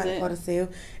much was it? For the sale.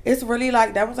 It's really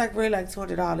that was like really like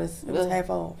 $200. It was half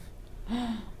off.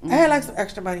 I had like some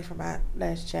extra money from my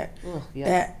last check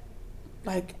that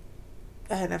like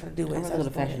I had nothing to do with. I go to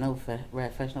Fashion Nova.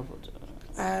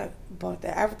 I bought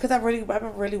that because I've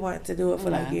been really wanting to do it for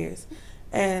like years.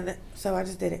 And so I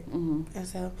just did it. Mm-hmm. And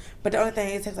so, but the only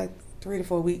thing, it takes like 3 to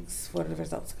 4 weeks for the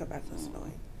results to come back. That's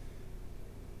annoying.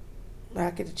 But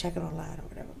I get to check it online or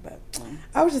whatever. But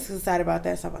I was just excited about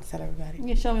that, so I'm about to tell everybody.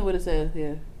 Yeah, show me what it says.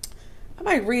 Yeah, I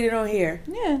might read it on here.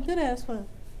 Yeah, good ass fun.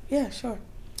 Yeah, sure.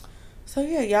 So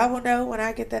yeah, y'all will know when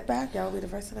I get that back. Y'all will be the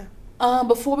first to know.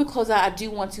 Before we close out, I do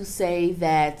want to say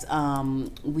that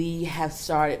we have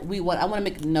started. I want to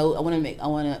make a note. I want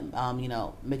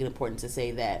to make it important to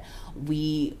say that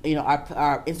we,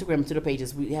 our Instagram and Twitter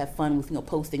pages, we have fun with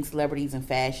posting celebrities and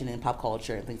fashion and pop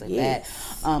culture and things like that.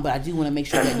 But I do want to make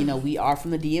sure that we are from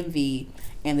the DMV.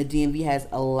 And the DMV has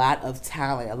a lot of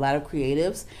talent, a lot of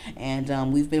creatives,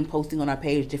 and we've been posting on our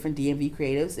page different DMV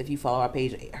creatives. If you follow our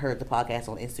page, Heard the Podcast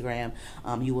on Instagram,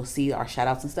 you will see our shout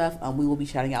outs and stuff. We will be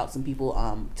shouting out some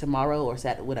people tomorrow or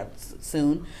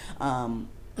soon.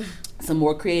 Some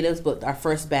more creatives, but our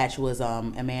first batch was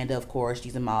Amanda, of course,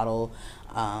 she's a model.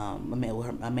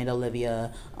 Amanda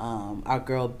Olivia, our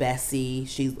girl Bessie,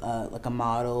 she's like a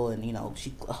model, and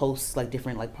she hosts like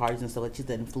different like parties and stuff. Like she's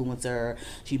an influencer.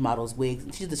 She models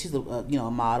wigs. She's a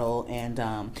model. And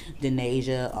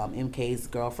Denasia, MK's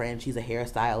girlfriend, she's a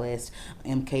hairstylist.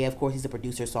 MK, of course, he's a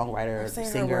producer, songwriter,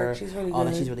 singer. She's really all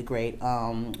good. that. She's really great.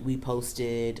 We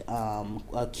posted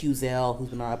QZell, who's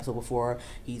been on our episode before.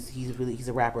 He's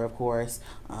a rapper, of course.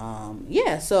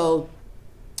 So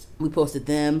we posted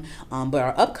them, but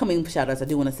our upcoming shout outs, I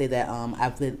do want to say that I'm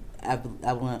going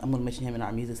to mention him in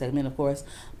our music segment, of course,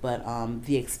 but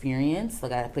The Experience,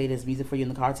 like I played his music for you in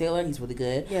the car, Taylor, he's really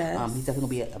good. Yes. He's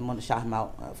definitely going to I'm going to shout him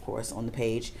out, of course, on the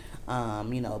page.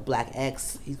 Black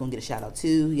X, he's going to get a shout out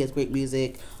too. He has great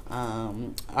music.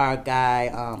 Our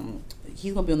guy,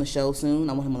 he's going to be on the show soon.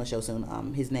 I want him on the show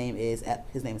soon. His name is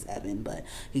Evan, but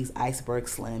he's Iceberg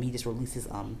Slim. He just released his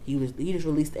he just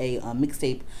released a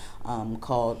mixtape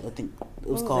called, I think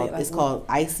it's called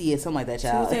Icy or something like that,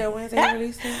 child. Tuesday or Wednesday he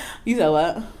released it? You know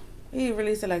what? He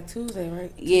released it like Tuesday,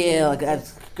 right? Yeah, like a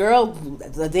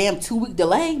a damn 2-week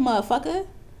delay, motherfucker.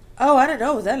 Oh, I didn't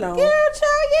know it was that long. Yeah,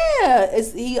 child.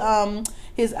 Yeah,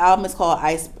 his album is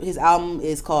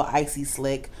called Icy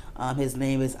Slick. His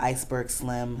name is Iceberg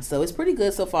Slim. So it's pretty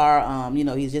good so far.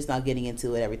 He's just not getting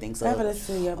into it, everything. So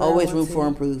always room for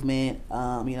improvement.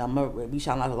 I'm gonna be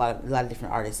shouting out a lot of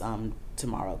different artists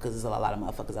tomorrow, because there's a lot of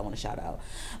motherfuckers I want to shout out.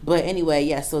 But anyway,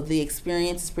 yeah, so The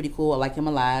Experience is pretty cool. I like him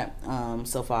a lot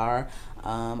so far.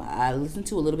 I listened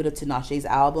to a little bit of Tinashe's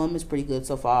album. It's pretty good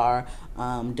so far.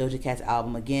 Doja Cat's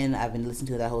album, again, I've been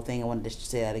listening to that whole thing. I wanted to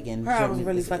say that again. Her album's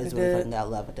really fucking good. I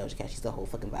love Doja Cat. She's the whole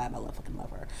fucking vibe. I fucking love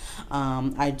her.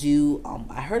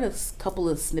 I heard a couple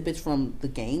of snippets from the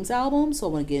Games album, so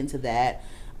I want to get into that.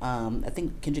 I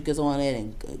think Kendrick is on it,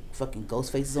 and fucking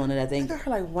Ghostface is on it, I think. I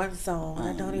heard like one song.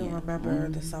 I don't even remember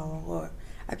the song. Or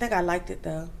I think I liked it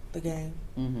though, the game.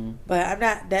 Mm-hmm. But I'm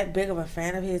not that big of a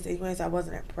fan of his. Anyways, I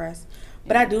wasn't impressed.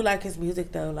 But I do like his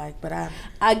music though.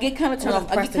 I get kind of turned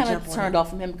off. I get kind of turned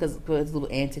off from him because of his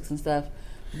little antics and stuff.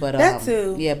 But that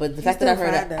too. Yeah, but the fact that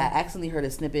I accidentally heard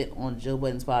a snippet on Joe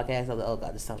Budden's podcast, I was like, oh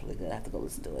god, this sounds really good. I have to go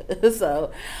listen to it.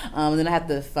 So, then I have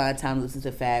to find time to listen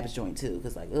to Fab's joint too,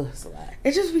 because it's a lot.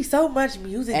 It just be so much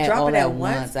music dropping at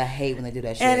once. I hate when they do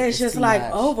that shit. And it's just like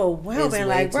overwhelming.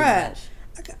 Like, bruh,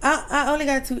 I only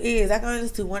got 2 ears. I can only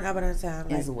listen to one album at a time.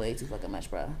 It's way too fucking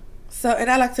much, bruh. So,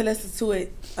 and I like to listen to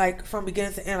it like from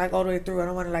beginning to end, like all the way through. I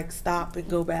don't want to like stop and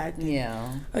go back.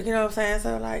 Yeah. Like, you know what I'm saying?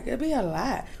 So like, it'd be a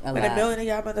lot. A million of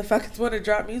y'all motherfuckers want to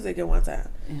drop music at one time.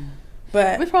 Yeah.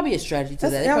 But it's probably a strategy to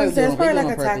that. It's probably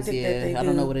like a tactic that they do. I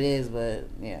don't know what it is, but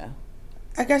yeah.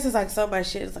 I guess it's like so much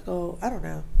shit. It's like, I don't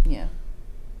know. Yeah.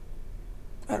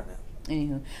 I don't know.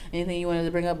 Anywho, anything you wanted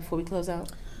to bring up before we close out?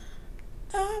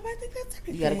 I think that's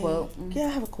everything. You got a quote? Mm-hmm. Yeah, I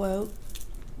have a quote.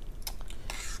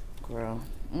 Girl.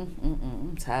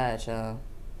 I'm tired, y'all.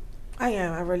 I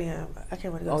am. I really am. I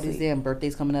can't wait to go all sleep. these damn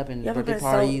birthdays coming up and birthday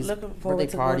parties,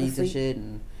 and shit,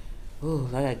 and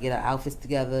I gotta get our outfits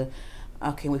together.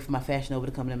 I can't wait for my Fashion Nova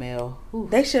to come in the mail. Ooh.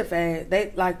 They ship fast.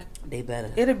 They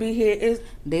better. It'll be here. It's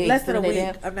less than a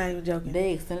week. I'm not even joking.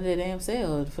 They extended their damn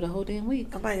sale for the whole damn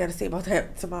week. I might gotta see about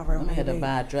that tomorrow. I might have to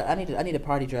buy a dress. I need a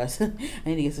party dress. I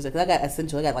need to get some. Cause I got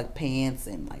essential. I got like pants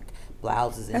and like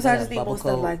blouses and that's why I just need more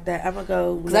stuff like that. I'm gonna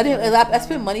go because I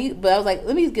spent money, but I was like,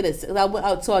 let me get it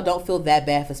so I don't feel that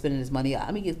bad for spending this money.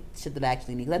 Let me get shit that I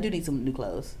actually need because I do need some new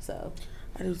clothes. So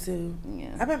I do too.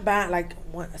 Yeah, I've been buying like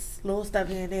little stuff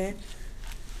here and there,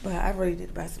 but I really need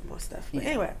to buy some more stuff. But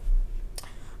anyway,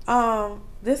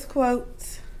 this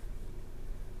quote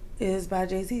is by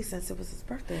Jay-Z since it was his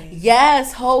birthday.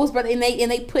 Yes, Ho's birthday,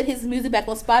 and they put his music back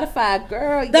on Spotify,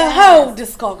 girl. The whole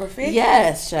discography.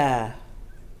 Yes, child.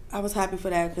 I was happy for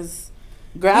that because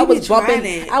Girl, I was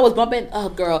bumping. Oh,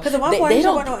 girl. Because at one point, they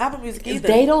don't know Apple Music either.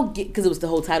 They don't get, because it was the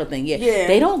whole title thing. Yeah.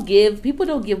 They don't give, people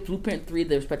don't give Blueprint 3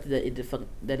 the respect that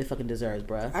it fucking deserves,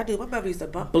 bruh. I do. My mother used to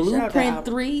bump Blueprint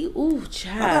 3. Ooh,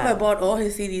 child. My mother bought all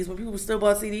his CDs when people still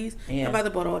bought CDs. Yeah. My mother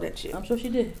bought all that shit. I'm sure she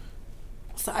did.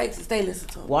 So I used to stay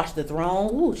listening to him. Watch the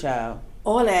Throne. Ooh, child.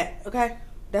 All that. Okay.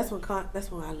 That's when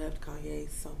I loved Kanye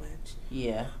so much.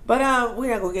 Yeah. But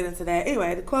we're not gonna get into that.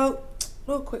 Anyway, the quote,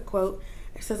 little quick quote.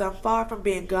 It says, "I'm far from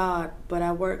being God, but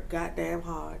I work goddamn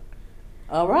hard."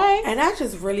 All right. And I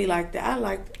just really like that.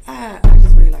 I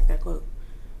just really like that quote.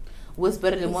 What's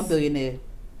better than one billionaire?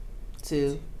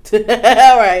 Two. All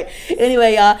right.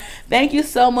 Anyway, y'all, thank you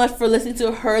so much for listening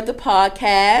to Heard the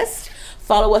Podcast.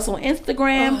 Follow us on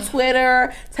Instagram,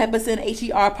 Twitter. Type us in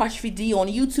HER_D on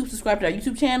YouTube. Subscribe to our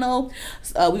YouTube channel.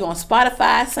 We on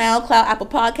Spotify, SoundCloud, Apple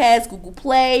Podcasts, Google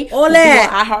Play. All that.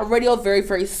 We'll be on iHeartRadio very,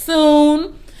 very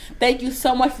soon. Thank you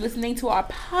so much for listening to our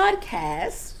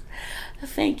podcast.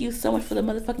 Thank you so much for the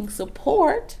motherfucking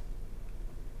support.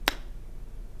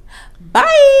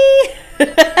 Bye.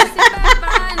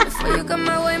 Before you come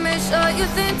my way, make sure you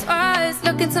think twice.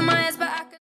 Look into my eyes, but